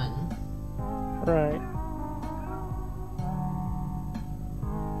one. Right.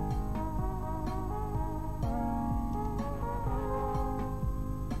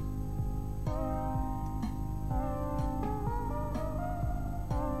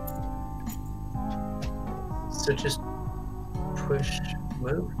 So just push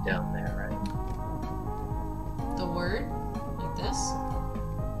move down there, right? The word? Like this?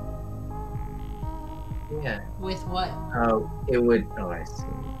 Yeah. With what? Oh, it would. Oh, I see.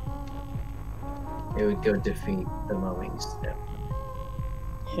 It would go defeat the moment you step.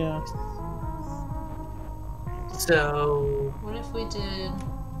 Yeah. So What if we did...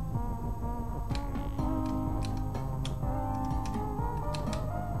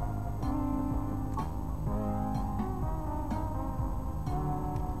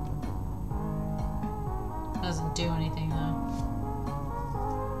 Doesn't do anything though.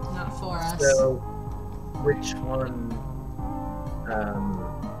 Not for us. So, which one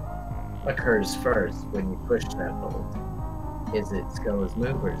occurs first when you push that bolt? Is it skull is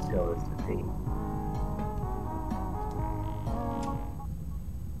move or skull is defeat?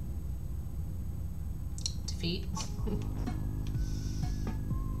 Defeat.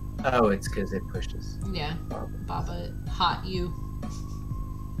 Oh, it's because it pushes. Yeah. Baba, hot you.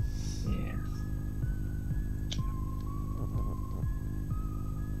 Yeah.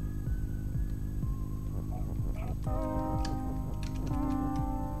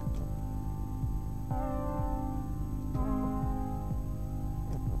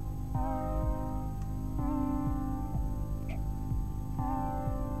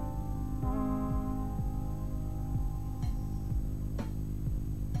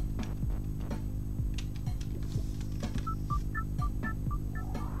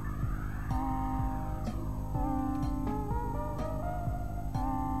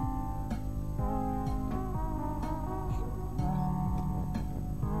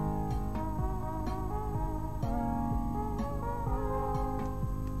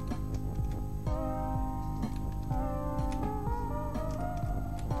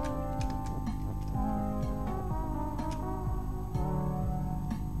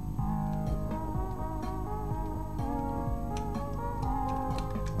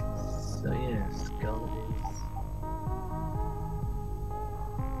 So yeah, skull is.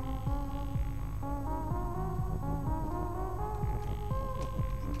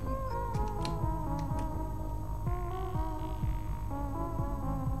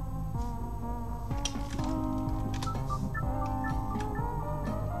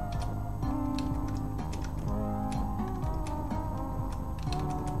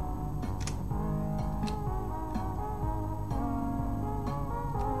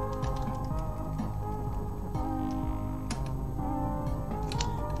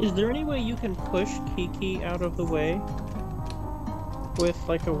 Is there any way you can push Kiki out of the way with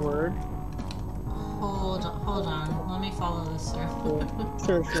like a word? Hold on. Let me follow this through.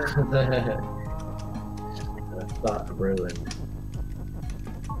 Sure. Thought ruined.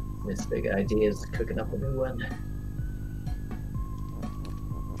 This big idea is cooking up a new one.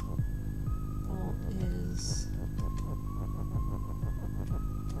 Bolt is.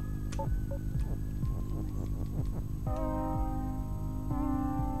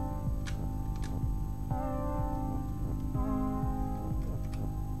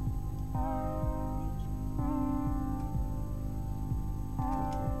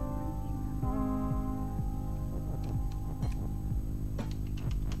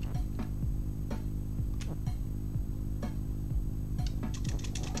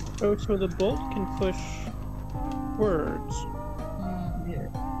 Oh, so the bolt can push words. Yeah.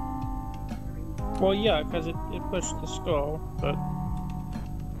 Well, yeah, because it pushed the skull, but...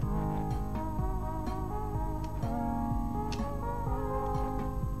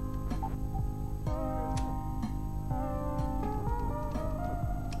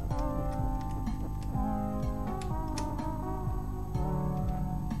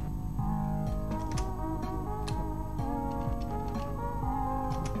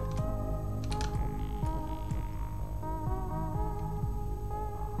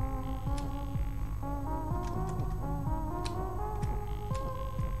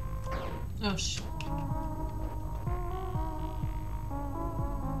 Oh shit.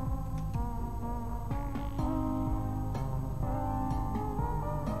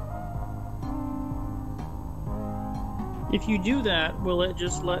 If you do that, will it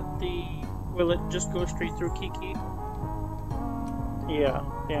just will it just go straight through Kiki? Yeah,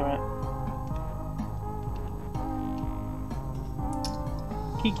 damn it.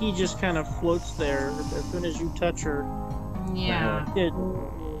 Kiki just kind of floats there. As soon as you touch her, Yeah.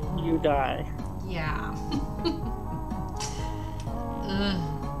 You die. Yeah. Ugh.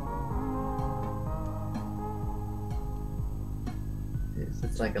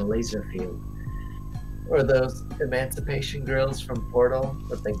 It's like a laser field. Or those emancipation grills from Portal,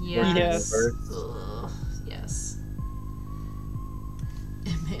 but they work in Yes. reverse. Ugh. Yes.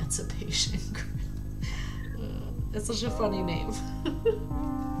 Emancipation Grill. It's such a funny name.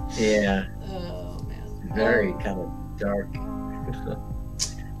 Yeah, Oh man. very kind of dark.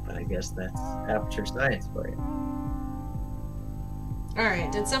 But I guess that's aperture science for you. All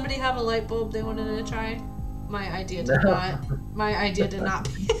right. Did somebody have a light bulb they wanted to try? My idea did No. not. My idea did not.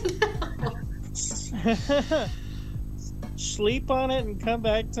 Sleep on it and come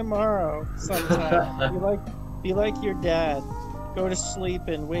back tomorrow sometime. Be like your dad. Go to sleep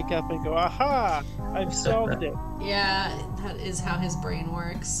and wake up and go, aha! I've solved it. Yeah, that is how his brain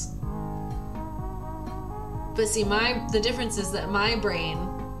works. But see, the difference is that my brain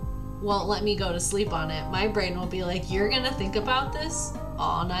won't let me go to sleep on it. My brain will be like, you're gonna think about this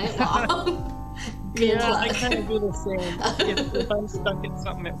all night long. Good Yeah, luck. I kind of do the same. If I'm stuck in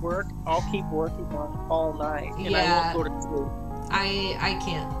something at work, I'll keep working on it all night, and Yeah. I won't go to sleep. I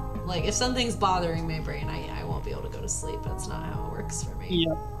can't. Like, if something's bothering my brain, I won't be able to go to sleep. That's not how it works for me.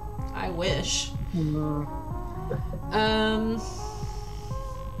 Yeah. I wish. Mm.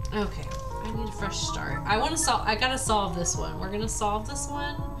 Okay. I need a fresh start. I gotta solve this one. We're gonna solve this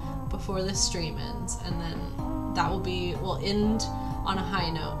one before this stream ends, and then we'll end on a high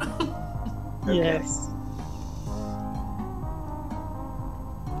note. Okay. Yes.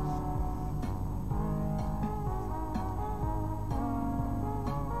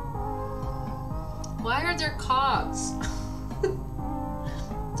 Why are there cogs?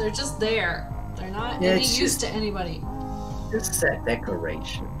 They're just there. They're not Yeah, any it's use just- to anybody. Just that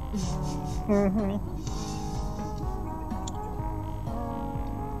decoration. Mm-hmm.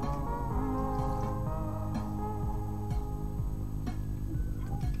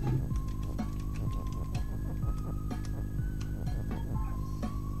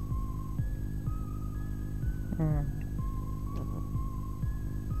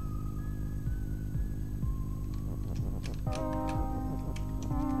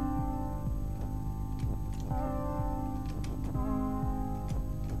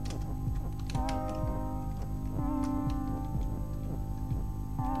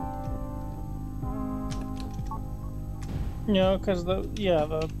 No, because the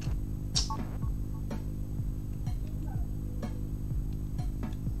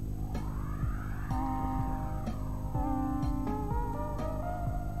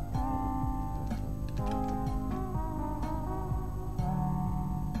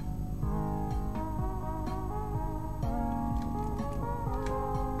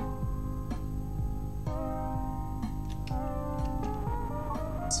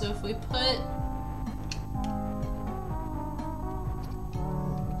So if we put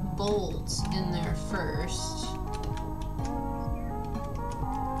bolt in there first.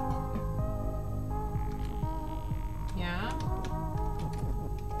 Yeah.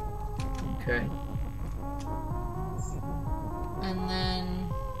 Okay. And then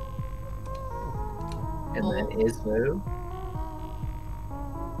is move.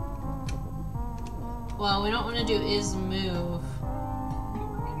 well, we don't want to do is move.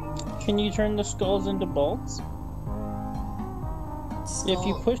 Can you turn the skulls into bolts? If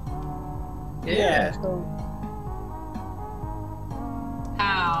you push. Yeah. So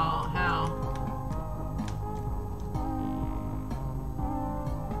How?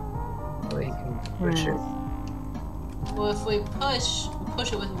 Well, you can push it. Well, if we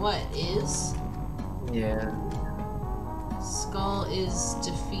push it with what? Is? Yeah. Skull is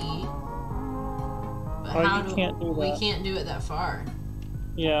defeat. But Oh, how you can't do we that. can't do it that far.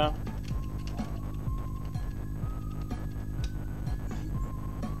 yeah.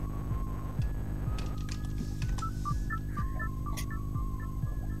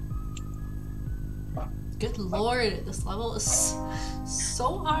 Good lord, this level is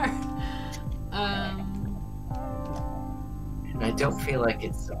so hard. I don't feel like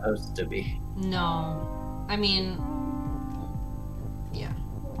it's supposed to be. No. I mean, yeah.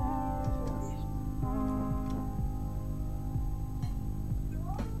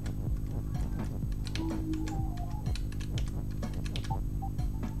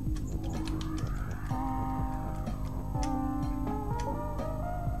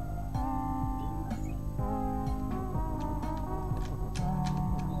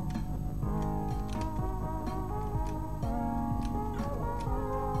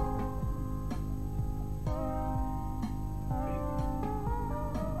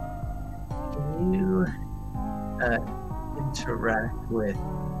 Can you interact with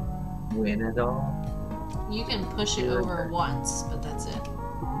Win at all? You can push it over once, but that's it.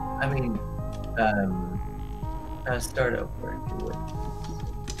 I mean, start over if you would.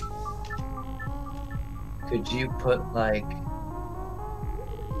 Could you put like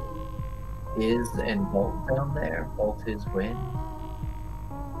is and bolt down there? Bolt is Win.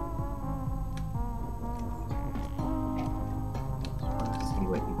 Just want to see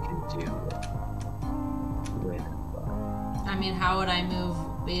what you can do with Win and Bolt. I mean, how would I move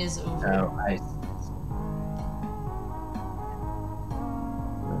Biz over? Oh, I see.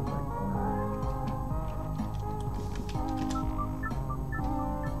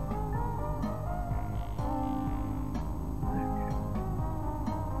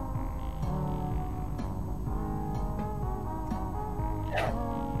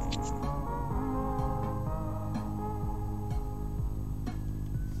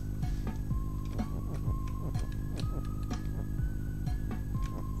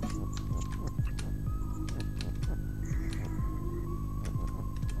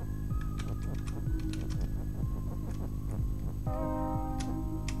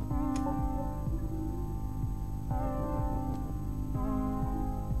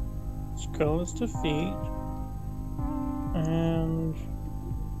 Skull is defeat. And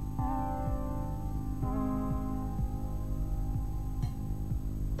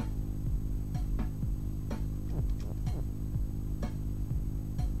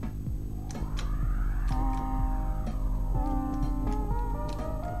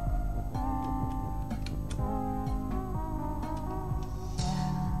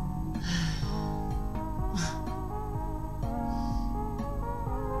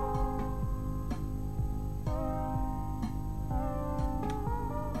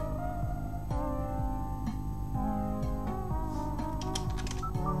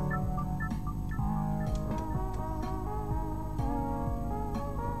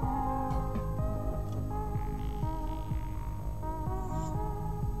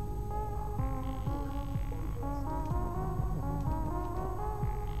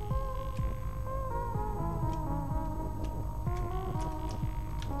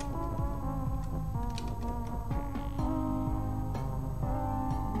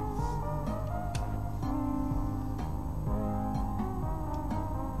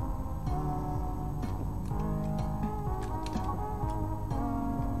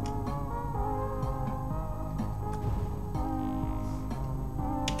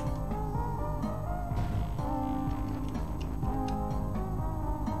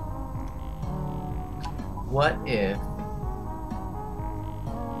What if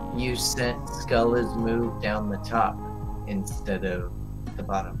you sent Skull is moved down the top instead of the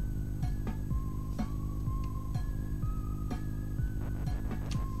bottom?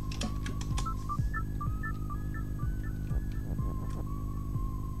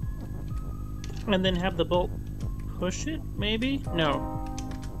 And then have the bolt push it, maybe? No.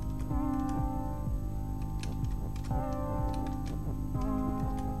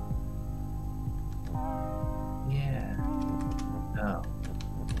 Yeah. Oh.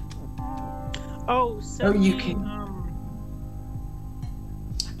 Oh, so you can.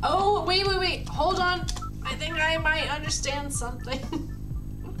 Oh, wait. Hold on. I think I might understand something.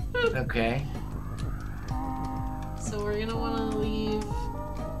 Okay. So we're gonna want to leave.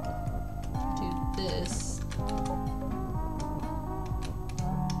 Do this.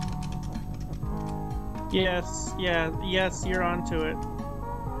 Yes, yes, you're onto it.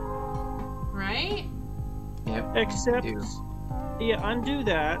 Right? Yep. Except, do. yeah, undo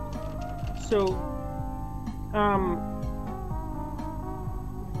that. So,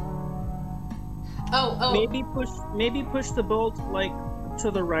 Oh. maybe push the bolt like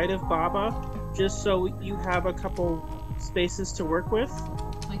to the right of Baba, just so you have a couple spaces to work with.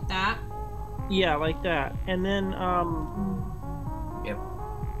 Like that? Yeah, like that. And then Yep.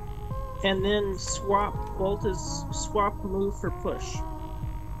 and then swap move for push.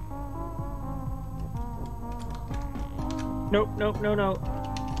 Nope, no.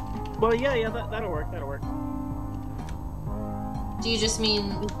 Well, yeah, that'll work. Do you just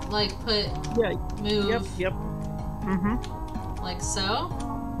mean like put move? Yep. Mm-hmm. Like so?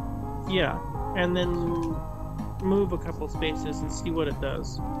 Yeah, and then move a couple spaces and see what it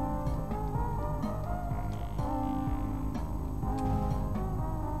does.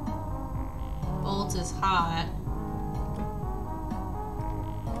 Bolt is hot.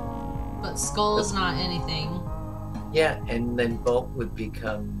 But skull is not anything. Yeah, and then bolt would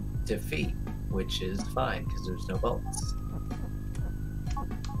become defeat, which is fine because there's no bolts.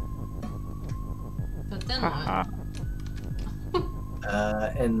 But then Haha. what?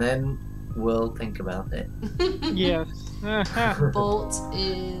 And then we'll think about it. Yes. Bolt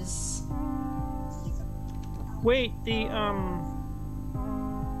is... Wait, the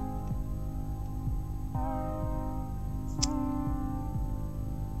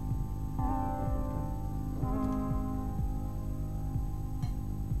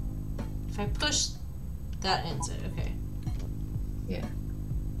If I push, that ends it. Okay. Yeah.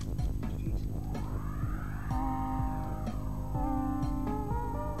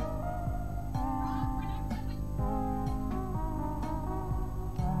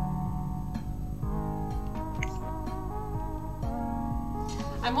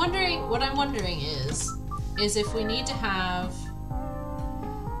 What I'm wondering is if we need to have,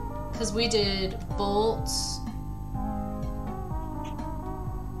 because we did bolts.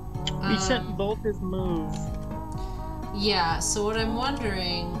 we sent bolt as move. Yeah, so what I'm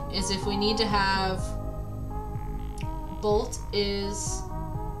wondering is if we need to have bolt is,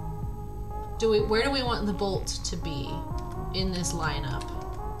 where do we want the bolt to be in this lineup?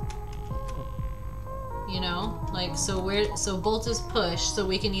 You know, like, so bolt is push, so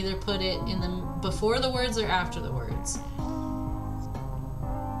we can either put it in the before the words or after the words.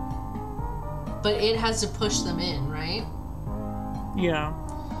 But it has to push them in, right? Yeah.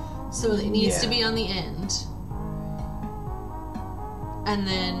 So it needs to be on the end. And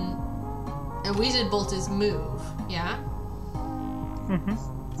then, and we did bolt is move, yeah? Mm-hmm.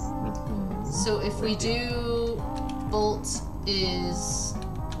 So if we do bolt is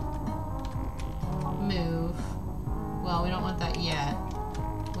move, well, we don't want that yet.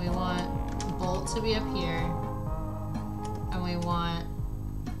 We want bolt to be up here, and we want,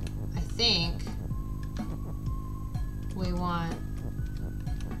 I think, we want,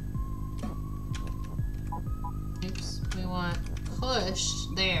 we want push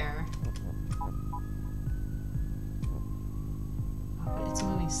there. Oh, but it's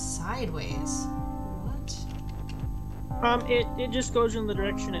moving sideways. What? It just goes in the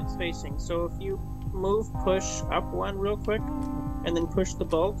direction it's facing. So if you move push up one real quick, and then push the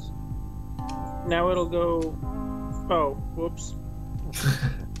bolt, now it'll go. Oh, whoops.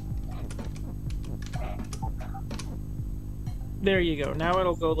 There you go. Now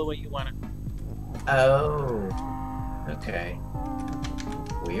it'll go the way you want it. Oh. Okay.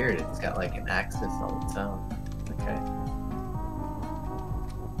 Weird. It's got like an axis on its own. Okay.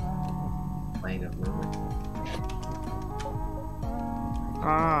 Plane of movement.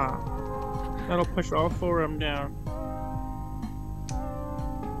 Ah. That'll push all four of them down.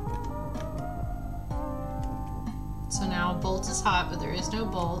 So now bolt is hot, but there is no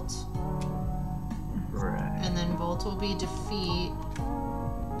bolt. Right. And then bolt will be defeat.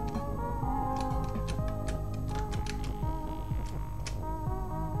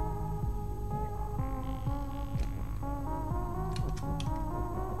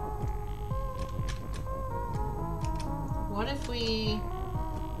 What if we...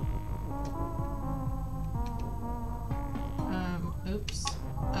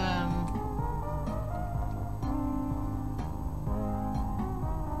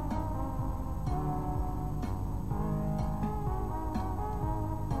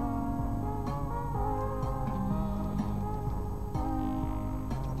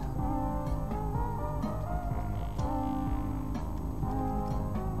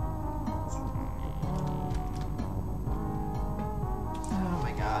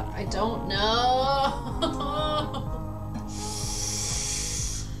 I don't know.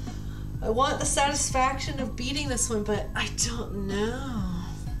 I want the satisfaction of beating this one, but I don't know.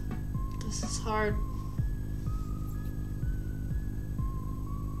 This is hard.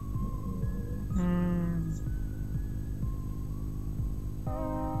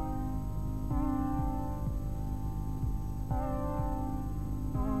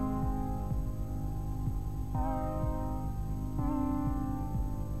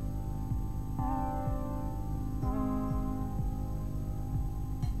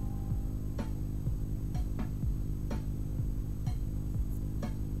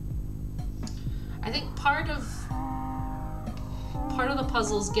 I think part of the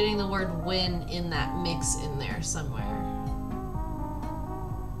puzzle is getting the word win in that mix in there somewhere.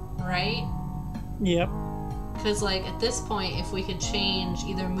 Right? Yep. Because, like, at this point, if we could change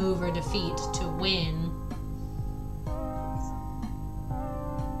either move or defeat to win.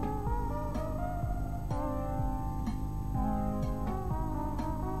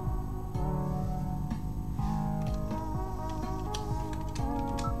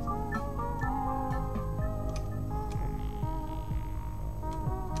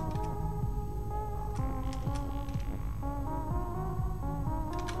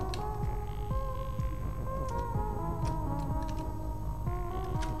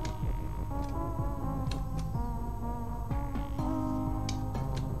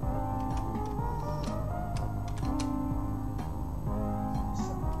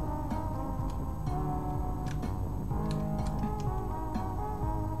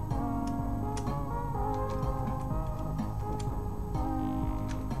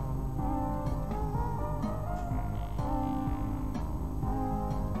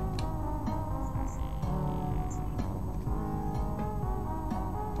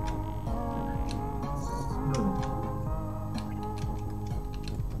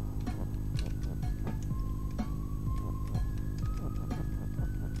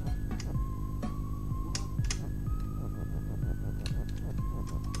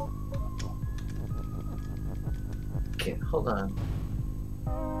 Okay, hold on.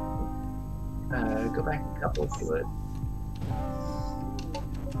 Go back a couple if you would.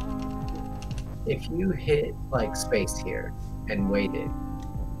 If you hit like space here and waited,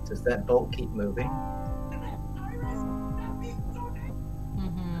 does that bolt keep moving?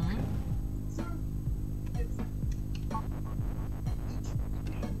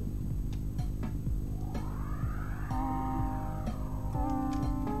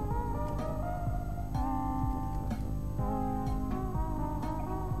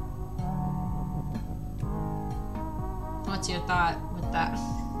 What's your thought with that?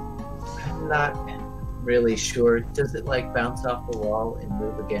 I'm not really sure. Does it like bounce off the wall and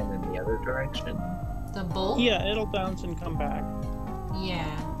move again in the other direction? The bolt? Yeah, it'll bounce and come back.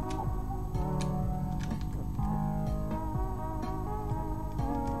 Yeah.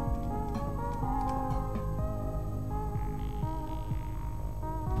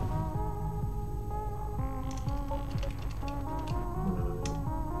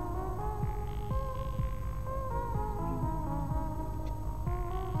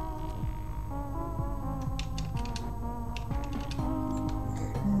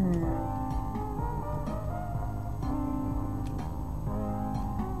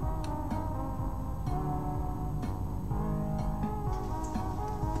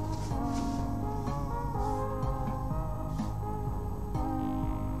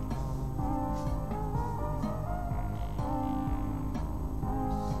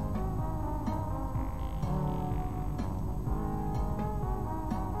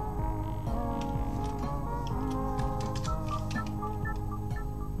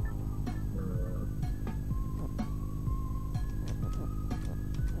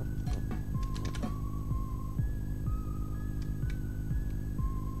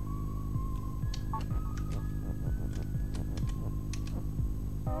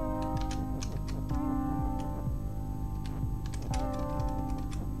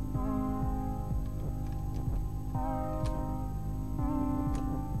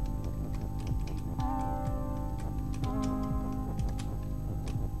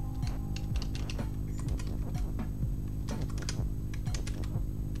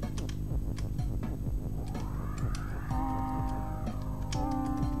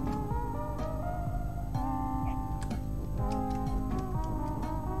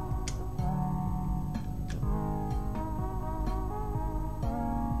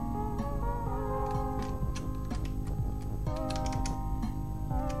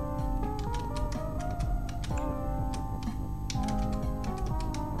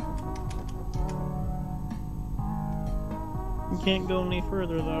 You can't go any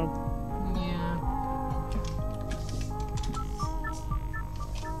further though. Yeah.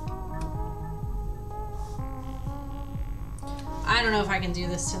 I don't know if I can do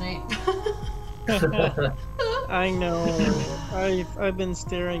this tonight. I know. I've been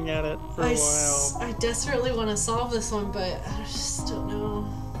staring at it for a while. I desperately want to solve this one, but I just don't know.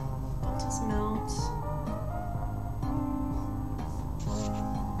 Bolt does melt.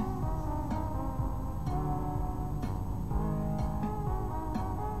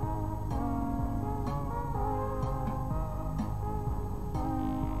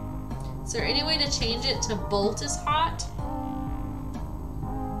 Is there any way to change it to bolt is hot?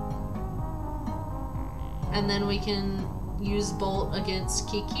 And then we can use bolt against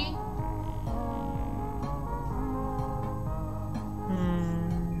Kiki?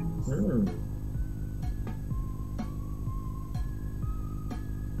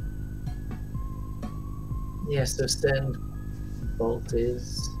 Yeah, so send bolt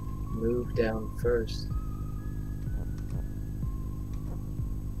is move down first.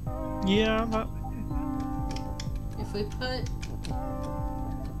 Yeah, but If we put...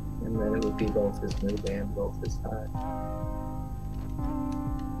 And then it would be both is move and both is hot.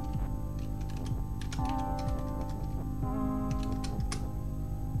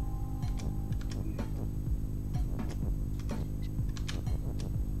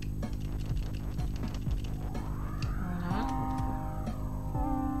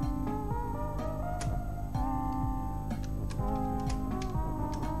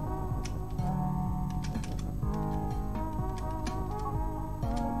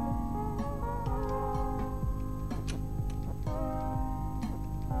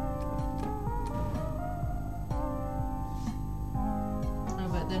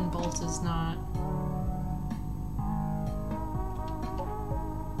 Then bolt is not.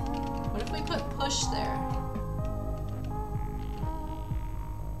 What if we put push there?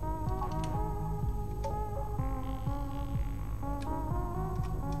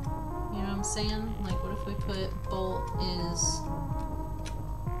 You know what I'm saying? Like, what if we put bolt is...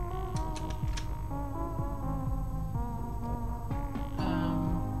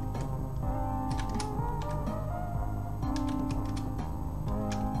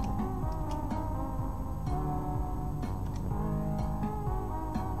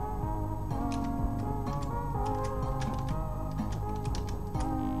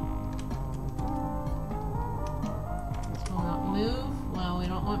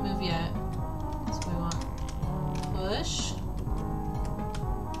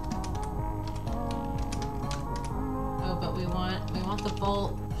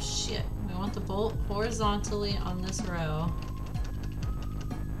 horizontally on this row.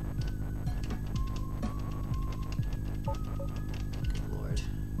 Good Lord.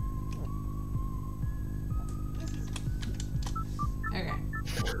 Okay.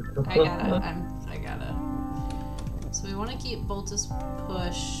 I gotta. So we want to keep Boltus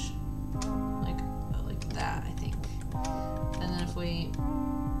push like that, I think. And then if we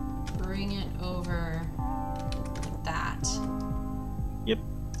bring it over like that. Yep.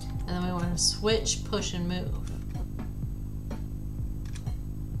 And then we want to switch, push, and move.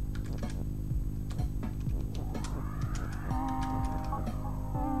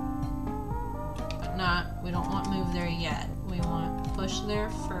 But not, we don't want move there yet. We want push there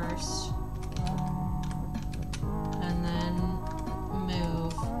first. And then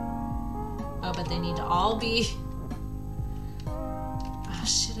move. Oh, but they need to all be... Oh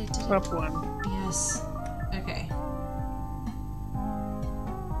shit, I did it. Up one. Yes. Okay.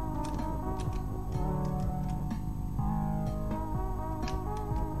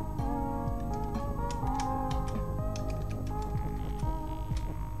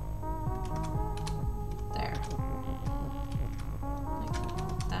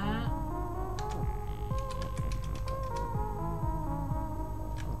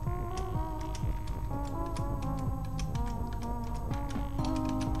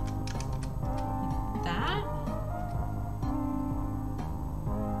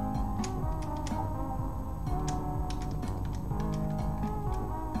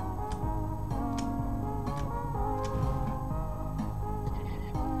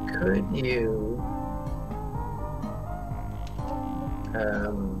 Could you...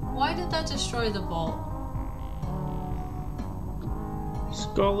 Why did that destroy the bolt?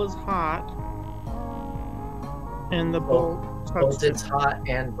 Skull is hot. And the bolt... Bolt is hot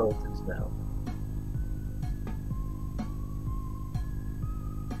and bolt is melt.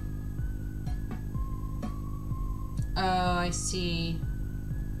 Oh, I see.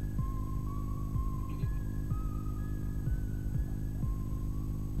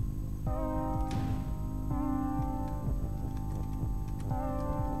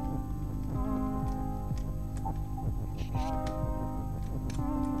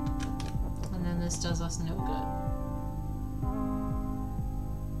 does us no good.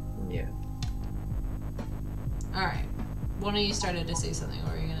 Yeah. Alright. One of you started to say something.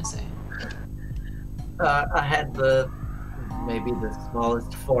 What were you gonna say? I had maybe the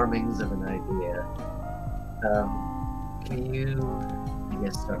smallest formings of an idea. Can you, I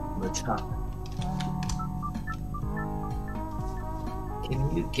guess, start from the top?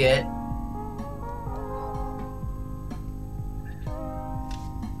 Can you get,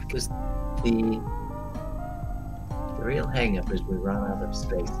 because the real hang-up is we run out of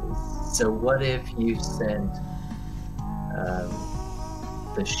spaces. So what if you sent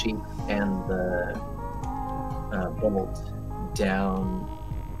the sheep and the bolt down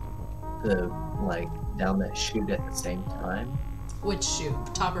down that chute at the same time? Which chute?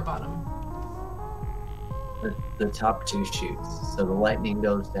 Top or bottom? The top two chutes. So the lightning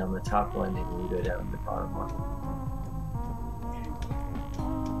goes down the top one, and you go down the bottom one.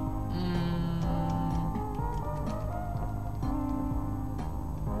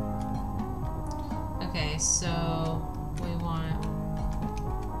 Okay, so we want.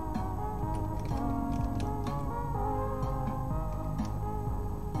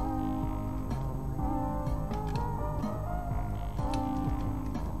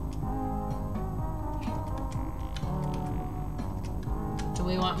 Do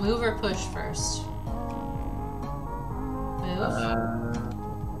we want move or push first? Move?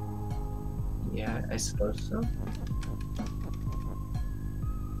 Yeah, I suppose so.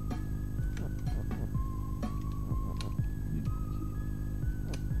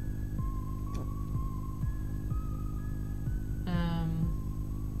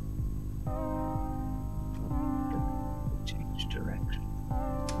 Change direction.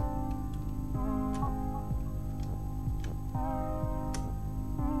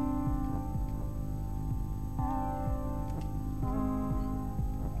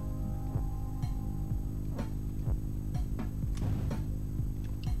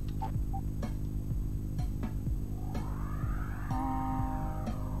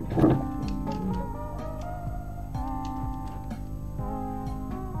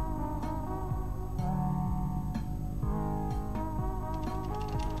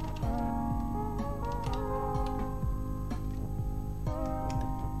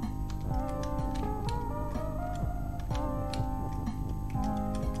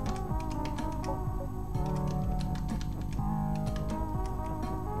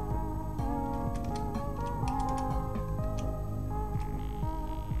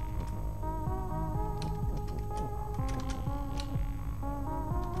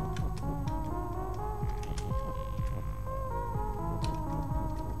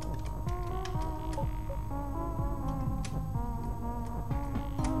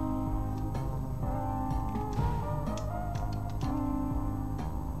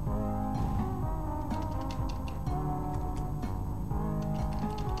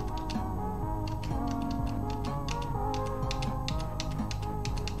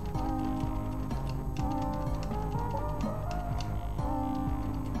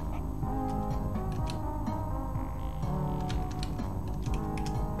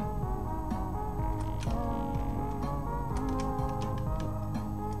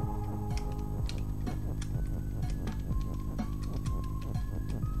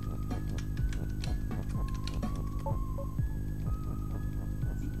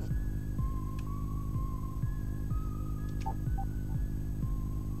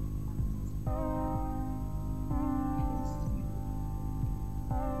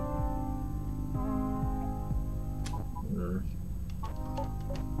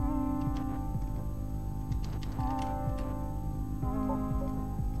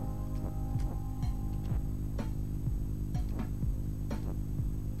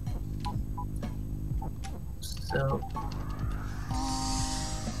 So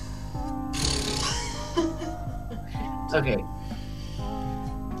okay.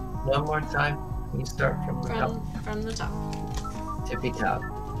 One more time. Can you start from the top? From the top. Tippy top.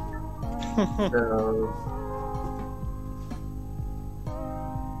 So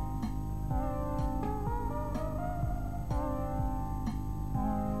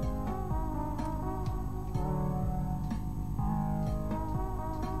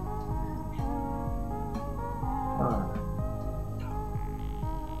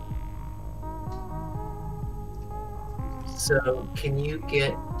So can you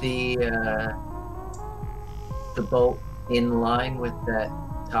get the bolt in line with that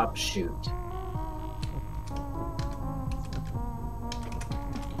top chute?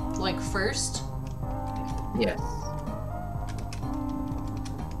 Like first? Yes.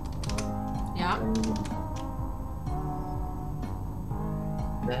 Yeah. And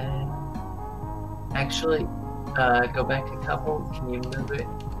then Actually, go back a couple. Can you move it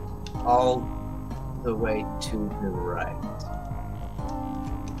all the way to the right?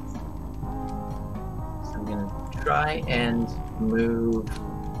 So I'm gonna try and move.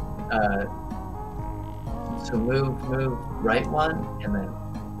 So move right one, and then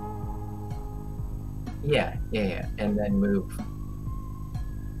yeah, and then move.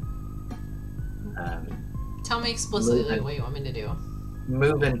 Tell me explicitly Move it. what you want me to do.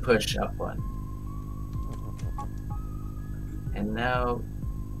 Move and push up one. And now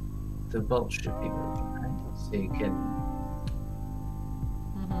the bolt should be moving, right? So you can.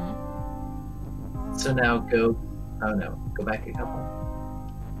 Mm-hmm. So now go. Oh no, go back a couple.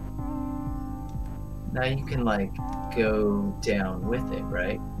 Now you can like go down with it,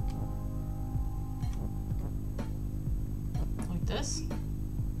 right? Like this?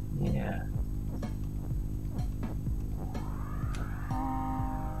 Yeah.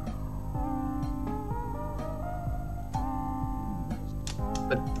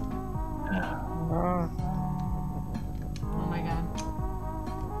 But Oh my god.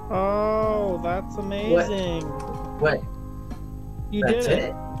 Oh, that's amazing. what? You That's did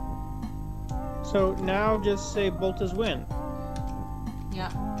it? So now just say bolt is win. Yeah.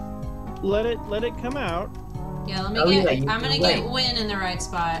 Let it come out. Yeah, let me Oh, get. yeah, you I'm gonna can get wait. win in the right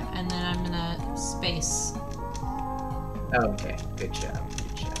spot, and then I'm gonna space. Okay, good job. Good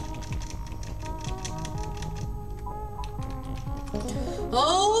job.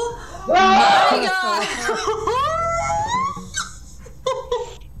 Oh my god!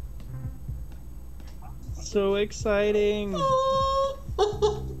 So exciting. I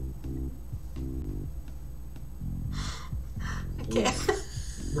can't.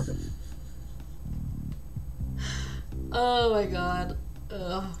 Oh my god.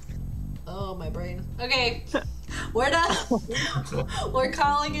 Ugh. Oh, my brain. Okay. We're done. We're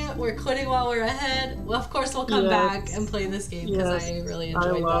calling it. We're quitting while we're ahead. Well, of course, we'll come Yes. back and play this game because Yes. I really I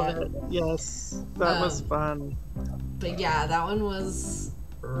enjoyed love that. it. Yes, that was fun. But yeah, that one was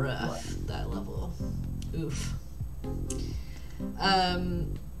rough. That level. Oof.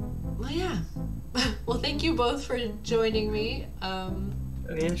 Well, yeah. Well, thank you both for joining me. Oh,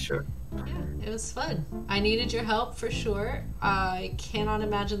 yeah, sure. Yeah, it was fun. I needed your help for sure. I cannot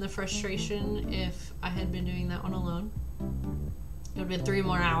imagine the frustration if I had been doing that one alone. It would have been 3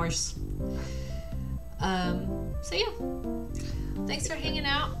 more hours. So yeah, thanks for hanging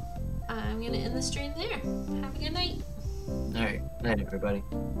out. I'm gonna end the stream there. Have a good night. All right, night, everybody.